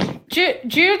it.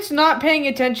 Jude's not paying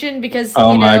attention because,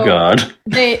 Oh my god.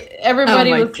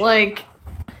 Everybody Oh my was like...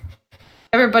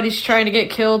 Everybody's trying to get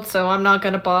killed, so I'm not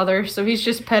gonna bother. So he's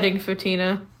just petting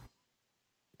Futina.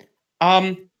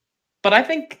 But I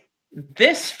think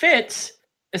this fits,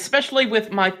 especially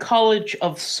with my College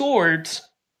of Swords,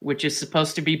 which is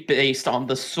supposed to be based on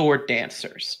the sword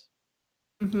dancers.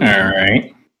 Mhm.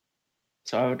 Alright.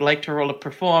 So I would like to roll a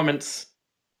performance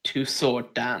to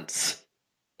sword dance.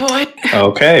 What?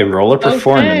 Okay, roll a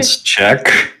performance check.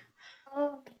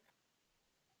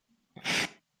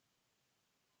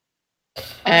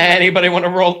 Anybody want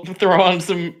to throw on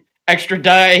some extra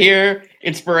die here?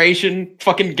 Inspiration,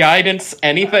 fucking guidance,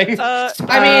 anything? I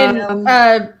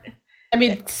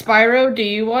mean, Spyro, do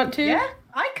you want to? Yeah,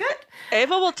 I could.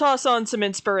 Ava will toss on some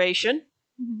inspiration.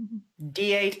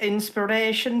 D8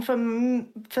 inspiration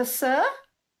for Sir?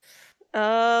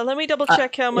 Let me double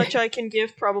check how much I can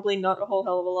give. Probably not a whole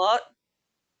hell of a lot.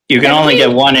 You can only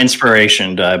get 1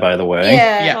 inspiration die, by the way.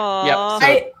 Yeah, Aw.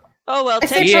 so, Oh well, I take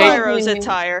think Spyro's probably-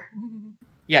 attire.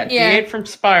 yeah, Yeah. D8 from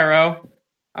Spyro.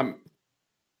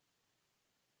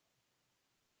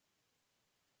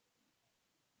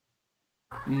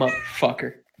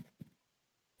 Motherfucker.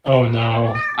 Oh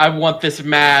no. I want this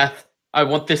math. I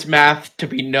want this math to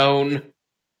be known.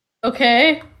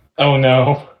 Okay. Oh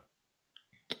no.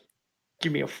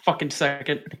 Give me a fucking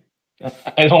second.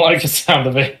 I don't like the sound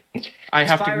of it. I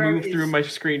have to Spyro move through is- my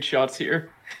screenshots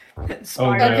here.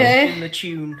 Spyro no. Okay. in the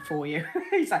tune for you.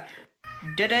 He's like.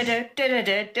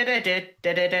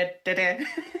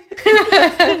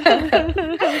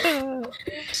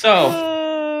 So,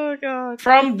 Oh god.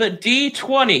 from the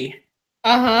D20,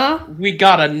 Uh-huh. we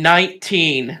got a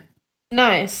 19.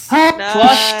 Nice.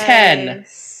 Plus 10.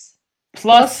 Nice.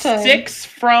 Plus Plus 10. 6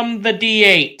 from the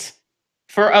D8.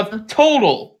 For a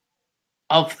total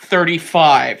of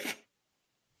 35.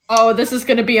 Oh, this is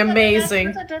gonna be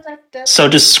amazing. So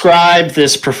describe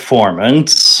this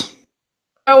performance.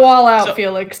 Go all out, So-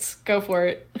 Felix. Go for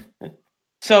it.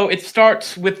 So it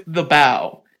starts with the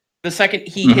bow. The second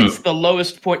he Mhm. hits the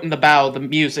lowest point in the bow, the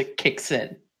music kicks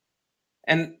in.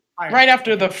 And right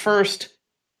after the first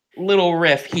little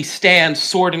riff, he stands,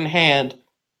 sword in hand,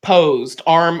 posed,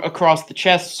 arm across the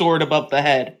chest, sword above the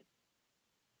head.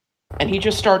 And he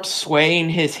just starts swaying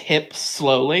his hips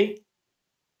slowly.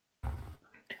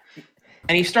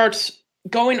 And he starts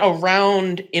going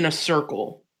around in a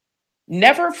circle,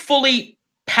 never fully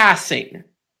passing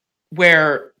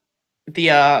where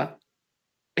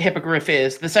hippogriff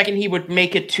is, the second he would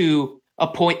make it to a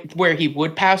point where he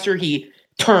would pass her, he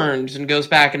turns and goes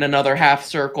back in another half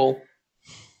circle.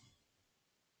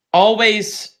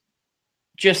 Always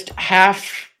just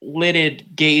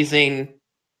half-lidded, gazing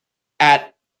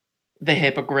at the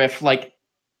hippogriff, like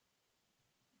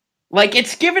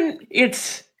he's giving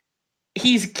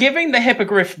the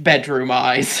hippogriff bedroom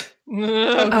eyes.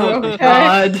 Oh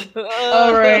God!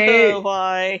 All right.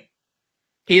 Why?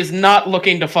 He is not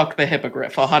looking to fuck the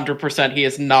hippogriff. 100%, he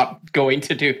is not going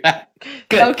to do that.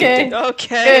 Good. Okay.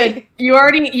 Okay. Good. You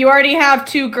already have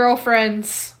 2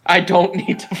 girlfriends. I don't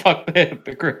need to fuck the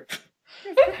hippogriff.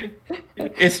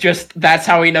 It's just that's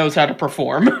how he knows how to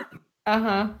perform.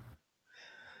 Uh-huh.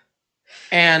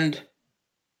 And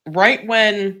right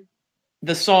when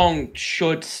the song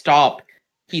should stop,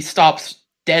 he stops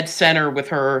dead center with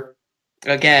her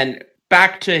again,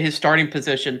 back to his starting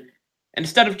position. And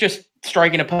instead of just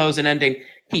striking a pose and ending,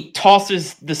 he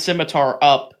tosses the scimitar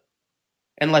up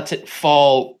and lets it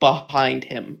fall behind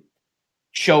him,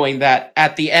 showing that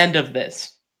at the end of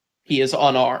this, he is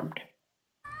unarmed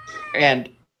and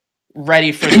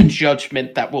ready for the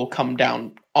judgment that will come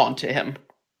down onto him.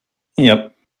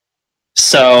 Yep.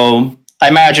 So I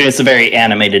imagine it's a very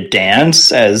animated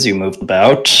dance as you move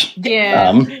about.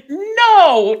 Yeah.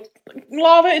 No!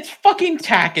 Lava, it's fucking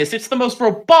Takis. It's the most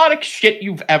robotic shit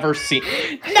you've ever seen.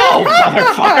 No,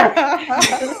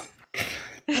 motherfucker!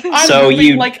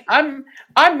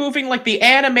 I'm moving like the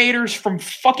animators from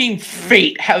fucking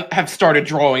Fate have started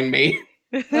drawing me.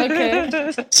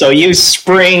 Okay. So you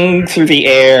spring through the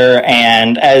air,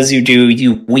 and as you do,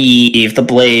 you weave the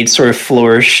blade sort of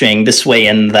flourishing this way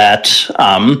and that,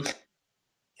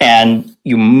 and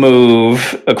you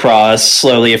move across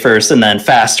slowly at first, and then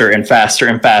faster and faster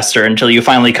and faster until you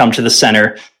finally come to the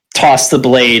center, toss the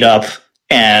blade up,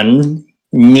 and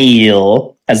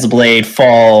kneel as the blade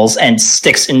falls and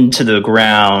sticks into the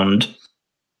ground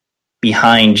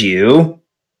behind you.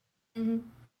 Mm-hmm.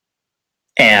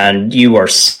 And you are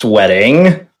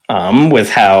sweating with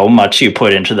how much you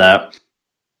put into that.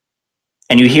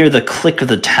 And you hear the click of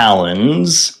the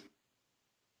talons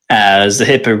as the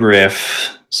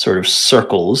hippogriff sort of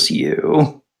circles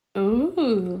you.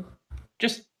 Ooh.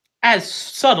 Just as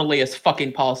subtly as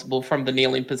fucking possible from the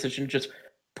kneeling position, just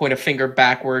point a finger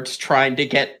backwards, trying to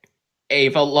get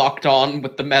Ava locked on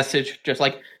with the message, just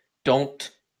like, don't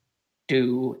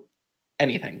do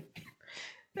anything.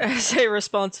 As a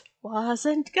response,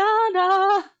 wasn't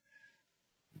gonna.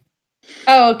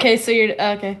 Oh, okay, so you're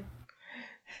okay.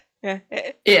 Yeah.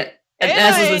 Yeah. And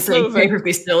Aslan's been saying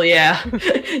perfectly still, yeah.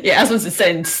 Yeah, Aslan's been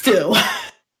saying still.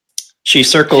 She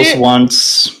circles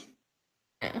once,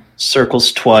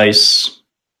 circles twice,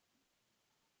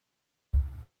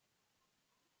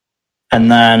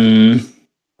 and then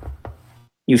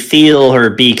you feel her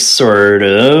beak sort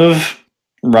of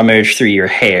rummage through your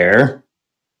hair.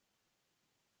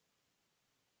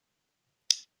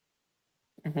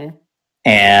 Mm-hmm.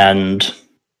 And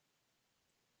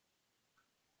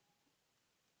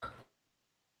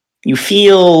you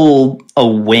feel a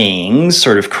wing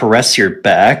sort of caress your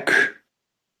back.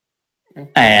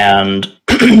 And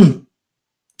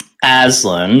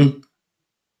Aslan,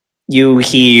 you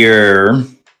hear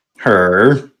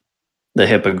her, the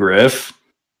hippogriff,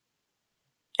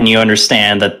 and you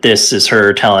understand that this is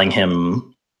her telling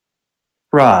him,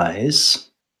 rise.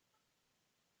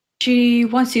 She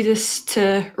wants you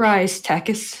to rise,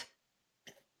 Takis.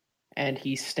 And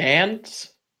he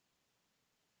stands.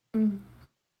 Mm.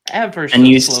 Ever so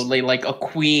And slowly, like a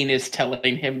queen is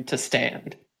telling him to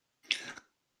stand.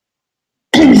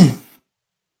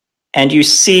 And you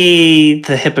see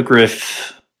the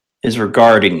hippogriff is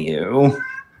regarding you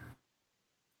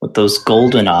with those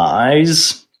golden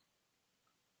eyes.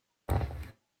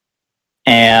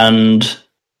 And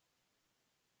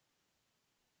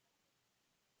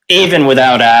even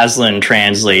without Aslan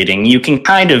translating, you can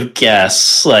kind of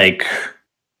guess, like,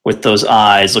 with those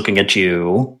eyes looking at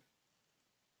you,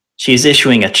 she's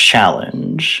issuing a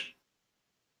challenge,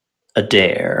 a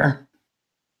dare.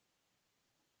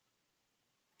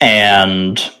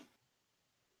 And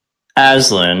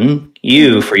Aslan,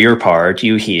 you, for your part,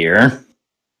 you hear,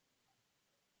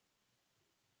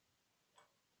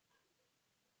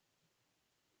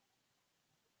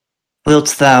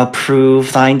 wilt thou prove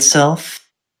thyself?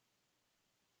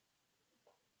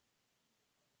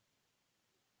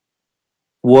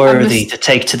 Worthy to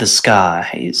take to the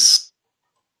skies.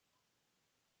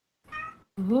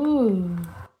 Ooh.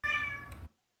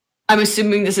 I'm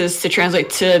assuming this is to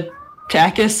translate to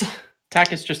Takis.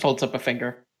 Takis just holds up a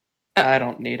finger. I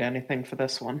don't need anything for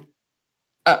this one.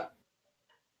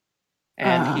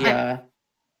 And he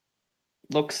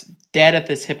looks dead at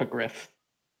this hippogriff.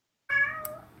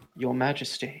 Your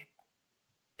Majesty,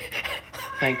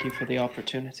 thank you for the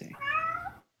opportunity.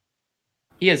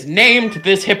 He has named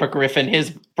this hippogriff in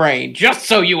his brain, just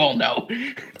so you all know.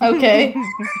 Okay.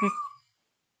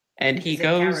 And he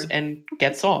goes and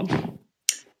gets on.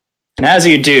 And as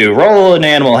you do, roll an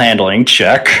animal handling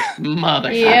check.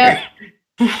 Motherfucker.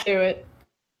 Yep. Do it.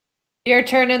 Your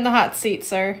turn in the hot seat,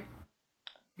 sir.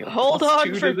 Hold on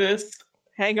 +2 for to this.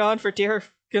 Hang on for dear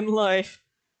fucking life.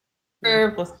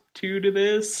 +2 to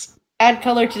this. Add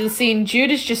color to the scene.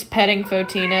 Jude is just petting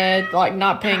Fotina, like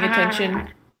not paying attention.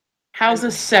 How's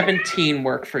a 17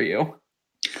 work for you?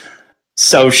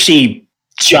 So she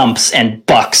jumps and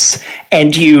bucks,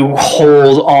 and you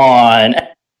hold on,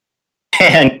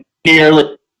 and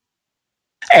nearly,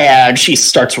 and she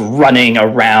starts running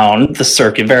around the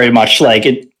circuit, very much like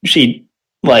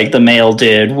like the male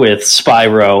did with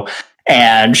Spyro.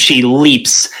 And she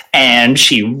leaps and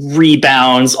she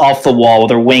rebounds off the wall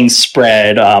with her wings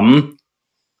spread.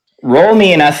 Roll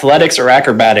me an athletics or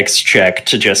acrobatics check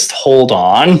to just hold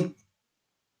on.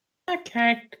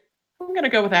 Okay. I'm gonna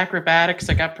go with acrobatics.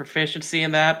 I got proficiency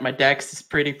in that. My dex is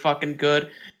pretty fucking good.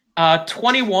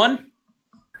 21.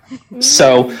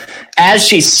 So, as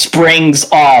she springs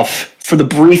off, for the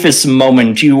briefest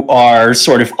moment, you are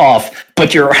sort of off,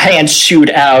 but your hands shoot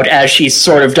out as she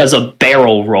sort of does a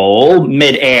barrel roll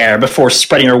mid-air before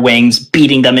spreading her wings,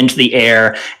 beating them into the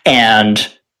air,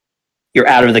 and you're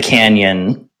out of the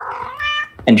canyon,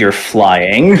 and you're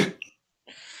flying.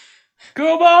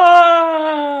 Goodbye!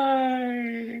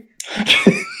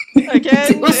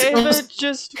 Again, David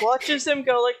just watches him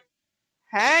go like,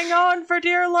 hang on for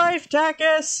dear life,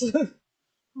 Takis!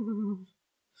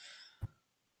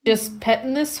 Just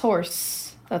petting this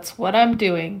horse. That's what I'm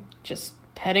doing. Just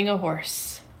petting a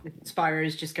horse.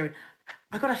 Spyro's just going,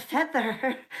 I got a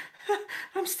feather.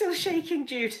 I'm still shaking,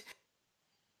 Jude.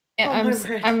 Yeah,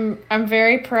 I'm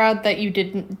very proud that you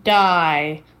didn't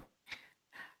die.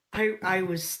 I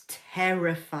was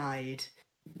terrified.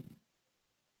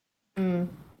 Mm.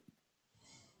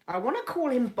 I want to call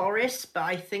him Boris, but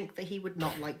I think that he would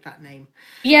not like that name.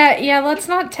 Yeah, let's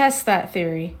not test that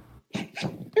theory.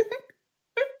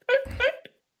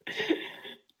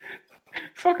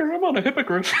 Fucker, I'm on a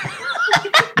hippogriff.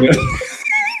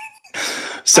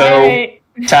 So, Alright.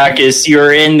 Takis,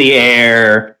 you're in the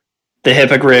air. The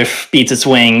hippogriff beats its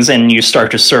wings, and you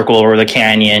start to circle over the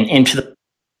canyon into the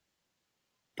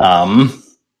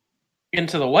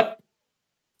Into the what?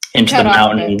 into Cut the off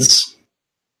mountains.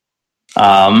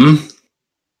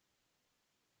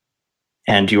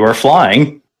 And you are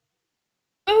flying.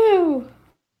 Ooh.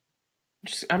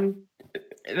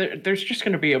 There's just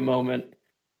gonna be a moment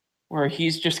where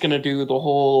he's just gonna do the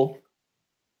whole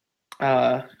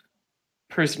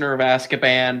Prisoner of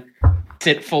Azkaban,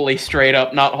 sit fully straight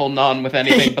up, not holding on with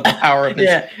anything but the power of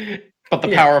his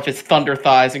power of his thunder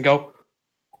thighs, and go.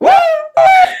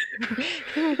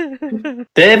 The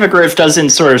hippogriff doesn't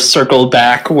sort of circle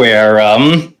back where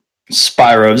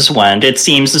Spyro's went. It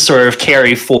seems to sort of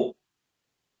carry forward.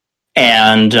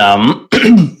 And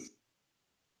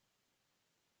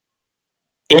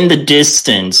in the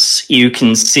distance, you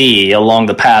can see along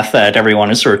the path that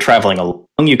everyone is sort of traveling along,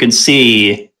 you can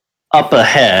see up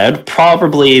ahead,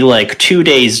 probably like 2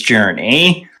 days'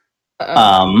 journey.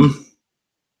 Uh-oh.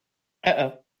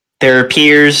 There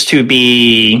appears to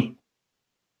be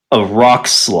a rock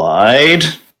slide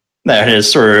that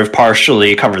has sort of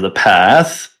partially covered the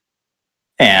path.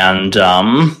 And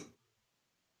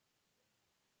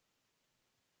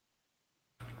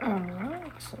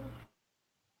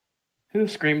Who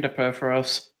screamed at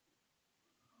Perforos?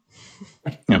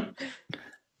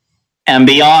 and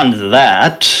beyond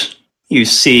that, you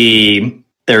see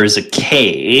there is a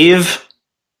cave,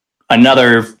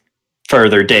 another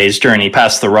further day's journey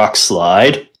past the rock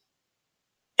slide,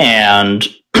 and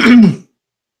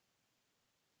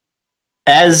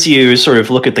as you sort of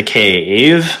look at the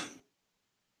cave,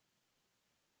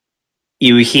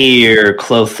 you hear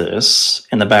Clothis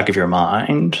in the back of your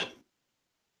mind.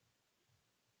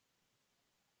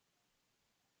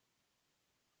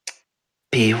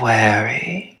 Be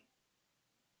wary.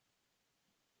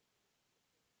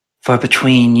 For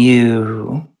between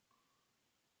you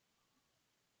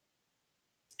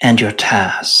and your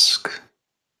task,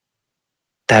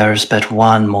 there is but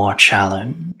one more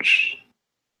challenge.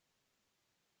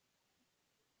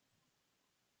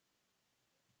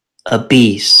 A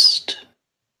beast,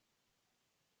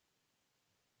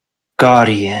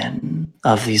 guardian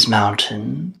of these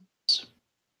mountains,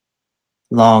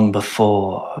 long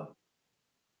before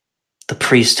the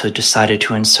priesthood decided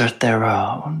to insert their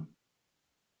own.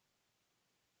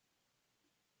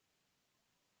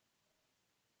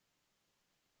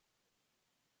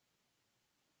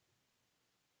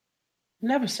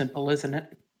 Never simple, isn't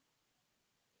it?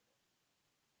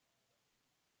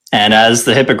 And as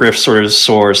the hippogriff sort of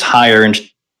soars higher, and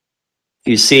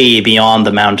you see beyond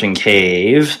the mountain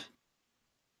cave,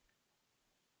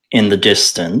 in the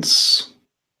distance,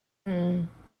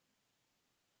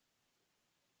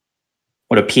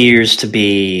 what appears to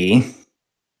be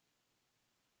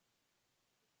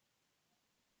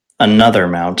another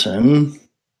mountain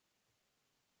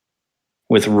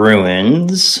with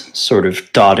ruins sort of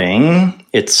dotting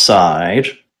its side.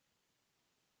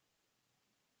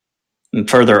 And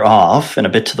further off, and a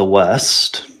bit to the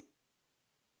west,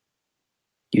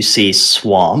 you see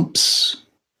swamps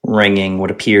ringing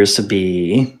what appears to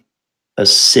be a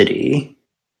city.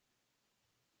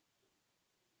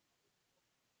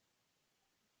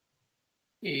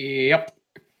 Yep.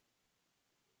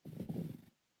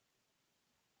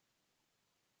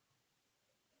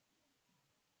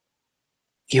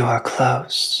 You are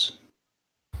close.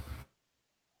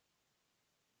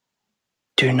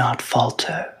 Do not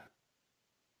falter.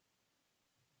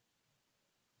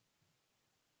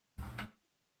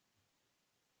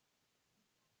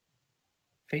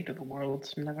 Fate of the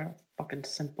world's never fucking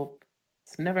simple.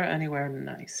 It's never anywhere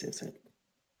nice, is it?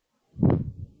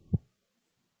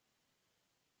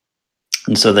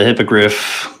 And so the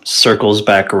hippogriff circles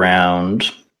back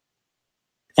around,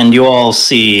 and you all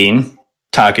see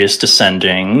Takis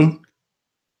descending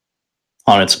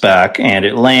on its back, and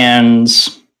it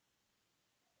lands,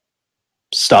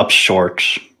 stops short,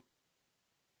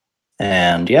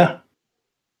 and yeah.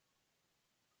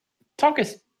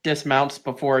 Takis dismounts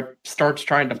before it starts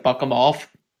trying to buck him off.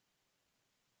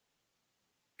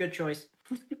 Good choice.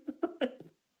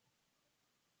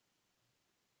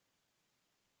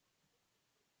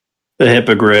 The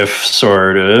hippogriff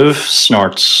sort of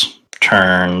snorts,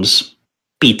 turns,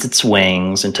 beats its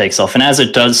wings, and takes off. And as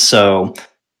it does so,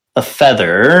 a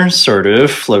feather sort of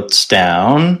floats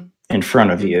down in front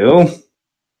of you.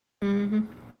 Mm-hmm.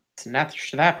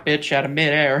 Snatch that bitch out of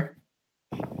midair.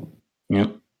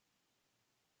 Yep.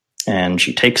 And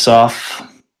she takes off,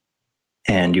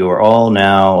 and you are all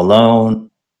now alone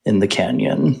in the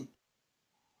canyon.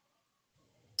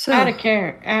 So, Out of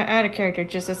character,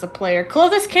 just as a player.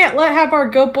 Clovis can't have our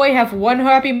goat boy have one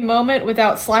happy moment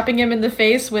without slapping him in the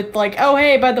face with like, oh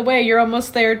hey, by the way, you're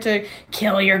almost there to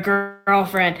kill your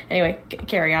girlfriend. Anyway,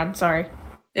 carry on. Sorry.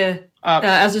 yeah.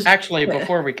 Actually,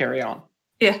 before we carry on,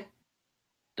 Yeah.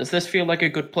 does this feel like a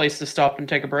good place to stop and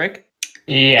take a break?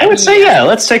 Yeah. I would say, yeah,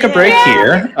 let's take a break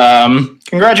here.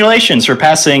 Congratulations for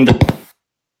passing the...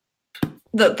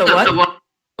 The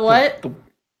what? What?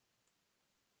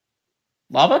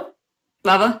 Lava?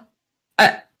 Lava?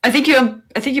 I think you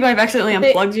might have accidentally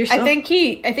unplugged yourself. I think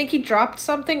he dropped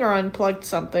something or unplugged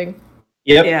something.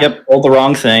 Yep, all the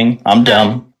wrong thing. I'm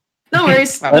dumb. No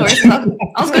worries. No worries.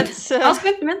 All's good. All's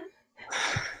good, man.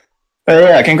 But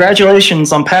yeah,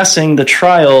 congratulations on passing the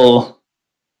trial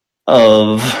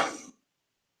of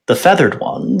the feathered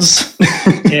ones.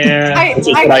 Yeah. Which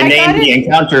is what I named the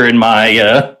encounter in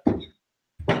my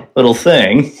little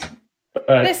thing.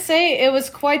 I gotta say, it was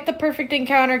quite the perfect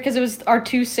encounter because it was our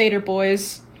two satyr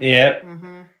boys. Yep.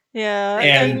 Mm-hmm. Yeah.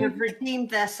 And- They have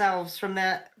redeemed themselves from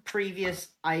their previous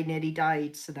I nearly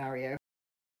died scenario.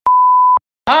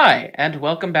 Hi, and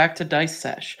welcome back to Dice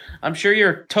Sesh. I'm sure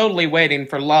you're totally waiting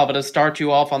for Lava to start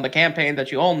you off on the campaign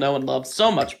that you all know and love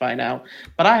so much by now,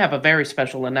 but I have a very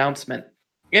special announcement.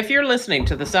 If you're listening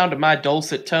to the sound of my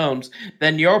dulcet tones,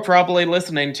 then you're probably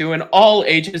listening to an All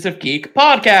Ages of Geek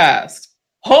podcast.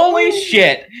 Holy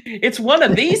shit! It's one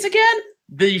of these again?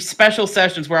 These special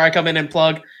sessions where I come in and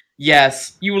plug,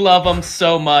 yes, you love them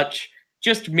so much.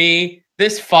 Just me,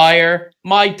 this fire,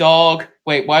 my dog.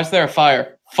 Wait, why is there a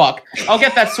fire? Fuck. I'll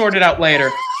get that sorted out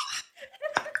later.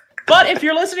 But if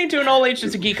you're listening to an All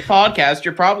Ages of Geek podcast,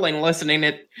 you're probably listening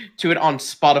to it on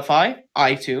Spotify,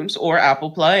 iTunes, or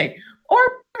Apple Play, or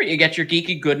wherever you get your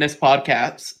geeky goodness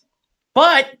podcasts.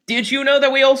 But did you know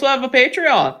that we also have a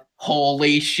Patreon?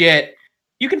 Holy shit.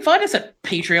 You can find us at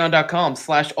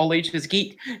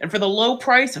patreon.com/allagesgeek, and for the low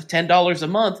price of $10 a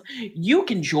month, you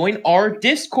can join our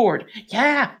Discord.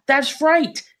 Yeah, that's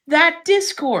right, that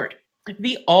Discord.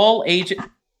 The All Ages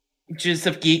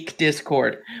of Geek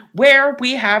Discord, where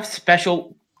we have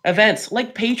special events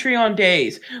like Patreon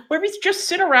days, where we just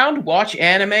sit around, watch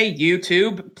anime,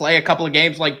 YouTube, play a couple of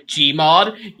games like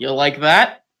Gmod. You like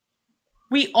that?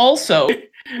 We also...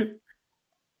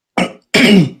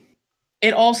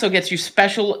 It also gets you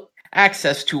special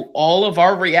access to all of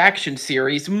our reaction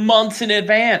series months in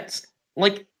advance.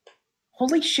 Like,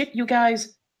 holy shit, you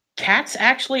guys. Cat's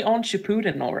actually on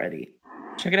Shippuden already.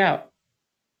 Check it out.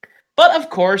 But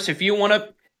of course, if you want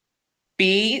to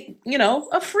be,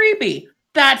 a freebie.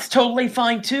 That's totally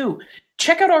fine too.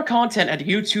 Check out our content at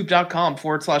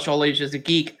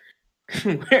youtube.com/allagesageek,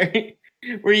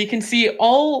 where you can see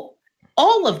all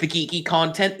of the geeky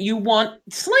content you want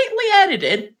slightly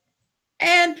edited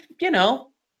and,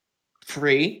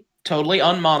 free, totally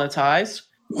unmonetized.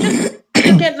 Just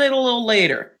getting it a little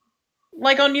later.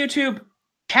 Like on YouTube,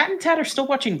 Cat and Tat are still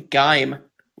watching Gaim.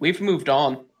 We've moved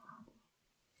on.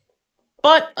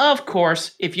 But, of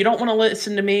course, if you don't want to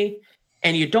listen to me,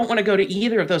 and you don't want to go to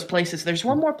either of those places, there's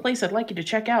one more place I'd like you to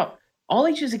check out.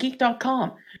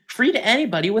 allagesageek.com. Free to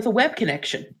anybody with a web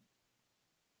connection.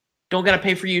 Don't gotta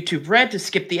pay for YouTube Red to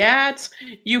skip the ads.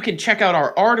 You can check out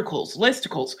our articles,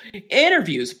 listicles,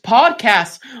 interviews,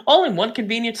 podcasts, all in one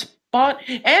convenient spot,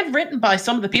 and written by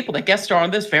some of the people that guest star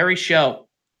on this very show.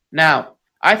 Now,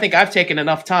 I think I've taken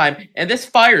enough time, and this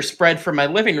fire spread from my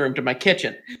living room to my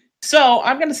kitchen. So,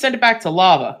 I'm gonna send it back to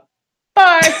lava.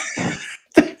 Bye!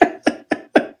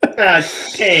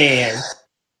 Damn.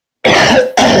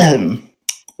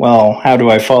 Well, how do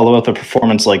I follow up a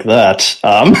performance like that?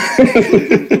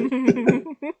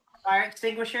 Fire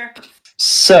extinguisher.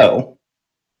 So,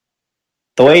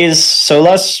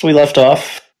 last we left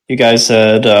off, you guys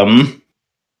had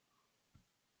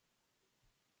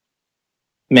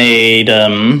made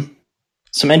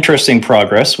some interesting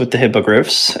progress with the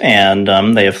hippogriffs, and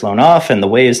they have flown off, and the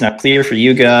way is now clear for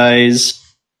you guys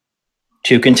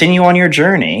to continue on your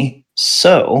journey.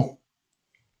 So,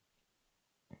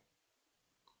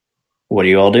 what do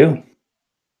you all do?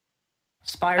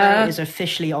 Spyro is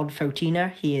officially on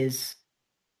Fotina. He is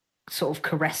sort of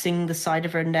caressing the side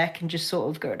of her neck and just sort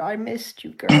of going, I missed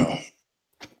you, girl.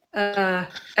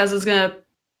 Ezra's gonna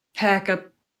pack up,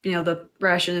 the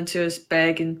ration into his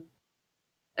bag, and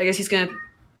I guess he's gonna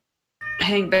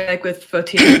hang back with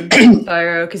Fotina and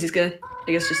Spyro, because he's gonna,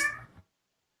 just...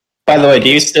 By the way, do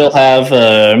you still have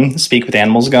Speak with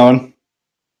Animals going?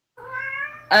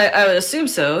 I would assume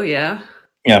so, yeah.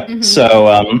 Yeah, Mhm. So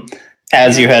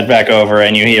as you head back over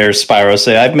and you hear Spyro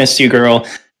say, I've missed you, girl,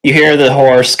 you hear the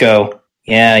horse go,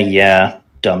 yeah,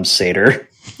 dumb satyr.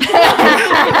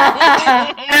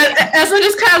 Ezra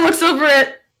just kind of looks over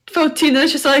at Fotina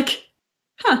and just like,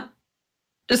 huh.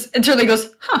 Just internally goes,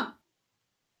 huh.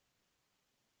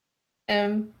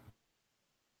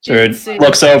 So it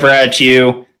looks over at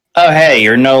you. Oh, hey,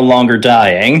 you're no longer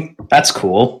dying. That's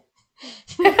cool.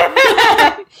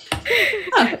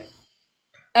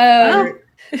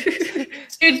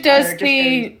 Dude does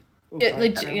the...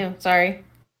 sorry.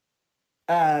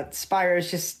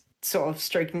 Spyro's just sort of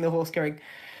stroking the horse going,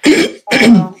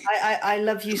 I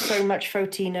love you so much,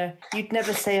 Fotina. You'd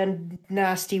never say a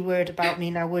nasty word about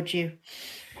me now, would you?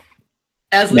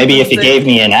 Maybe if you gave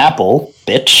me an apple,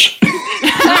 bitch.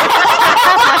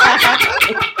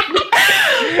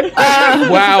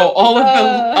 Wow, all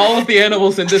of the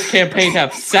animals in this campaign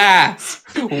have sass.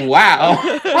 Wow.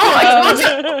 I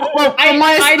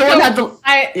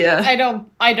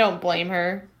don't blame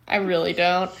her. I really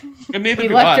don't. And neither We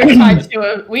do left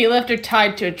I. her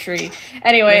tied to a tree.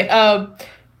 Anyway,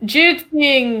 Jude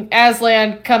seeing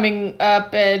Aslan coming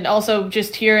up and also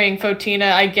just hearing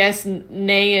Fotina, I guess,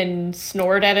 neigh and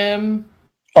snort at him.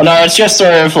 Oh no, it's just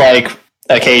sort of like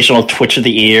occasional twitch of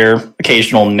the ear,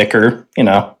 occasional nicker,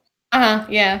 Yeah.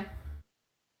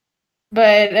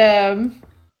 But,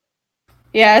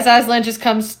 as Aslan just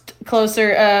comes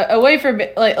closer, away from,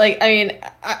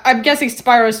 I'm guessing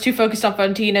Spyro's too focused on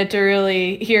Fotina to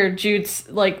really hear Jude's,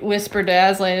 whisper to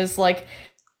Aslan is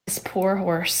this poor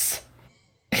horse.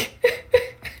 He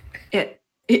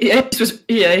just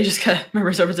kind of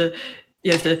remembers over to,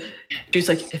 Jude's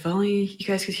like, if only you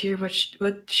guys could hear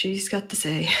what she's got to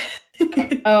say.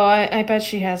 Oh, I bet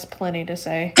she has plenty to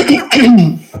say.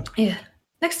 Yeah.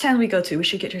 Next time we go to, we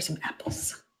should get her some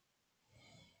apples.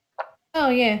 Oh,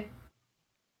 yeah.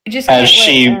 As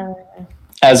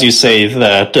you say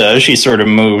that, she sort of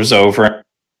moves over,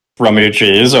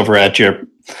 rummages over at your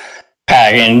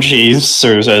pack, and she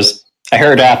sort of says, I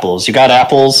heard apples. You got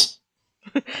apples?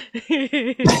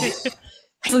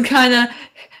 So kind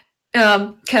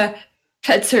of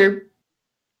pets her.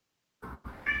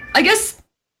 I guess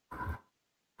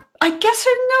her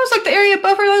nose, like the area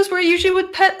above her nose where you usually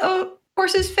would pet a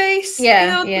horse's face.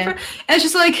 Yeah. And it's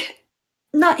just like,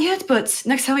 not yet, but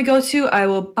next time we go to,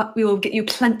 we will get you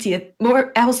plenty of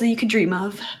more apples than you could dream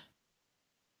of.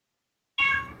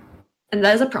 And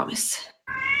that is a promise.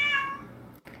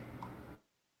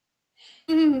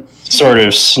 Sort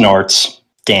of snorts.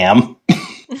 Damn.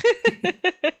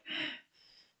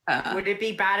 Would it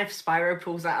be bad if Spyro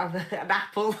pulls out an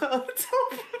apple on the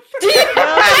top?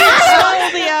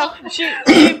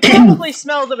 She'd probably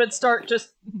smell them and start just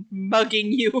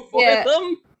mugging you for Yeah.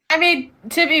 them. I mean,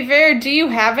 to be fair, do you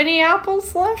have any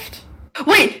apples left?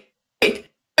 Wait.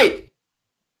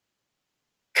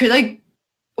 Could I?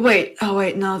 Wait. Oh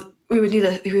wait, no. We would need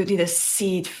a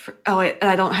seed. Oh wait, and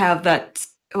I don't have that.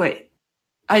 Wait,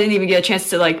 I didn't even get a chance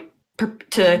to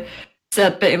to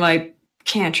set up it in my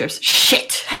cantrips.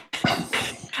 Shit.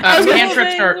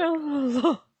 Cantrips are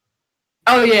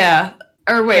Oh yeah.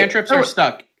 Or wait. cantrips are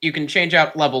stuck. You can change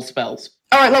out level spells.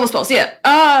 All right, level spells. Yeah.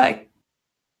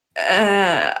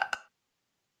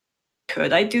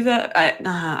 Could I do that?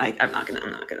 I'm not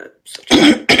gonna.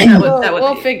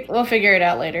 We'll figure it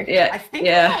out later. Yeah. I think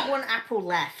I've got one apple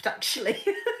left, actually.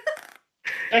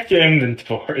 Check your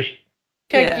inventory.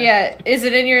 Yeah. Is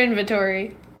it in your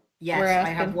inventory? Yes, We're I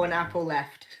have asking. one apple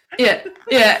left. Yeah.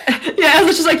 I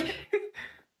was just like,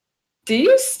 do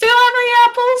you still have any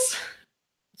apples?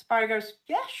 Spyro goes,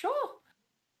 yeah, sure.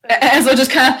 Ezra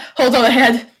just kind of holds on the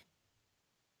head.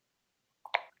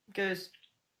 Goes,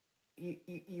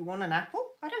 you want an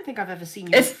apple? I don't think I've ever seen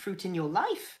you eat fruit in your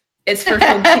life. It's for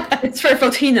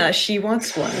Fotina. She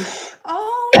wants one.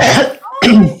 Oh,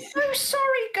 I'm so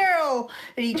sorry, girl.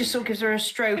 And he just sort of gives her a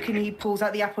stroke and he pulls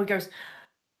out the apple and goes,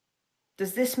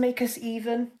 does this make us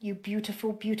even, you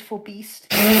beautiful, beautiful beast?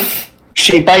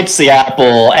 She bites the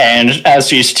apple, and as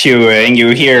she's chewing, you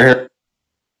hear her.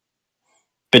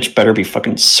 Bitch better be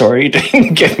fucking sorry to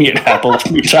give me an apple if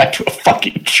you tied to a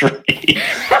fucking tree.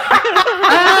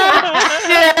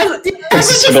 A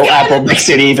single apple makes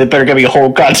it even. Better give me a whole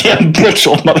goddamn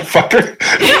bushel, motherfucker.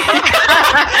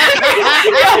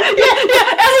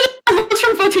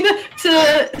 From Fotina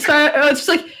to it's just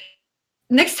like,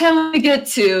 next time we get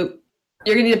to,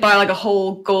 you're gonna need to buy like a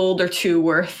whole gold or two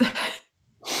worth.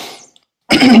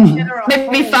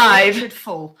 Maybe 5. Orchard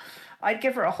full. I'd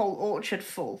give her a whole orchard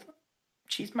full.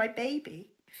 She's my baby.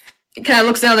 Kind of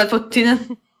looks down at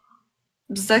Fotina.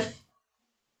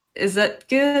 Is that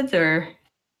good or?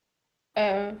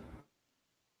 Yeah.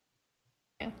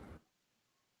 I'm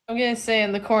gonna say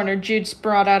in the corner, Jude's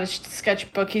brought out a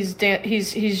sketchbook. He's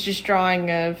just drawing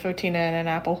Fotina and an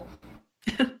apple.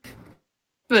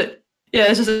 But yeah,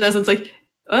 it's just it's like,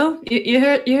 well, you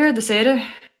heard the satyr.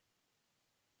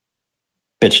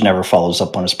 Bitch never follows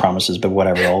up on his promises, but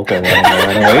whatever, I'll go anywhere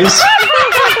anyways.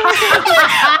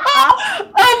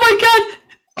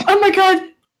 Oh my god!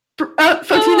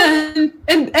 Fotina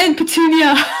and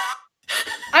Petunia.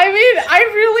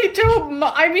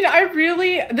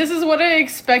 This is what I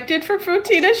expected from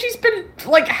Fotina. She's been,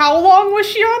 like, how long was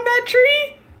she on that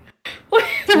tree?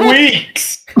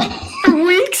 Weeks!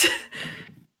 Weeks?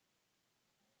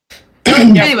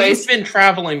 Yeah, Anyways. we've been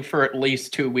traveling for at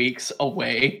least 2 weeks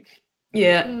away.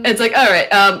 Yeah, it's like, alright,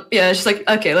 yeah, it's just like,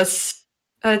 okay, let's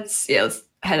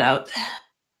head out.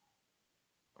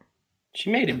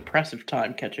 She made impressive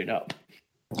time catching up.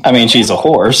 I mean, she's a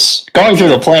horse. Going through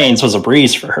the plains was a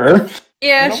breeze for her.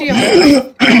 Yeah,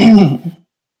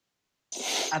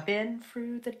 I've been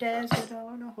through the desert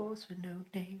on a horse with no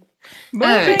name.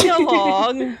 Moving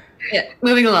along. Yeah,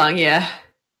 moving along, yeah.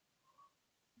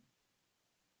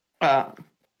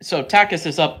 So Takis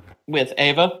is up with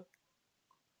Ava.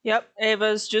 Yep,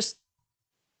 Ava's just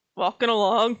walking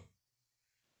along.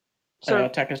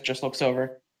 Takis just looks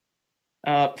over.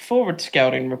 Forward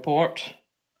scouting report.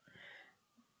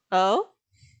 Oh?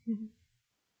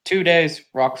 2 days,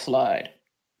 rock slide.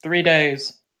 3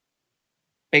 days,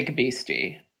 big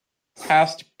beastie.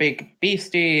 Past big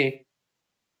beastie,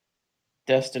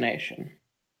 destination.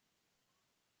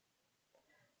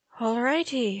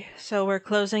 Alrighty, so we're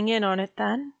closing in on it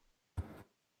then.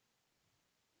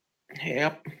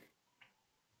 Yep.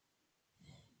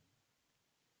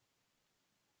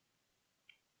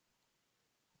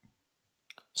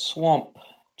 Swamp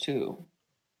 2.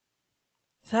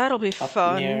 That'll be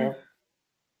fun.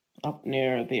 Up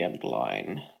near the end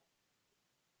line.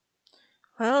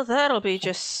 Well, that'll be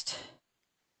just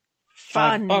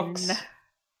fun. $5.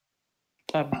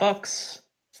 $5.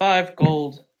 5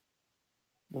 gold.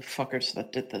 The fuckers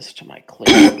that did this to my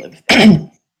clear live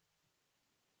there.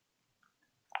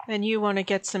 And you want to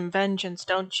get some vengeance,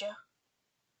 don't you?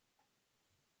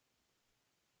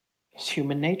 It's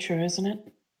human nature, isn't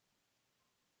it?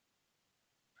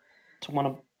 To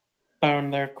want to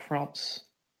burn their crops.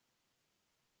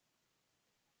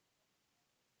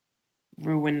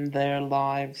 Ruin their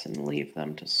lives and leave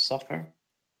them to suffer.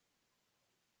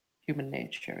 Human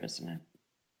nature, isn't it?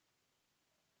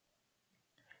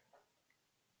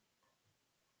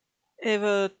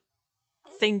 Ava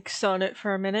thinks on it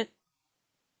for a minute.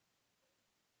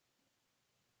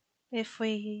 If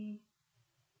we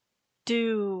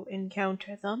do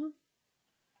encounter them,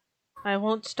 I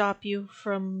won't stop you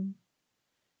from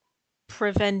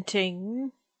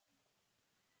preventing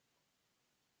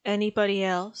anybody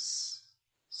else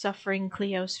suffering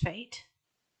Cleo's fate.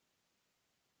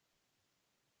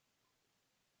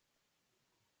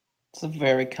 It's a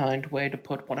very kind way to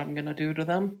put what I'm gonna do to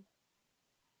them.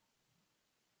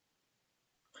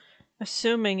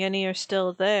 Assuming any are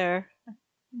still there.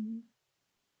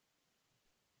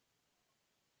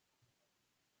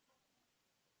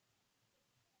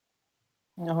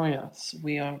 Oh yes,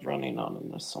 we are running on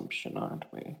an assumption, aren't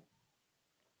we?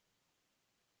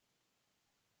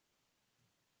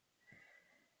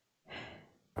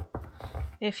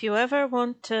 If you ever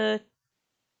want to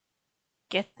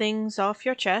get things off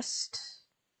your chest,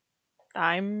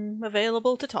 I'm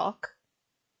available to talk.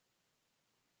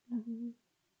 Of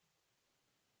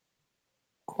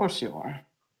course you are.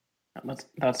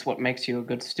 That's what makes you a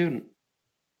good student.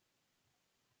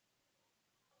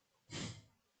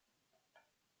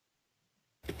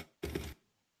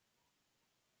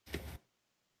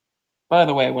 By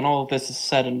the way, when all of this is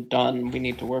said and done, we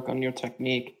need to work on your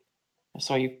technique. I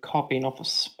saw you copying off of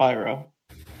Spyro.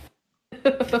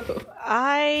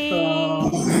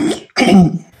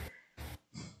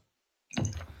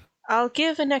 I'll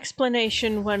give an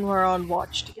explanation when we're on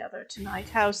watch together tonight.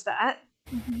 How's that?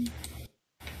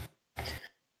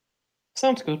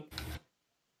 Sounds good.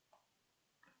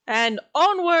 And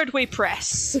onward we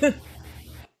press.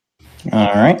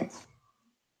 All right.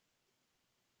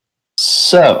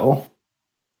 So,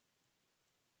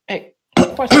 Hey,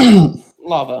 question.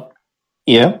 Lava.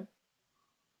 yeah.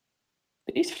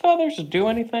 Did these feathers do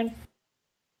anything?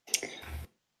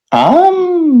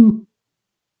 You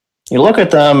look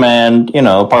at them and,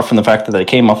 apart from the fact that they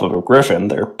came off of a griffin,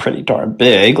 they're pretty darn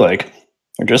big. Like,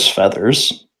 they're just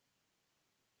feathers.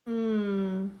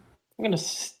 I'm gonna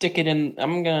stick it in.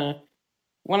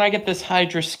 When I get this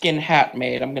Hydra skin hat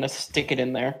made, I'm gonna stick it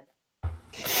in there.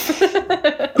 So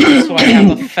I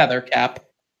have a feather cap.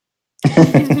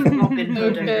 Robin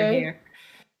Hood over Okay. here.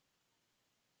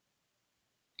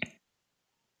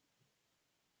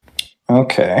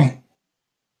 Okay.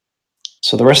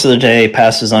 So the rest of the day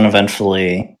passes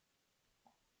uneventfully,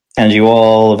 and you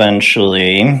all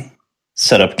eventually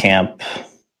set up camp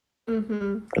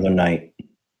Mm-hmm. for the night.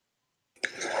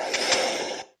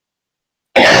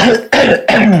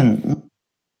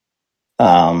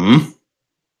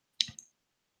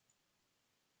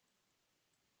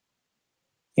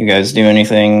 You guys do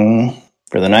anything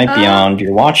for the night beyond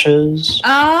your watches?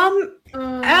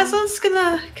 Aslan's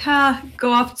gonna kind of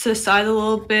go off to the side a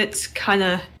little bit, kind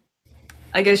of,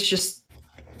 I guess, just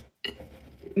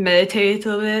meditate a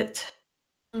little bit.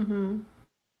 Mm-hmm.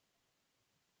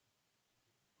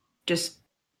 Just,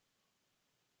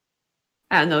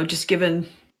 I don't know, just given,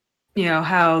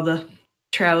 how the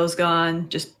travel's gone,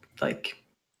 just think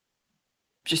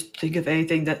of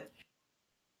anything that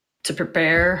to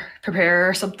prepare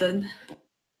or something,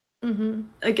 Mm-hmm.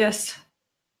 I guess.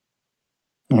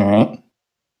 All right.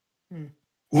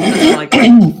 That's like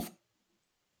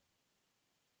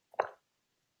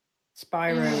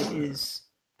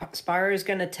Spyro is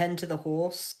going to tend to the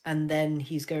horse, and then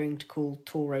he's going to call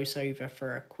Tauros over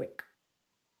for a quick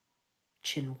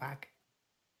chin wag.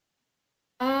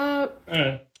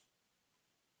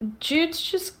 Jude's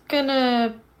just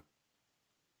gonna.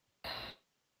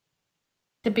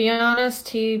 To be honest,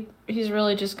 he's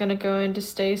really just gonna go into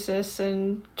stasis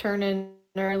and turn in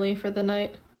early for the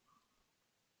night.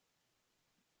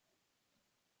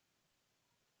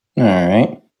 All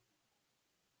right.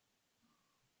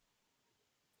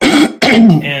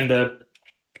 And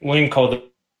William Calder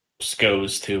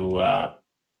goes to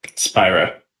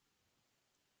Spyro.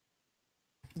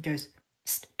 He goes,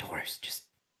 Tauros, just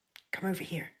come over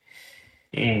here.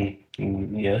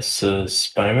 Yes,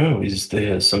 Spyro, is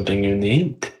there something you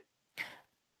need?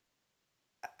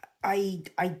 I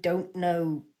don't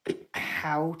know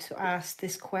how to ask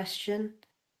this question.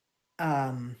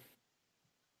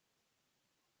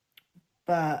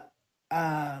 But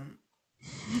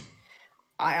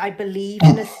I believe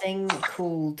in a thing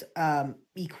called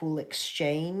equal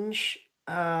exchange.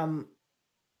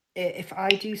 If I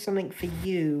do something for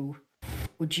you,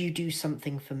 would you do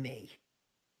something for me?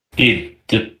 It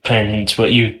depends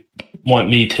what you want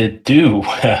me to do.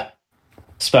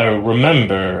 Spyro,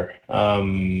 remember,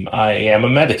 I am a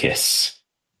medicus.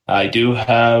 I do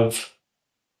have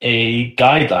a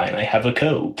guideline. I have a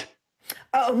code.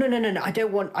 Oh no! I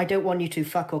don't want you to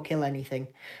fuck or kill anything.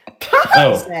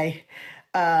 Oh, Say,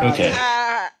 okay.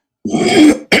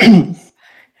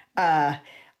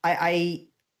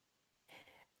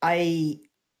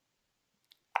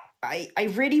 I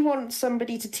really want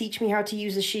somebody to teach me how to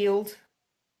use a shield.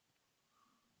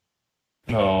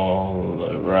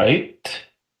 All right.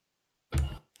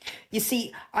 You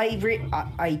see,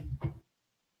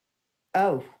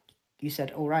 Oh, you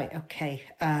said all right. Okay.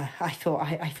 I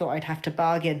thought I'd have to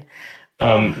bargain.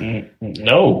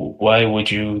 No. Why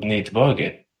would you need to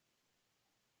bargain?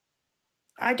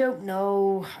 I don't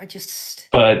know. I just.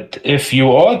 But if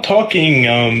you are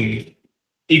talking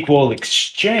equal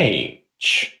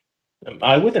exchange,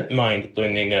 I wouldn't mind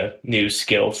learning a new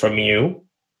skill from you.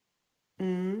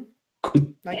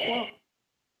 Could Like what?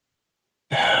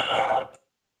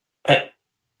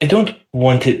 I don't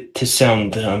want it to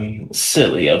sound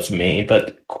silly of me,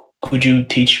 but could you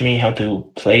teach me how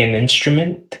to play an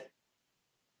instrument?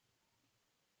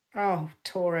 Oh,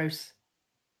 Tauros.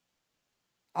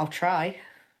 I'll try.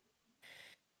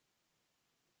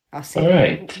 I'll see. All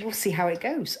right. We'll see how it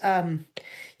goes.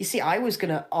 You see, I was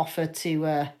gonna offer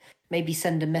to maybe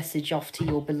send a message off to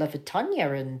your beloved Tanya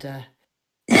and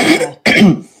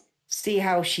see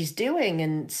how she's doing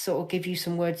and sort of give you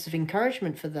some words of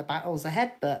encouragement for the battles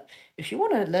ahead. But if you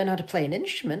want to learn how to play an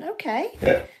instrument,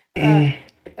 okay.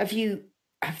 Have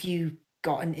you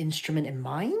got an instrument in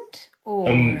mind? Or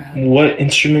what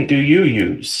instrument do you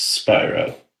use,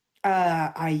 Spyro?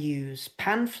 I use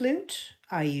pan flute.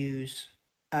 I use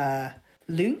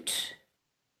lute.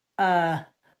 I'm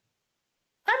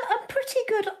pretty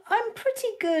good. I'm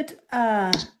pretty good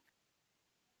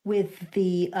with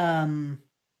the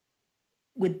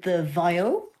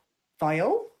viol.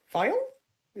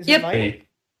 Is Yep. it viol? Hey,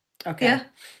 Okay.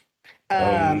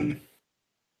 Yeah.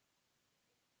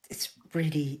 It's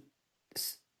really.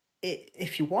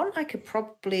 If you want, I could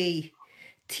probably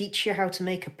teach you how to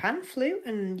make a pan flute,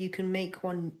 and you can make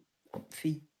one for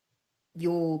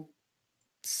your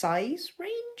size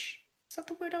range. Is that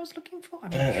the word I was looking for?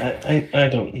 I'm not sure. I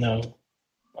don't know.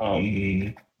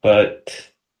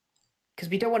 But Because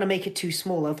we don't want to make it too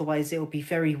small, otherwise it'll be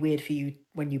very weird for you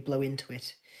when you blow into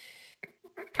it.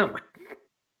 Oh,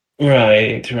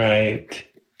 right.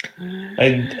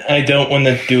 I don't want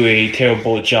to do a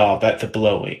terrible job at the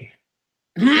blowing.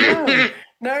 No.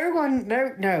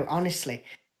 Honestly,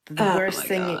 the Oh worst my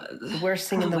thing, God. the worst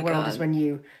thing Oh in the my world is God. when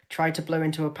you try to blow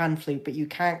into a pan flute, but you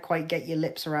can't quite get your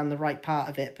lips around the right part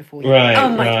of it before you. Right, Oh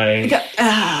my right. God.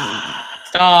 Ah,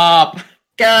 Stop.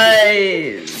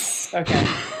 guys. Okay.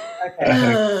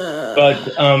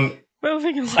 But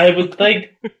Moving along. I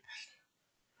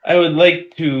would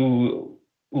like to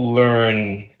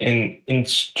learn an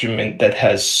instrument that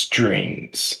has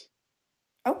strings.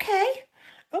 Okay,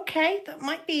 that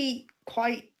might be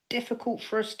quite difficult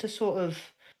for us to sort of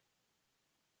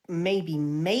maybe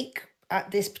make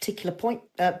at this particular point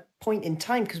in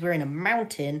time because we're in a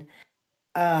mountain.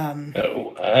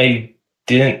 No, I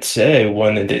didn't say I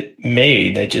wanted it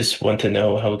made. I just want to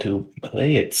know how to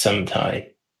play it sometime.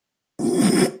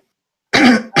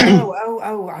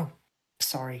 Oh.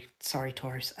 Sorry,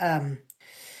 Taurus.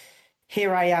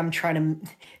 Here I am trying to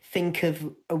think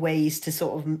of ways to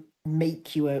sort of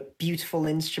make you a beautiful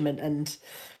instrument, and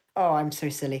I'm so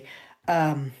silly.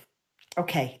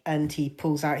 Okay, and he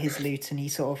pulls out his lute and he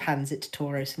sort of hands it to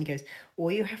Tauros and he goes, all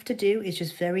you have to do is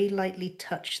just very lightly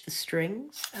touch the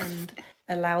strings and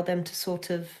allow them to sort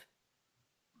of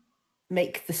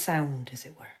make the sound, as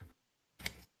it were.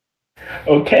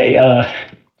 Okay,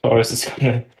 Taurus is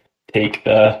gonna take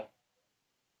the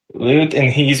lute and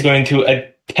he's going to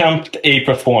attempt a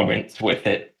performance with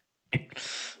it.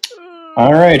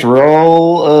 All right,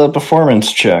 roll a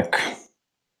performance check.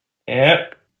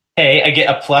 Yep. Hey, I get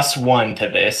a +1 to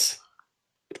this.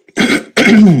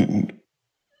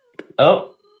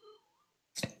 Oh.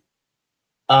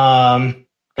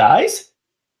 Guys?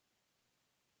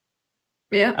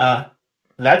 Yeah.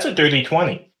 That's a dirty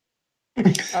 20.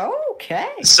 Okay.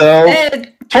 So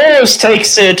Tauros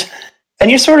takes it, and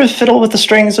you sort of fiddle with the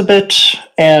strings a bit,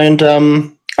 and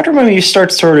I don't remember, you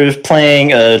start sort of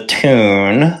playing a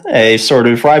tune, a sort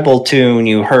of ribald tune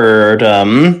you heard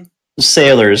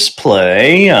sailors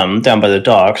play down by the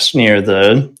docks near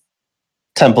the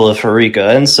Temple of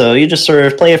Harika, and so you just sort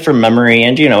of play it from memory,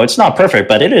 and it's not perfect,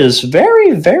 but it is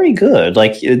very, very good.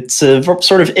 Like, it's a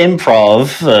sort of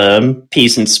improv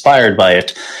piece inspired by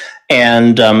it.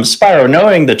 And Spyro,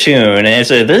 knowing the tune, this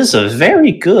is a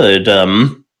very good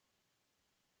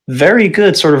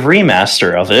sort of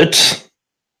remaster of it.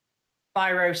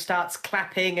 Spyro starts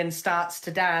clapping and starts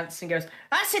to dance and goes,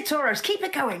 that's it, Tauros, keep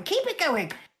it going.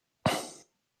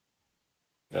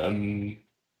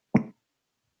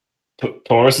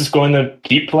 Taurus is going to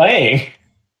keep playing.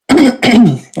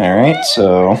 All right,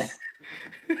 so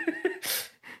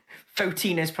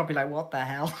Fotina's probably like, what the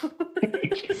hell?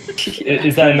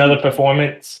 Is that another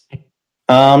performance?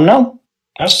 no.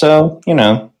 So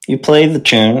you play the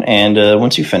tune, and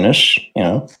once you finish,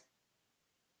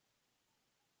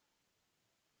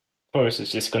 Taurus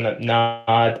is just gonna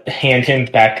nod, hand him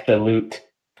back the loot.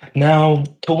 Now,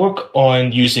 to work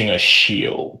on using a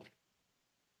shield.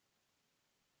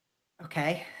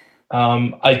 Okay.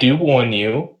 I do warn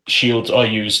you, shields are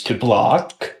used to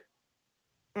block,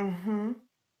 Mm-hmm.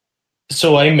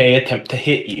 so I may attempt to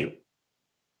hit you.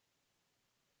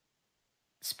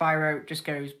 Spyro just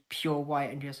goes pure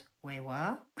white and just, wait,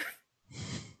 what?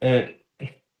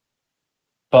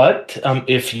 But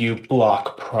if you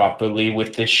block properly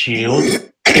with the shield,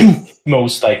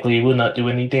 most likely it will not do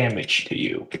any damage to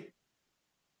you.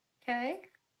 Okay.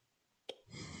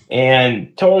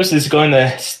 And Taurus is going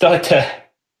to start to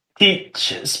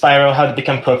teach Spyro how to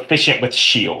become proficient with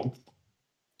shield.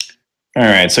 All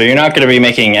right, so you're not going to be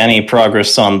making any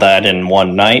progress on that in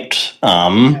one night.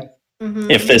 Mhm.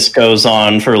 If this goes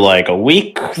on for like a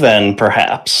week, then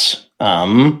perhaps.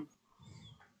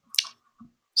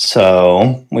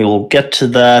 So we will get to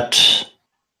that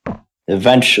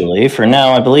eventually. For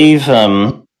now, I believe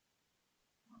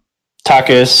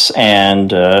Takis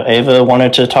and Ava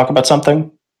wanted to talk about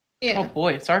something. Oh Yeah.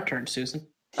 boy, it's our turn, Susan.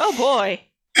 Oh boy.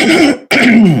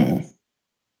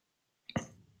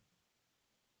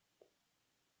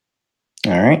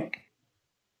 All right.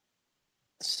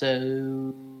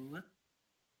 So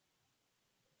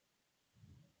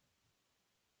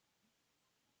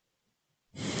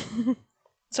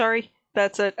Sorry,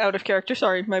 that's it. Out of character.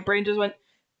 Sorry, my brain just went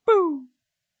boom.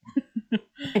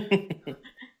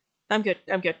 I'm good.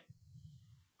 I'm good.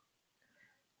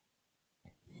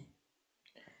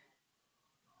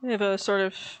 Eva sort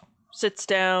of sits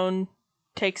down,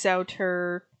 takes out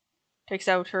her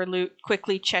loot,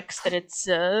 quickly checks that it's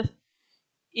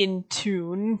in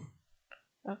tune.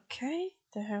 Okay,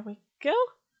 there we go.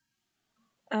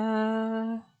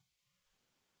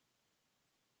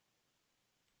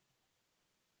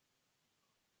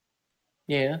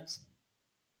 yes.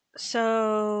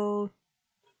 So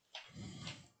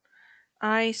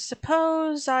I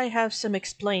suppose I have some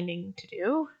explaining to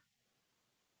do.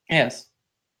 Yes.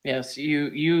 Yes,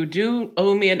 you do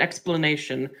owe me an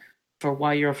explanation for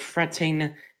why you're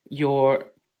fretting your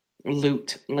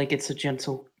lute like it's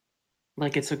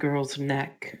a girl's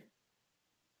neck.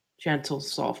 Gentle,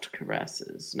 soft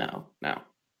caresses. No.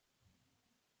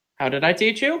 How did I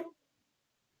teach you?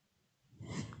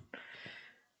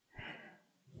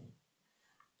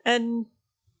 And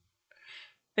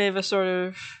Ava sort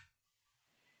of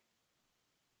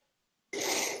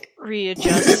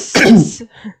readjusts.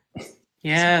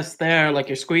 Yes, there, like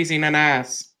you're squeezing an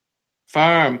ass.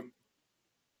 Firm.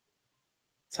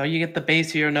 That's how you get the bass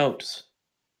of your notes.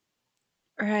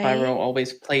 Right. Spyro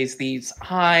always plays these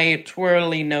high,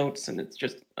 twirly notes, and it's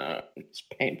just, it's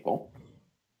painful.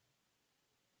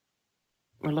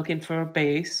 We're looking for a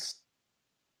bass.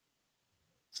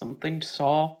 Something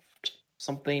soft,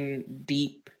 something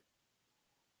deep.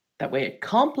 That way it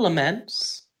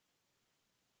complements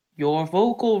your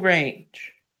vocal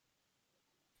range.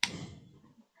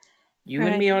 You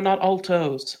and me are not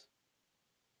altos.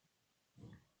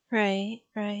 Right.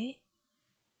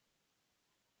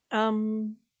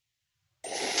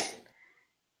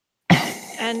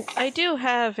 And I do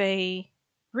have a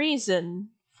reason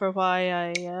for why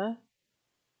I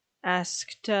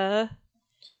asked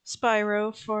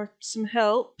Spyro for some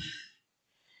help,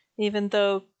 even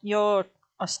though you're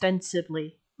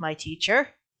ostensibly my teacher.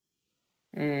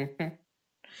 Mm-hmm.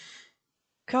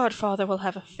 Godfather will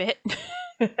have a fit.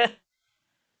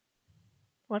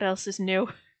 What else is new?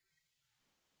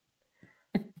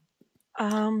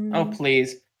 Oh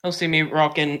please! He'll see me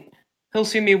walk in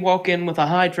with a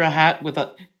Hydra hat with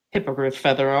a hippogriff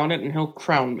feather on it, and he'll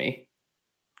crown me.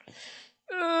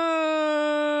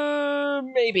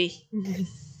 Maybe.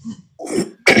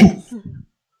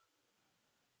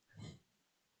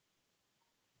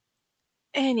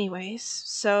 Anyways,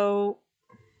 so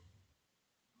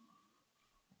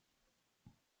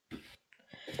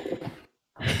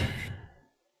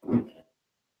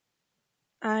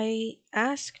I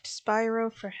asked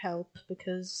Spyro for help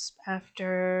because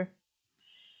after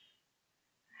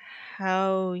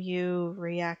how you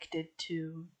reacted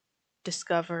to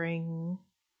discovering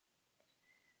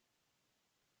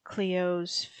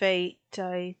Cleo's fate,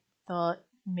 I thought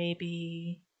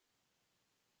maybe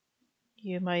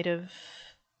you might have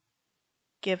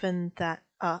given that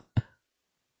up.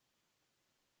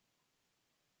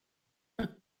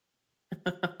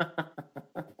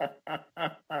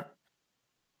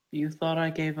 You thought I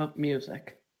gave up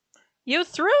music? You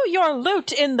threw your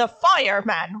loot in the fire,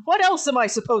 man! What else am I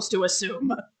supposed to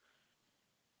assume?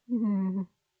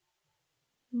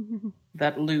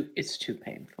 That lute is too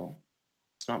painful.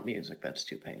 It's not music that's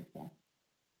too painful.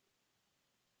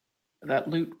 That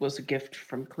lute was a gift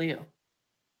from Cleo.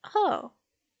 Oh.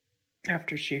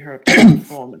 After she heard my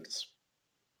performance,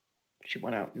 she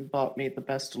went out and bought me the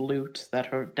best lute that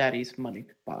her daddy's money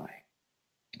could buy.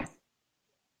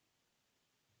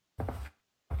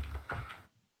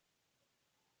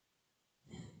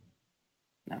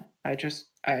 No, I just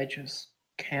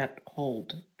can't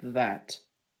hold that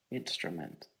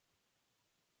instrument.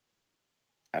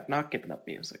 I've not given up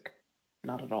music.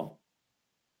 Not at all.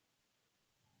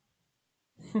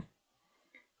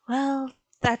 Well,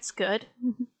 that's good.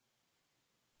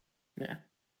 Yeah.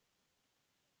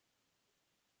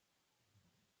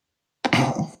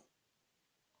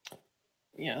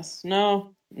 Yes.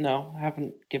 No, I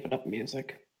haven't given up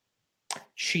music.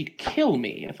 She'd kill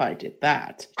me if I did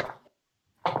that.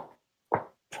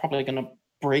 Probably gonna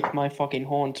break my fucking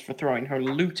horns for throwing her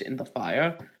lute in the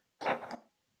fire.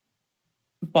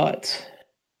 But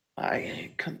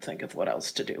I couldn't think of what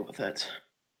else to do with it.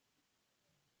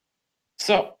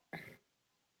 So,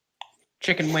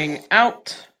 chicken wing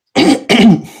out.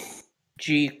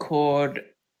 G chord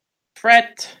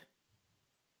fret.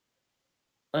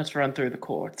 Let's run through the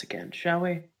chords again, shall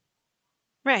we?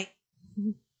 Right.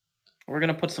 We're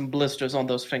gonna put some blisters on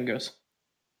those fingers.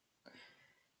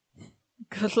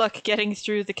 Good luck getting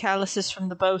through the calluses from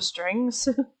the bowstrings.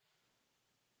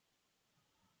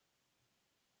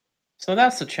 So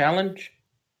that's a challenge.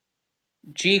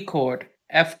 G chord,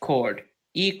 F chord,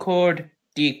 E chord,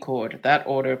 D chord. That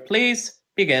order, please.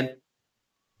 Begin.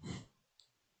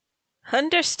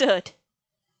 Understood.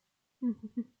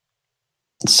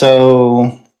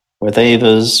 So, with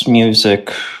Ava's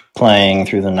music playing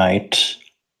through the night,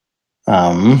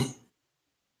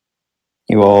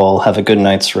 you all have a good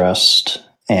night's rest,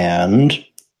 and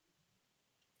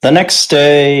the next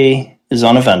day is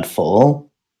uneventful,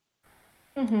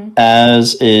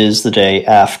 as is the day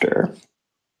after.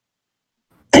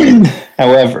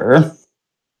 However,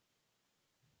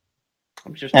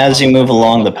 as you move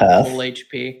along the path... Full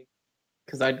HP,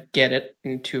 because I'd get it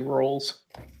in 2 rolls.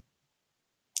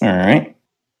 Alright.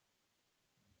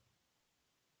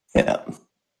 Yeah.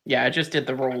 Yeah, I just did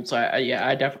the rolls.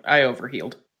 I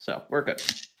overhealed, so we're good.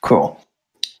 Cool.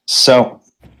 So,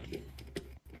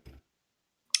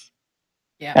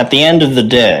 Yeah. at the end of the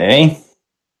day,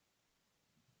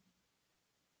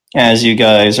 as you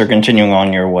guys are continuing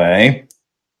on your way,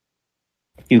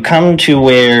 you come to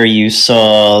where you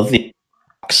saw the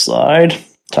rock slide,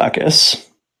 Takis.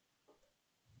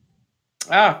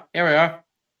 Ah, here we are.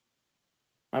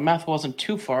 My math wasn't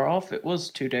too far off. It was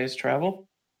 2 days' travel.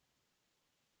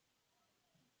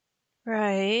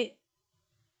 Right.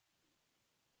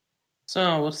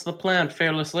 So, what's the plan,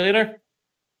 Fearless Leader?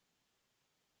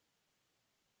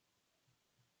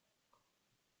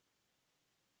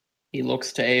 He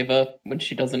looks to Ava when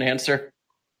she doesn't answer.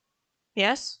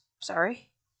 Yes? Sorry.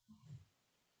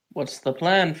 What's the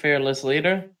plan, Fearless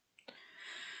Leader?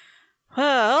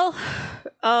 Well,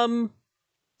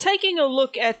 taking a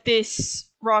look at this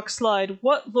rock slide,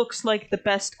 what looks like the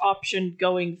best option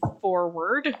going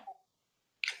forward?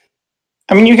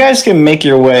 I mean, you guys can make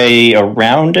your way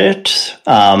around it.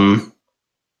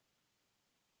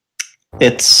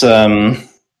 It's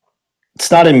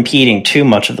not impeding too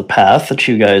much of the path that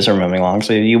you guys are moving along,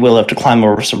 so you will have to climb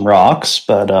over some rocks,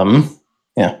 but,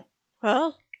 yeah.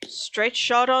 Well, straight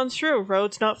shot on through.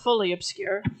 Road's not fully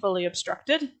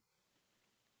obstructed.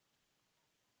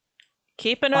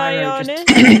 Keep an eye on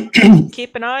it.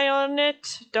 Keep an eye on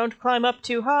it. Don't climb up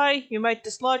too high. You might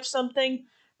dislodge something.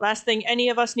 Last thing any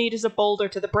of us need is a boulder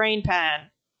to the brain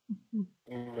pan.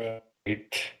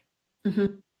 Right.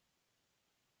 Mm-hmm.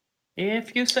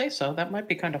 If you say so, that might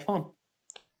be kind of fun.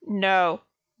 No.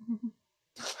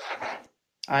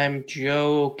 I'm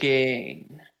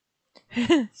joking.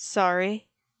 Sorry.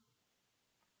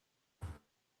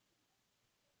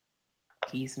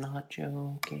 He's not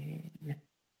joking.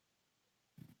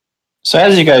 So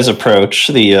as you guys approach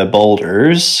the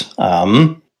boulders,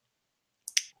 I'd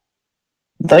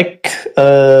like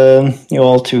you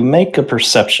all to make a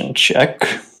perception check.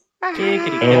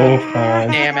 Oh,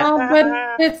 fine. Damn it. Oh, but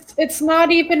it's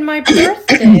not even my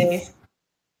birthday.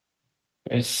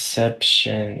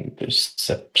 Perception.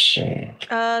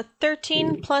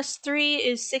 13 plus 3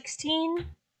 is 16.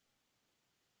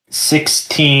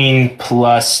 16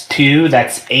 plus 2,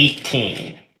 that's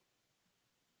 18.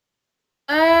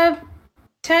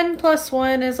 10 plus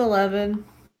 1 is 11.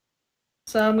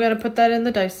 So I'm gonna put that in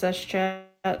the dice sesh chat.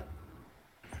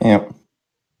 Yep.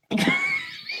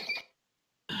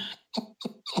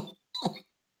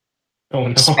 Oh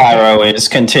no. Spyro is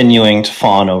continuing to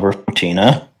fawn over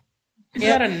Tina. Is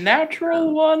that a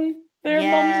natural one there,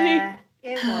 Yeah,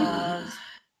 it was.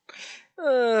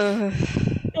 Mumsy?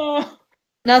 Oh,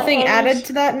 Nothing Oh, added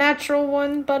to that natural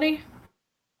one, buddy?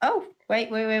 Oh, wait.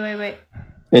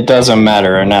 It doesn't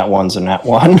matter. A nat one's a nat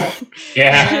one.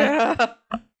 Yeah.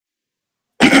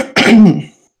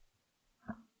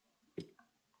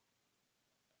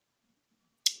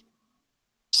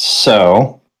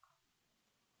 So,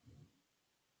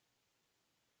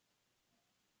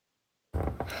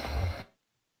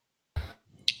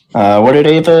 what did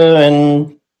Ava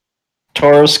and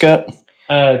Taurus get?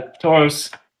 Taurus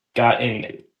got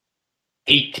an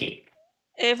 18.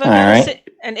 Ava All got right.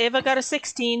 Ava got a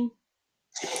 16.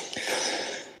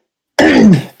 All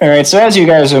right. So as you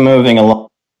guys are moving along,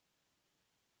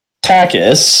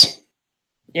 Takis,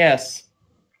 yes.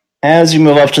 as you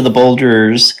move up to the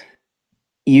boulders,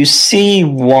 you see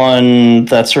one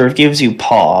that sort of gives you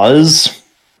pause.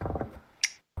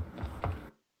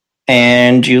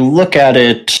 And you look at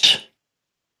it,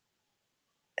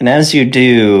 and as you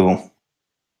do,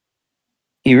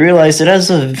 you realize it has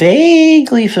a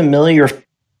vaguely familiar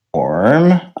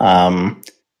form.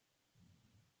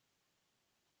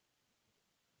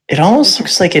 It almost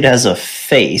looks like it has a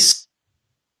face.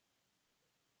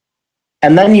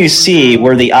 And then you see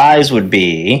where the eyes would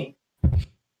be.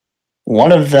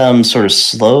 One of them sort of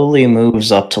slowly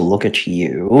moves up to look at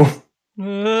you.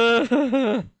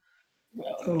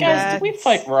 Guys, did we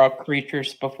fight rock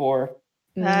creatures before?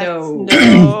 No,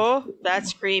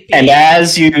 that's creepy. And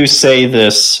as you say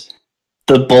this,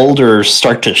 the boulders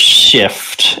start to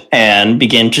shift and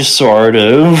begin to sort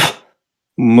of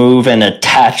move and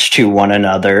attach to one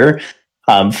another.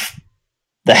 The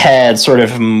head sort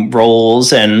of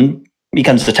rolls and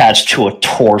becomes attached to a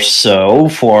torso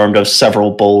formed of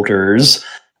several boulders.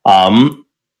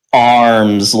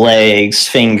 Arms, legs,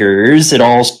 fingers, it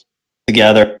all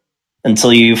together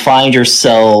until you find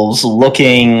yourselves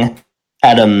looking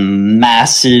at a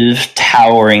massive,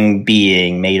 towering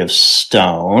being made of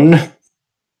stone.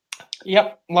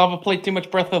 Yep, lava played too much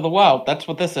Breath of the Wild. That's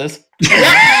what this is.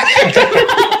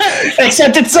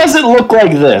 Except it doesn't look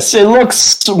like this. It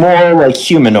looks more like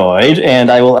humanoid, and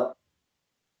I will...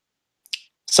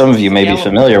 Some of you may be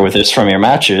familiar with this from your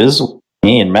matches.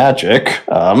 Me and Magic.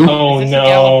 Oh Is this no.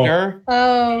 a Galabdur?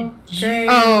 Oh, great.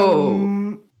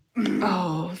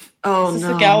 Oh Is this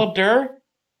no. a Galabdur?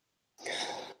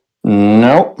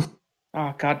 Nope.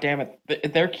 Oh, god damn it.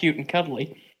 They're cute and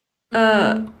cuddly.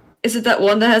 Is it that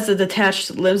one that has the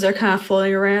detached limbs that are kind of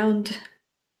floating around?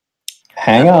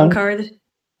 Hang That one on. card.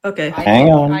 Okay. Hang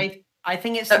on. I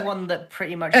think it's the one that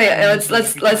pretty much. Oh yeah, let's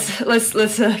give Let's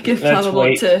Pablo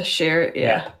wait. to share it.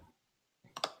 Yeah.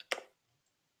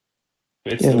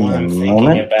 It's Give the me one a I'm thinking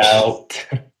moment. about.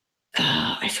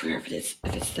 I swear if it's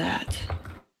that.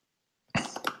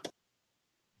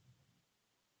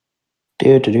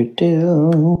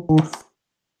 Do.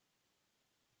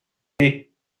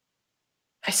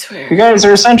 I swear. You guys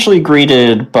are essentially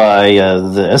greeted by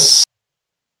this.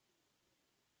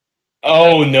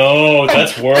 Oh no,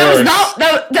 that's worse. That was not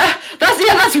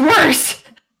that's worse.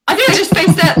 I think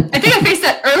I faced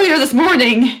that earlier this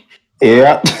morning.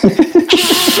 Yeah.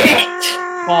 Shit.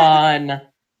 Fun.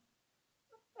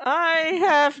 I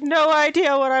have no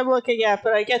idea what I'm looking at,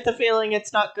 but I get the feeling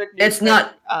it's not good news. It's for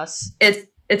not- us.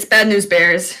 It's bad news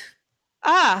bears.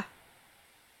 Ah,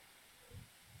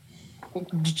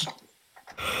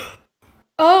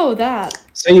 Oh, that.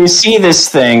 So you see this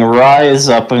thing rise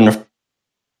up and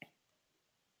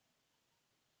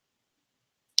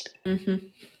Mm-hmm.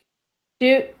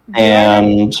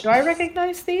 Do I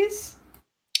recognize these?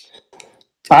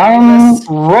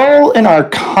 roll an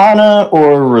Arcana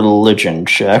or Religion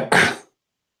check.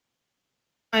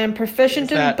 I am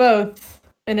proficient Is that- in both,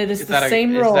 and it is the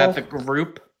same roll. Is that the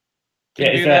group? Can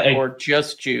Yeah, do is that, that a- or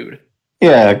just Jude?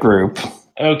 Yeah, group.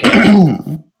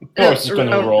 Okay. Taurus is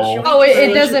gonna roll. Oh,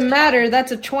 it doesn't matter.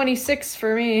 That's a 26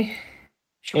 for me.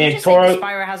 Should we And just say that Toro-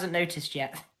 Spyro hasn't noticed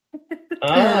yet?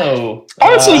 Oh.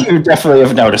 I would say you definitely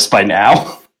have noticed by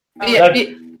now. Yeah, That-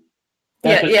 yeah,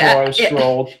 That's what yeah, Taurus yeah.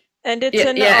 rolled. and it's Yeah,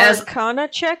 an yeah, as- Arcana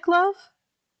check, love?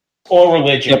 Or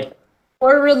religion. Yep.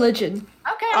 Or religion.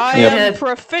 Okay. I Yep. am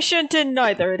proficient in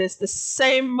neither. It is the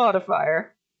same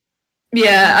modifier.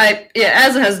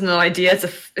 Azza has no idea.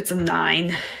 It's a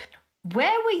 9.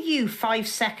 Where were you 5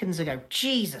 seconds ago?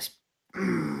 Jesus.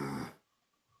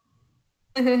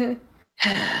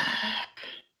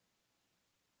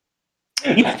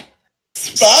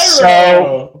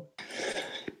 Spyro!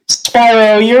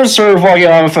 Spyro, you're sort of walking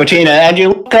along with Fotina, and you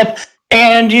look up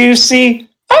and you see,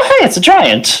 oh hey, it's a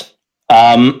giant.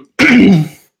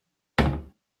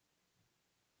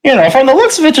 You know, from the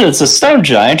looks of it, it's a stone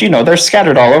giant. You know, they're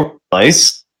scattered all over the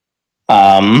place.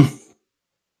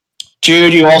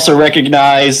 Jude, you also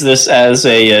recognize this as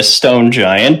a stone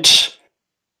giant.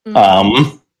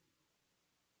 One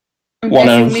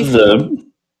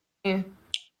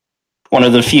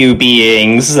of the few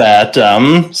beings that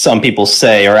some people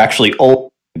say are actually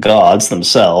old gods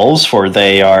themselves, for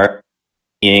they are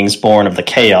beings born of the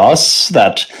chaos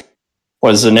that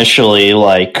was initially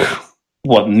like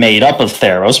what made up of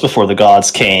Theros before the gods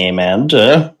came and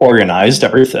organized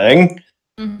everything.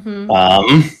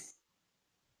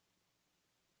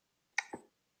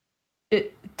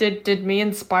 Did me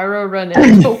and Spyro run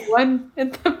into one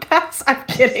in the past? I'm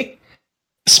kidding.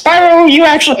 Spyro, you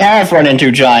actually have run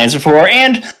into giants before,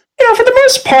 and, for the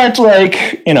most part,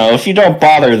 like, if you don't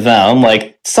bother them,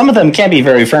 like, some of them can be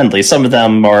very friendly, some of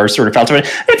them are sort of outside.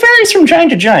 It varies from giant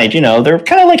to giant, they're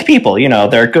kind of like people,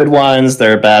 there are good ones,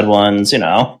 there are bad ones, You've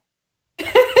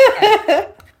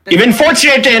been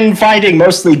fortunate in finding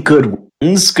mostly good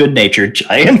ones, good-natured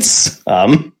giants.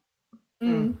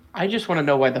 I just want to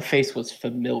know why the face was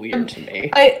familiar to me.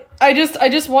 I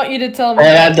just want you to tell me.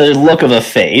 The look of a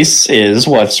face is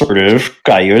what sort of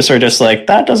got you. So just like,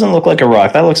 that doesn't look like a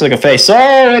rock. That looks like a face.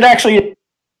 Oh, it actually.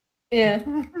 Yeah.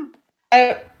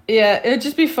 It'd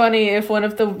just be funny if one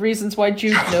of the reasons why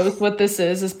Jude knows what this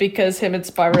is because him and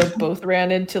Spyro both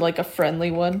ran into like a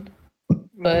friendly one.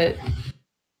 But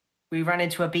we ran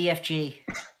into a BFG.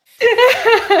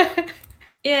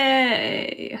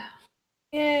 Yay!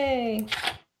 Yay!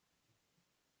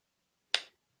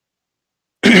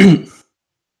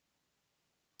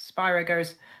 Spyro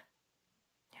goes,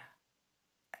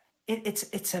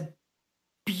 it's a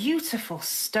beautiful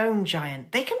stone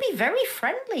giant. They can be very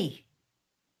friendly.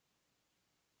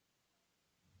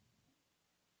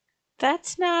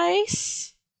 That's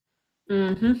nice.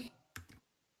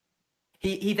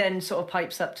 He then sort of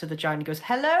pipes up to the giant and goes,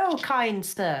 "Hello, kind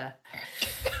sir.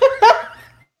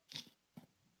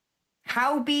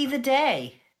 How be the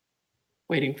day?"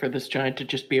 Waiting for this giant to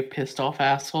just be a pissed off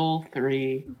asshole.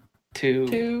 3,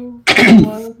 2,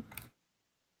 1.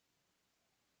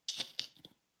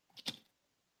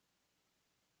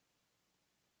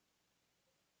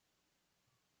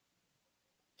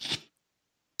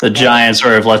 The giant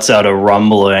sort of lets out a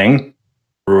rumbling.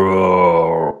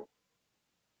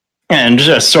 And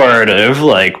just sort of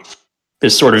like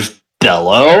this sort of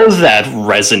bellow that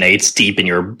resonates deep in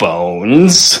your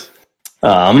bones.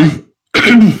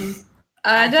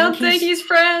 I don't think he's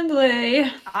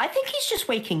friendly. I think he's just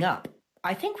waking up.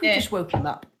 I think we just woke him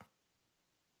up.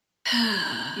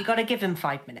 You gotta give him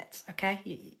 5 minutes, okay?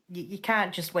 You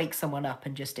can't just wake someone up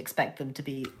and just expect them to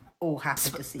be all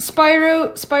happy to see you.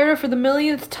 Spyro, for the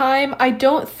millionth time, I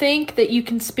don't think that you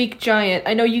can speak giant.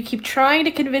 I know you keep trying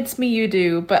to convince me you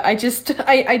do, but I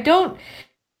don't...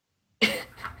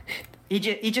 He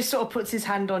just sort of puts his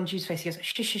hand on Jude's face. He goes,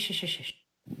 shh, shh, shh, shh, shh.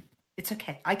 It's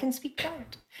okay. I can speak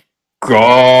giant.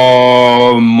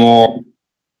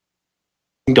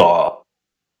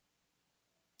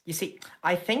 You see,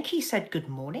 I think he said good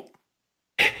morning.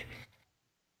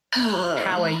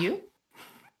 How are you?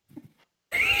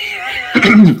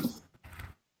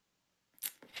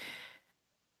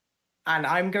 And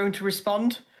I'm going to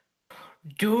respond,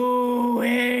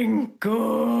 doing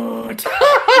good.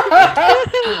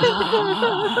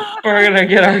 We're gonna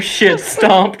get our shit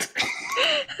stomped.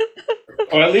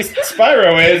 Or at least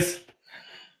Spyro is.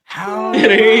 It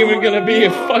ain't even gonna be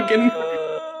a fucking...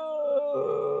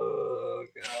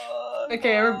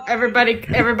 Okay,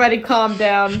 everybody calm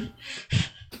down.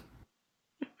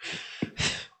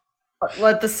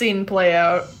 Let the scene play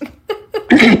out.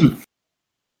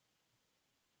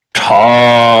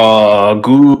 Tagudro,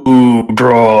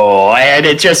 and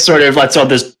it just sort of lets out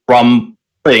this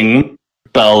rumbling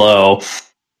bellow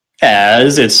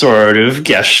as it sort of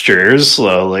gestures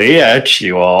slowly at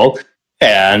you all.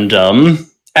 And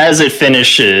as it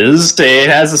finishes, it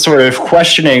has a sort of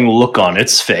questioning look on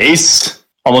its face,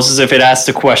 almost as if it asked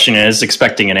a question and is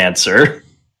expecting an answer.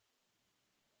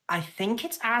 I think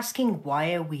it's asking,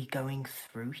 why are we going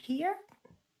through here?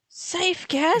 Safe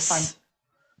guess.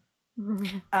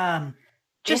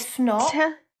 If not,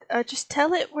 just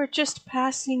tell it we're just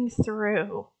passing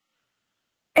through.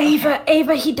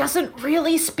 Ava, he doesn't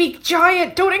really speak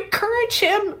giant. Don't encourage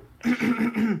him.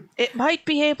 It might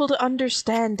be able to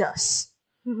understand us.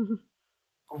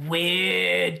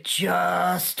 We're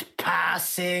just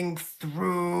passing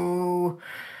through,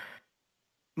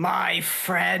 my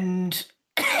friend.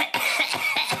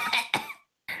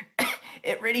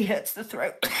 It really hurts the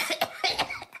throat.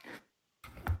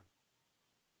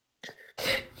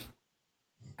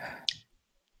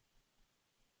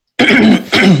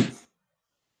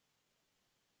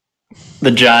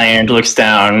 The giant looks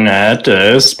down at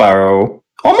Sparrow,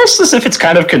 almost as if it's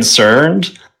kind of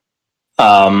concerned.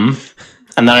 And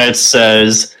then it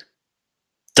says,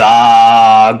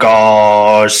 Dagosita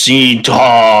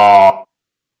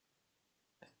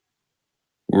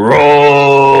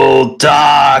Rodaka.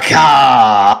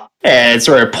 And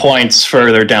sort of points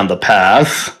further down the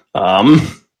path.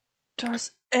 Does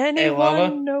Lava?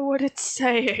 anyone know what it's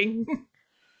saying?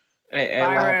 Hey,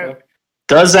 Spyro. Lava.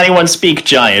 Does anyone speak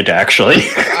giant, actually?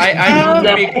 I don't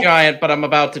speak giant, but I'm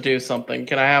about to do something.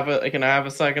 Can I have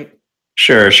a second?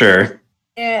 Sure.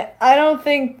 Yeah, I don't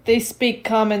think they speak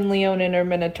common Leonin or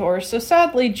Minotaur, so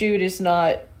sadly Jude is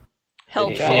not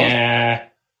Helpful. Yeah.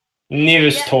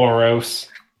 Neither's Yeah. Tauros.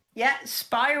 Yeah,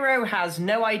 Spyro has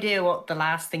no idea what the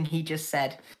last thing he just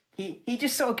said. He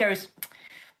just sort of goes,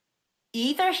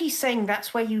 either he's saying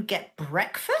that's where you get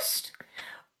breakfast,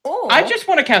 or I just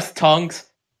want to cast tongues.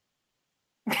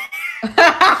 Good.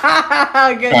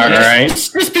 All right.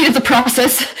 Just speed of the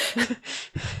process.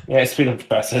 Yeah, speed of the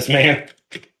process, man.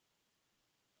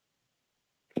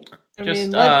 I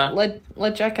Just, mean,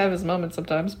 let Jack have his moment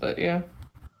sometimes, but yeah.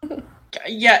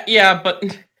 Yeah, but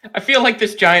I feel like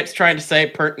this giant's trying to say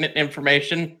pertinent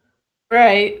information,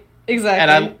 Right,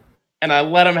 exactly. and I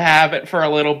let him have it for a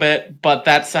little bit, but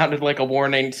that sounded like a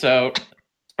warning. So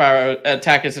Spyro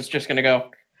Takis is just gonna go,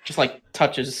 just like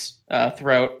touch his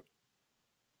throat.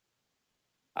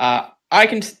 I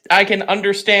can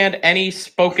understand any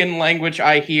spoken language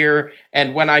I hear,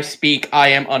 and when I speak, I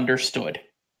am understood.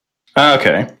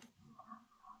 Okay.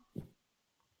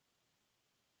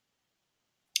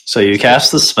 So you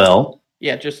cast the spell.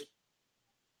 Yeah, just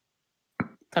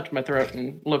touch my throat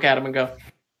and look at him and go,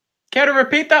 care to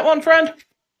repeat that one, friend?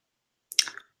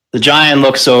 The giant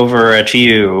looks over at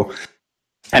you,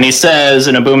 and he says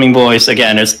in a booming voice,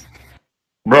 again, it's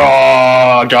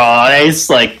it's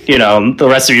like, the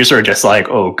rest of you are just like,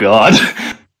 oh god.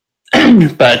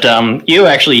 But you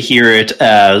actually hear it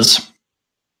as,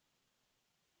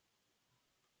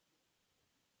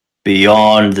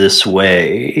 beyond this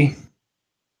way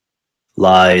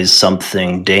lies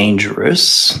something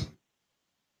dangerous.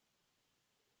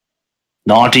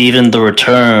 Not even the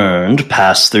returned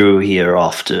pass through here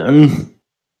often.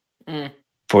 Mm.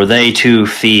 For they too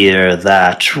fear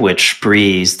that which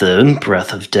breathes the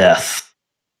breath of death.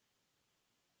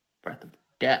 Breath of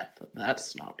death.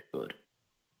 That's not good.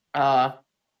 I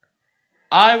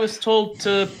was told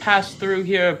to pass through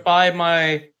here by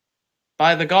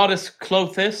the goddess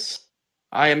Clothis.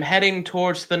 I am heading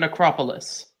towards the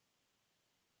necropolis.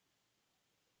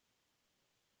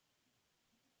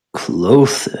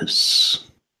 Clothis.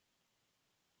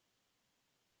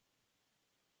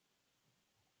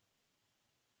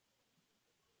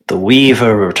 The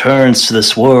Weaver returns to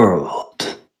this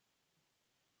world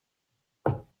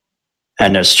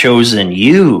and has chosen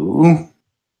you,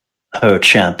 her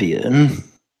champion.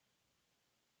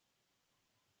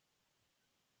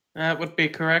 That would be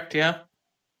correct, yeah.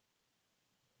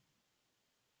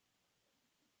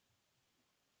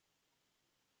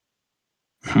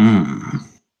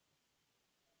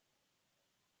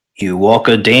 You walk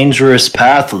a dangerous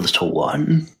path, little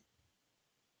one.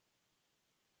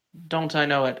 Don't I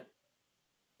know it?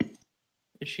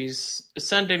 She's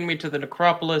sending me to the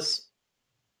necropolis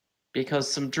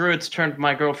because some druids turned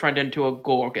my girlfriend into a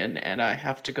gorgon, and I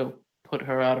have to go put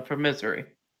her out of her misery.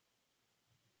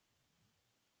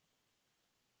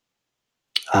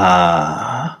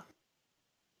 Ah.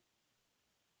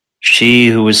 She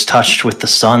who was touched with the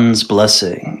sun's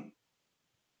blessing.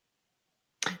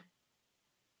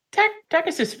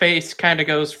 Takis' face kind of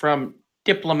goes from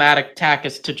diplomatic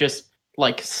Takis to just,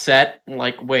 like, set,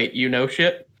 like, wait, you know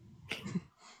shit?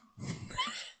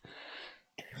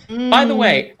 By the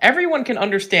way, everyone can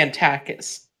understand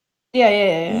Takis.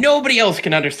 Yeah. Nobody else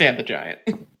can understand the giant.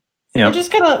 Yep.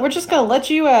 We're just gonna let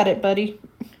you at it, buddy.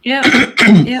 Yep.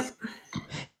 Yep.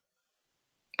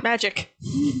 Magic.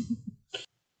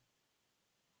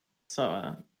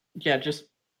 So, yeah, just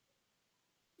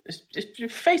your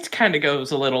face kind of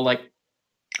goes a little like,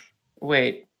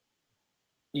 wait,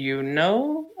 you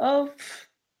know of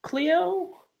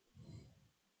Cleo?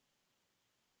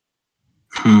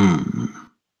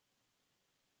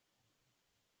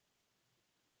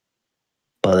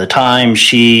 By the time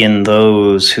she and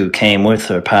those who came with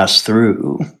her passed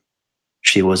through,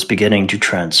 she was beginning to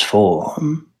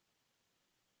transform.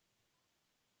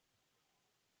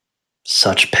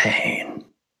 Such pain.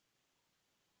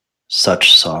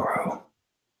 Such sorrow.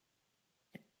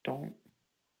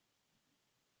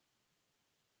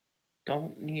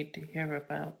 Don't need to hear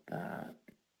about that.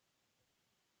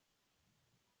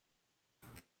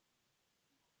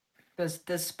 Does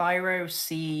Spyro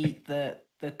see the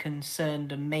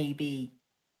concerned and maybe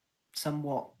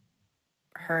somewhat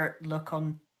hurt look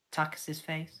on Takis's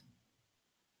face?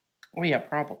 Oh yeah,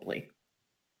 probably.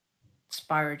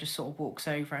 Spyro just sort of walks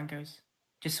over and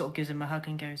just sort of gives him a hug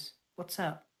and goes, "What's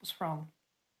up? What's wrong?"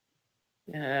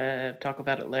 Talk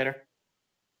about it later.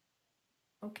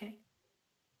 Okay.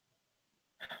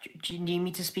 Do you need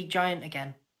me to speak giant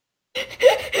again? I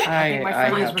think my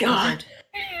friend has have recovered.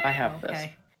 I have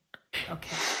Okay.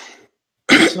 Okay.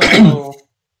 this. So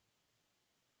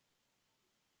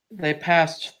they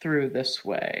passed through this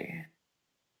way.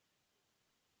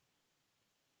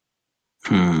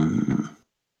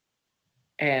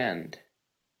 And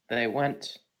they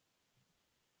went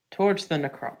towards the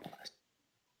necropolis.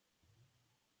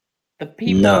 The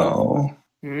people. No.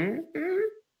 Mm-hmm.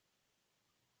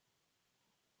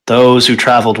 Those who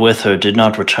traveled with her did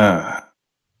not return.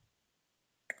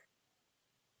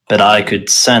 But I could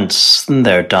sense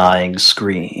their dying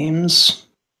screams.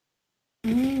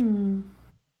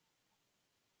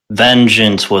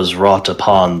 Vengeance was wrought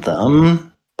upon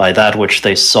them by that which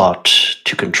they sought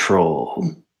to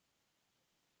control.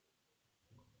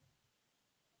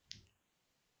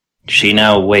 She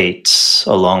now waits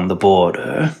along the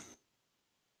border,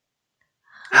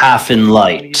 half in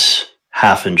light,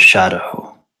 half in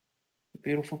shadow.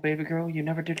 Beautiful baby girl, you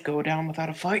never did go down without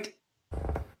a fight.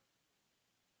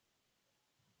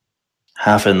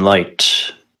 Half in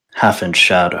light, half in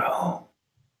shadow.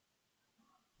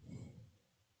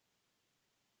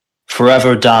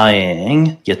 Forever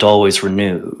dying, yet always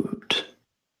renewed.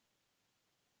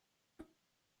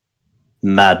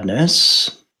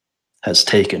 Madness has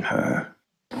taken her.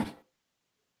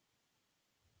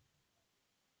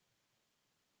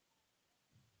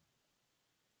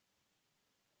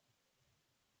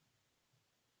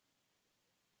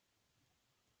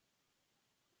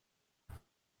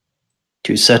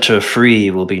 To set her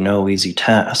free will be no easy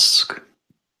task.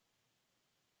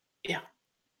 Yeah.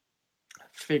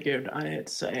 Figured I'd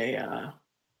say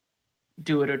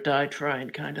do it or die trying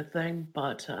kind of thing,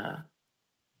 but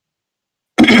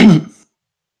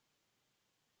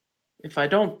if I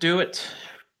don't do it,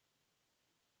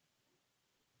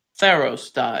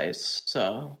 Theros dies,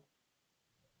 so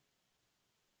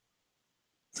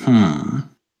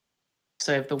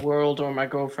save the world or my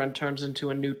girlfriend turns into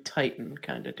a new Titan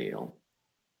kind of deal.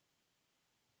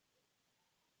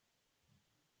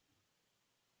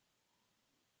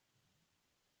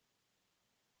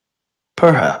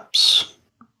 Perhaps.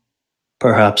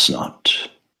 Perhaps not.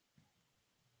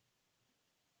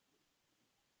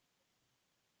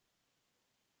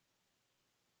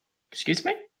 Excuse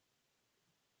me?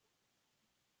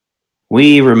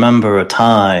 We remember a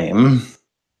time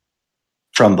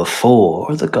from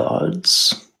before the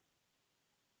gods.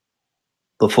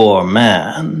 Before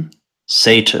man,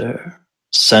 satyr,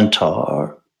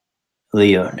 centaur,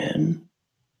 leonin.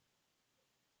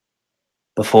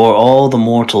 Before all the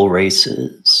mortal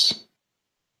races,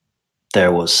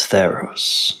 there was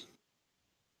Theros.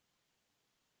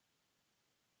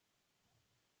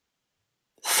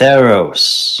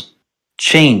 Theros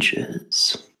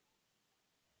changes.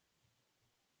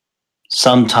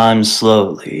 Sometimes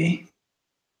slowly,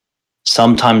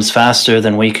 sometimes faster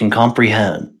than we can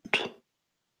comprehend.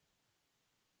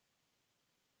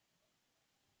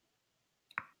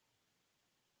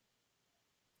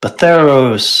 But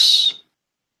Theros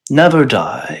never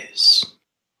dies.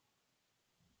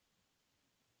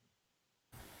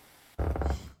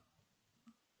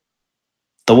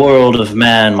 The world of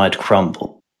man might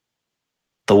crumble.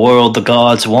 The world the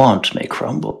gods want may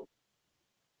crumble.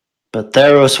 But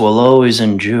Theros will always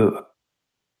endure.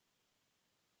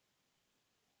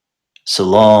 So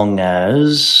long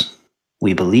as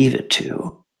we believe it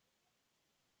to.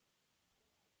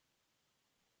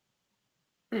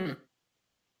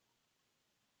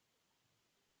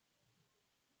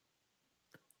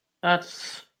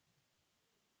 That's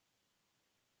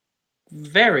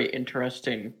very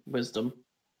interesting wisdom.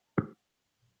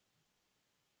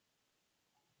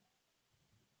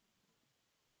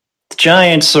 The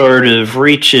giant sort of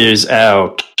reaches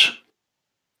out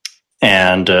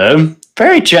and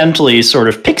very gently sort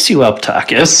of picks you up,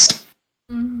 Takis.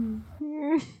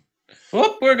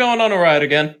 Whoop, we're going on a ride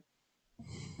again.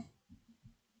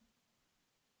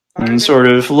 And sort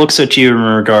of looks at you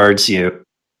and regards you.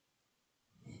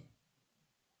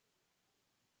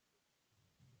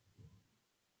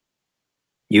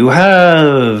 You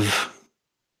have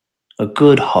a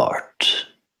good heart,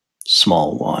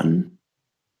 small one.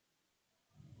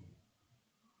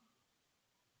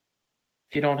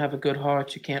 If you don't have a good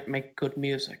heart, you can't make good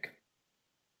music.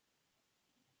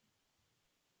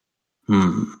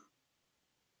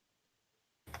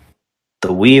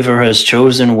 Weaver has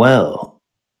chosen well.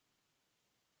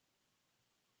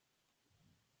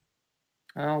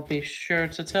 I'll be sure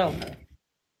to tell her.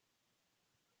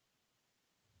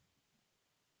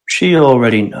 She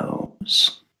already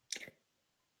knows.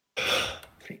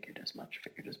 Figured as much,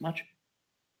 figured as much.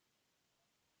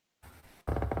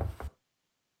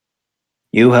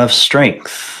 You have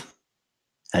strength,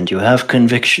 and you have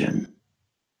conviction.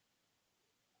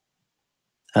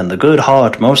 And the good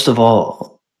heart, most of all,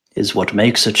 is what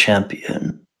makes a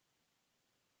champion.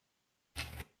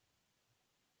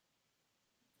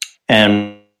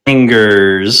 And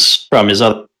fingers from his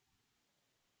other...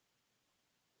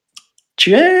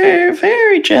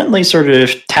 very gently sort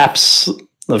of taps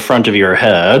the front of your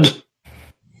head.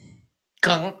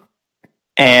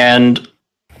 And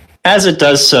as it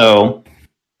does so,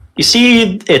 you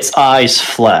see its eyes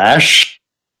flash,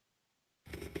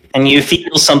 and you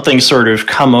feel something sort of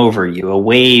come over you, a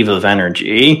wave of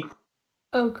energy.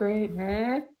 Oh, great.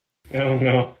 Oh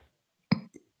no.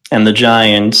 And the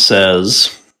giant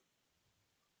says,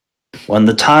 when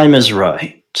the time is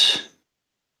right,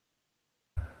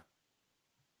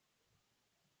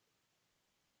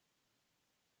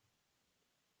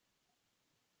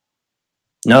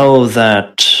 know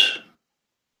that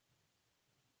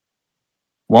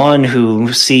one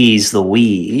who sees the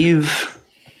weave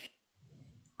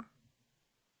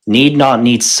need not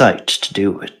need sight to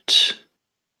do it.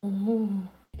 Ooh.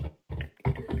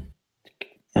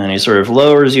 And he sort of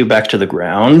lowers you back to the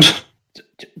ground.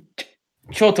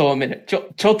 Choto a minute.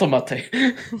 Choto mate.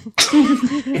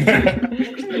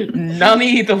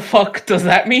 Nani the fuck does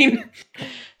that mean?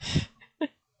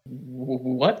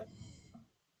 What?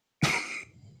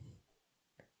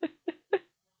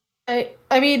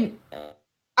 I'm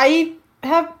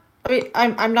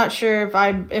not sure if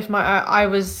I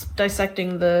was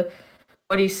dissecting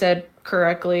what he said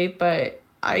correctly, but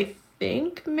I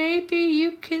think maybe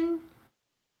you can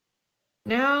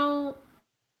now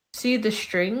see the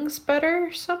strings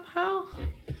better somehow.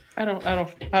 I don't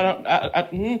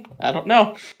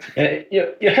know.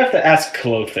 You have to ask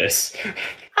Clothis.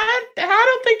 I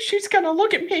don't think she's gonna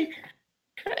look at me.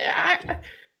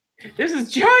 This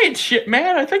is giant shit,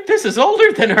 man. I think this is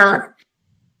older than her.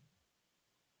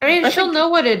 I mean, she'll know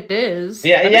what it is.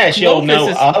 Yeah, she'll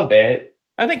know of it.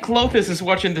 I think Clothis is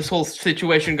watching this whole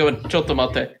situation going,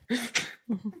 Chotomate.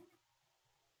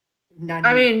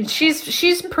 I mean,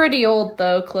 she's pretty old,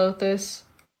 though, Clothis.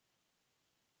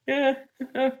 Yeah.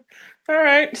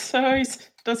 Alright, so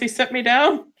does he set me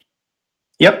down?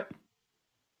 Yep.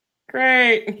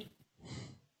 Great.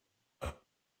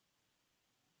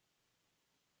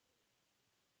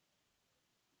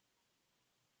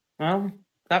 Well,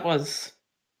 that was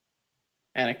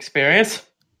an experience.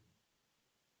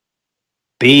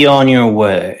 Be on your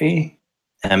way,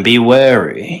 and be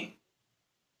wary.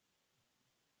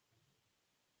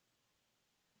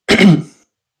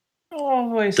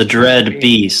 Always The dread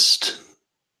beast,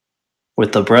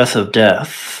 with the breath of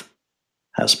death,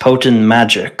 has potent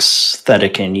magics that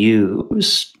it can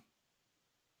use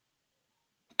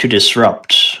to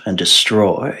disrupt and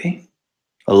destroy,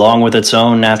 along with its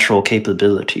own natural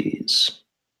capabilities.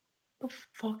 What the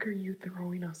fuck are you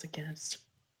throwing us against?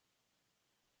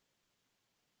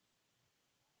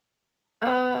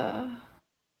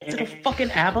 Is it a fucking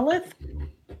aboleth?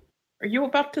 Are you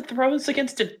about to throw us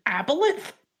against an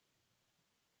aboleth?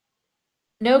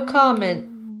 No comment.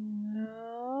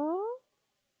 No.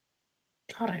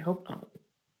 God, I hope not.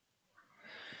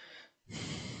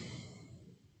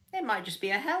 It might just be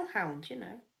a hellhound, you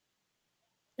know.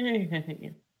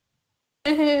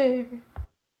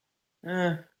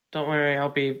 Don't worry, I'll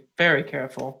be very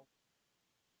careful.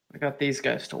 I got these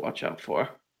guys to watch out for.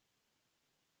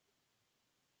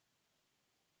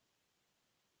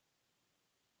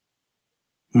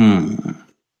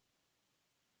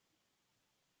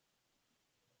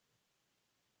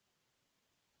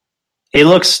 He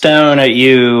looks down at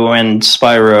you and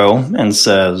Spyro and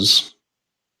says,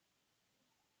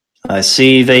 I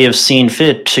see they have seen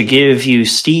fit to give you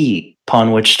steed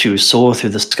upon which to soar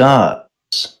through the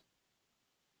skies.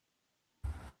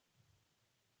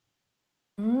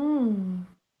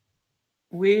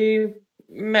 We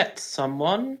met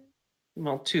someone,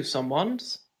 well, two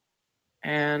someones,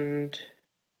 and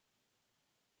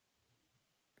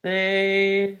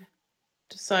they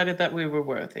decided that we were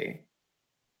worthy.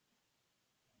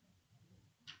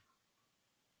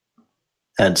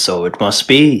 And so it must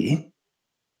be.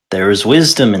 There is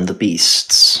wisdom in the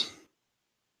beasts.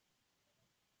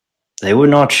 They would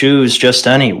not choose just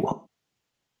anyone.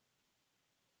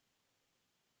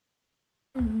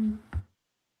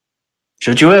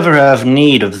 Should you ever have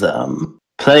need of them,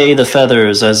 Play the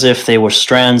feathers as if they were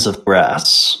strands of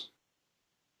grass,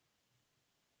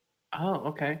 Oh,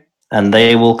 okay. and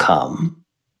they will come.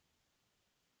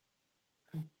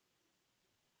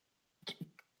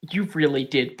 You really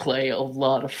did play a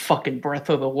lot of fucking Breath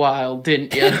of the Wild,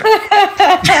 didn't you?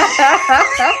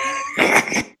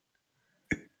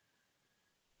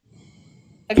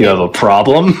 You have a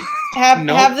problem?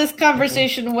 Have this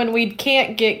conversation when we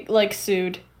can't get like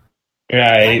sued. I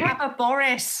Right. have a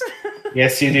Boris.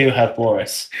 Yes, you do have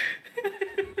Boris.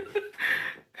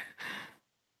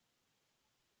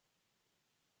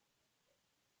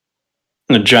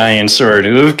 The giant sort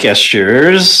of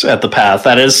gestures at the path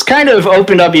that is kind of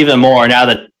opened up even more now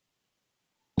that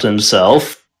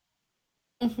himself.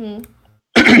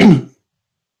 Mm-hmm.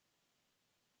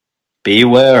 Be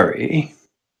wary.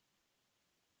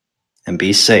 And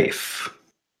be safe.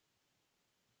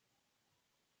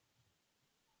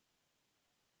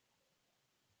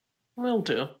 Will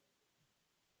do.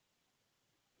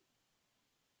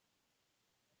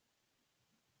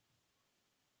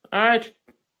 Alright,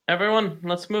 everyone,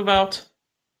 let's move out.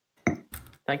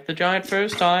 Thank the giant for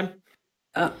his time.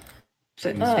 Thank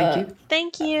you.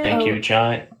 Thank you. Thank you,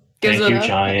 Giant. Gives Thank you, a-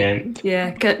 Giant.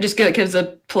 Yeah, just gives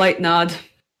a polite nod.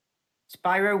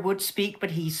 Spyro would speak,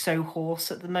 but he's so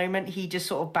hoarse at the moment. He just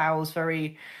sort of bows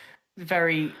very,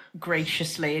 very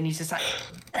graciously, and he's just like,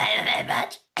 "Thank you very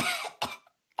much."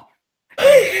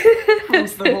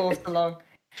 Pulls the horse along.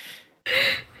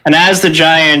 And as the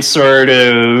giant sort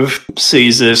of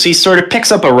sees this, he sort of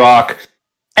picks up a rock,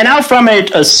 and out from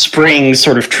it a spring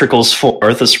sort of trickles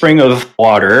forth, a spring of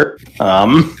water.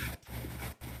 Aww.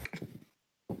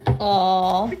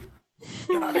 Oh,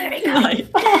 there we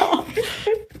go.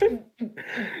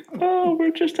 Oh, we're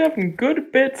just having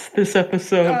good bits this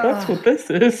episode. That's what this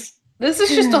is. This is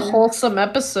just a wholesome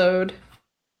episode.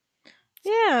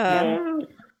 Yeah.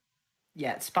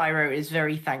 Yeah, Spyro is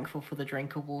very thankful for the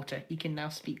drink of water. He can now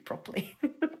speak properly.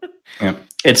 Yeah.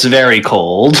 It's very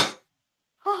cold.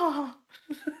 Oh.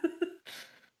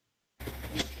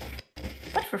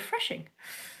 But refreshing.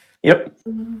 Yep.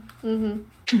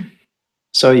 Mm-hmm.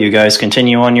 So you guys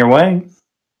continue on your way?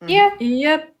 Yeah,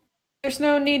 Yep. there's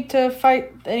no need to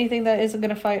fight anything that isn't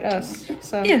going to fight us.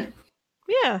 So Yeah.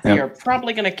 Yeah. Yep. You're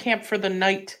probably gonna camp for the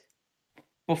night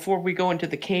before we go into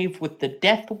the cave with the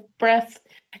death breath.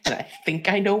 And I think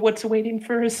I know what's waiting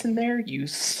for us in there, you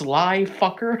sly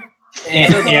fucker.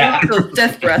 Yeah. So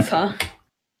death breath, huh?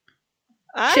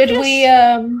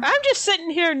 I'm just sitting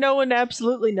here knowing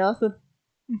absolutely nothing.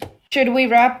 Should we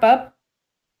wrap up?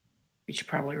 We should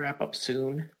probably wrap up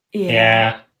soon.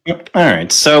 Yeah. Yep. All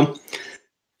right. So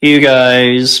you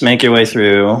guys make your way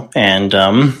through, and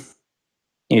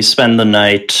you spend the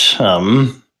night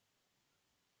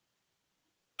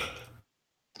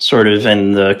sort of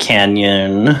in the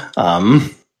canyon.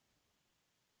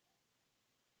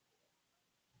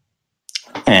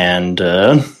 And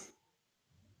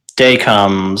day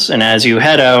comes, and as you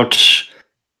head out,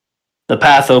 the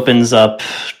path opens up,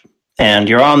 and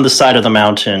you're on the side of the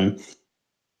mountain,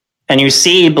 and you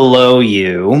see below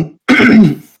you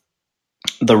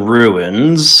the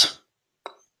ruins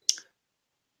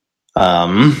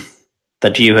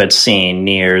that you had seen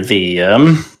near the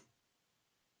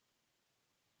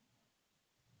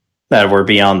that were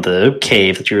beyond the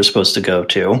cave that you were supposed to go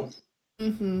to.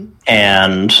 Mm-hmm.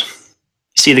 And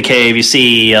you see the cave, you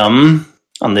see on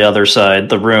the other side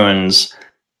the ruins,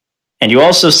 and you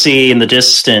also see in the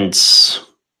distance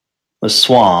the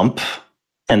swamp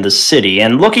and the city.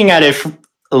 And looking at it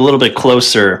a little bit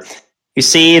closer, you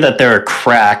see that there are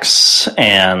cracks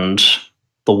and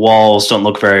the walls don't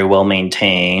look very well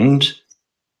maintained.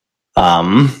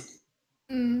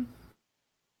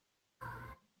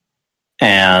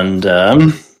 And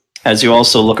as you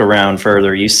also look around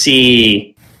further, you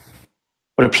see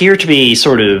what appear to be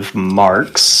sort of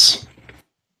marks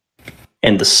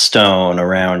in the stone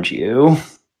around you,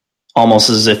 almost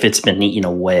as if it's been eaten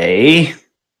away.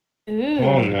 Ooh.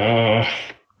 Oh no.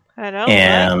 I don't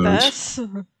And- like this.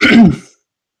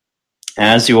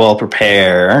 As you all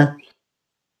prepare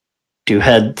to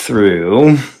head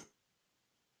through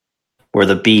where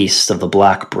the beast of the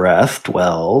Black Breath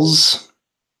dwells,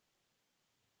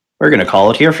 we're going to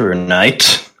call it here for a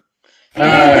night.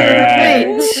 Alright.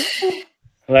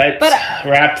 Let's But-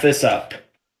 wrap this up.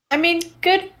 I mean,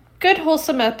 good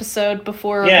wholesome episode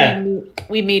before Yeah.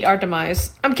 we meet our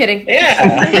demise. I'm kidding.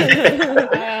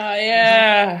 Yeah.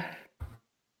 Yeah.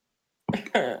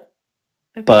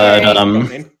 But,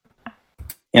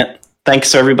 yeah,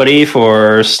 thanks everybody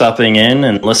for stopping in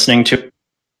and listening to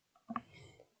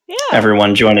Yeah.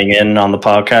 everyone joining in on the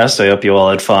podcast. I hope you all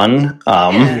had fun.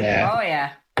 Yeah. Oh,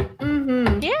 yeah.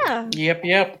 Mm-hmm. Yeah. Yeah.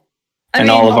 Yep. And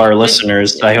all of our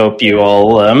listeners, I hope you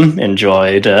all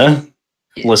enjoyed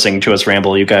listening to us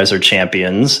ramble. You guys are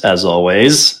champions, as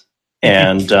always.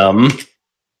 And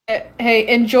Hey,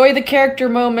 enjoy the character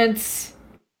moments.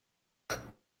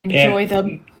 Enjoy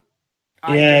them.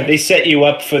 Yeah, they set you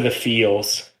up for the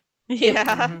feels.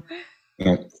 Yeah.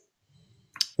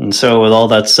 and so, with all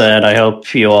that said, I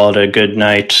hope you all had a good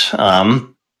night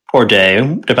or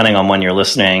day, depending on when you're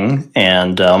listening.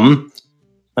 And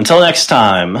until next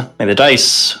time, may the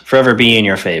dice forever be in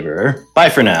your favor. Bye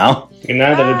for now. Good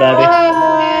night, everybody.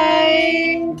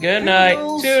 Bye. Good night.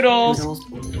 Toodles.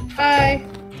 Bye.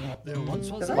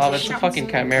 Wow, it's a fucking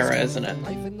chimera, isn't it?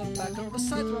 Life in the back or a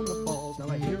side on the balls. Now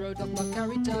a hero doth not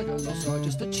carry daggers or sword,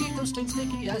 just a Cheeto stained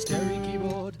sticky as Terry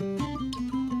keyboard.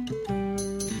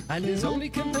 And his only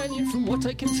companion, from what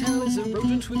I can tell, is a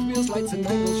rodent with wheels, lights, and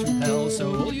angles from hell.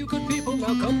 So all you good people now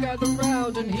come gather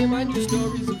round and hear my new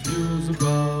stories of heroes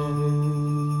abound.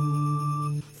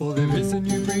 For there is a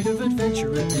new breed of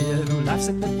adventurer here who laughs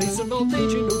in the face of old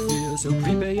age and no fear. So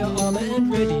prepare your armor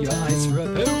and ready your eyes for a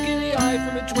poke in the eye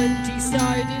from a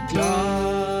 20-sided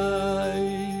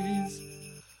dice.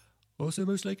 Also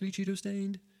most likely Cheeto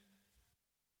stained.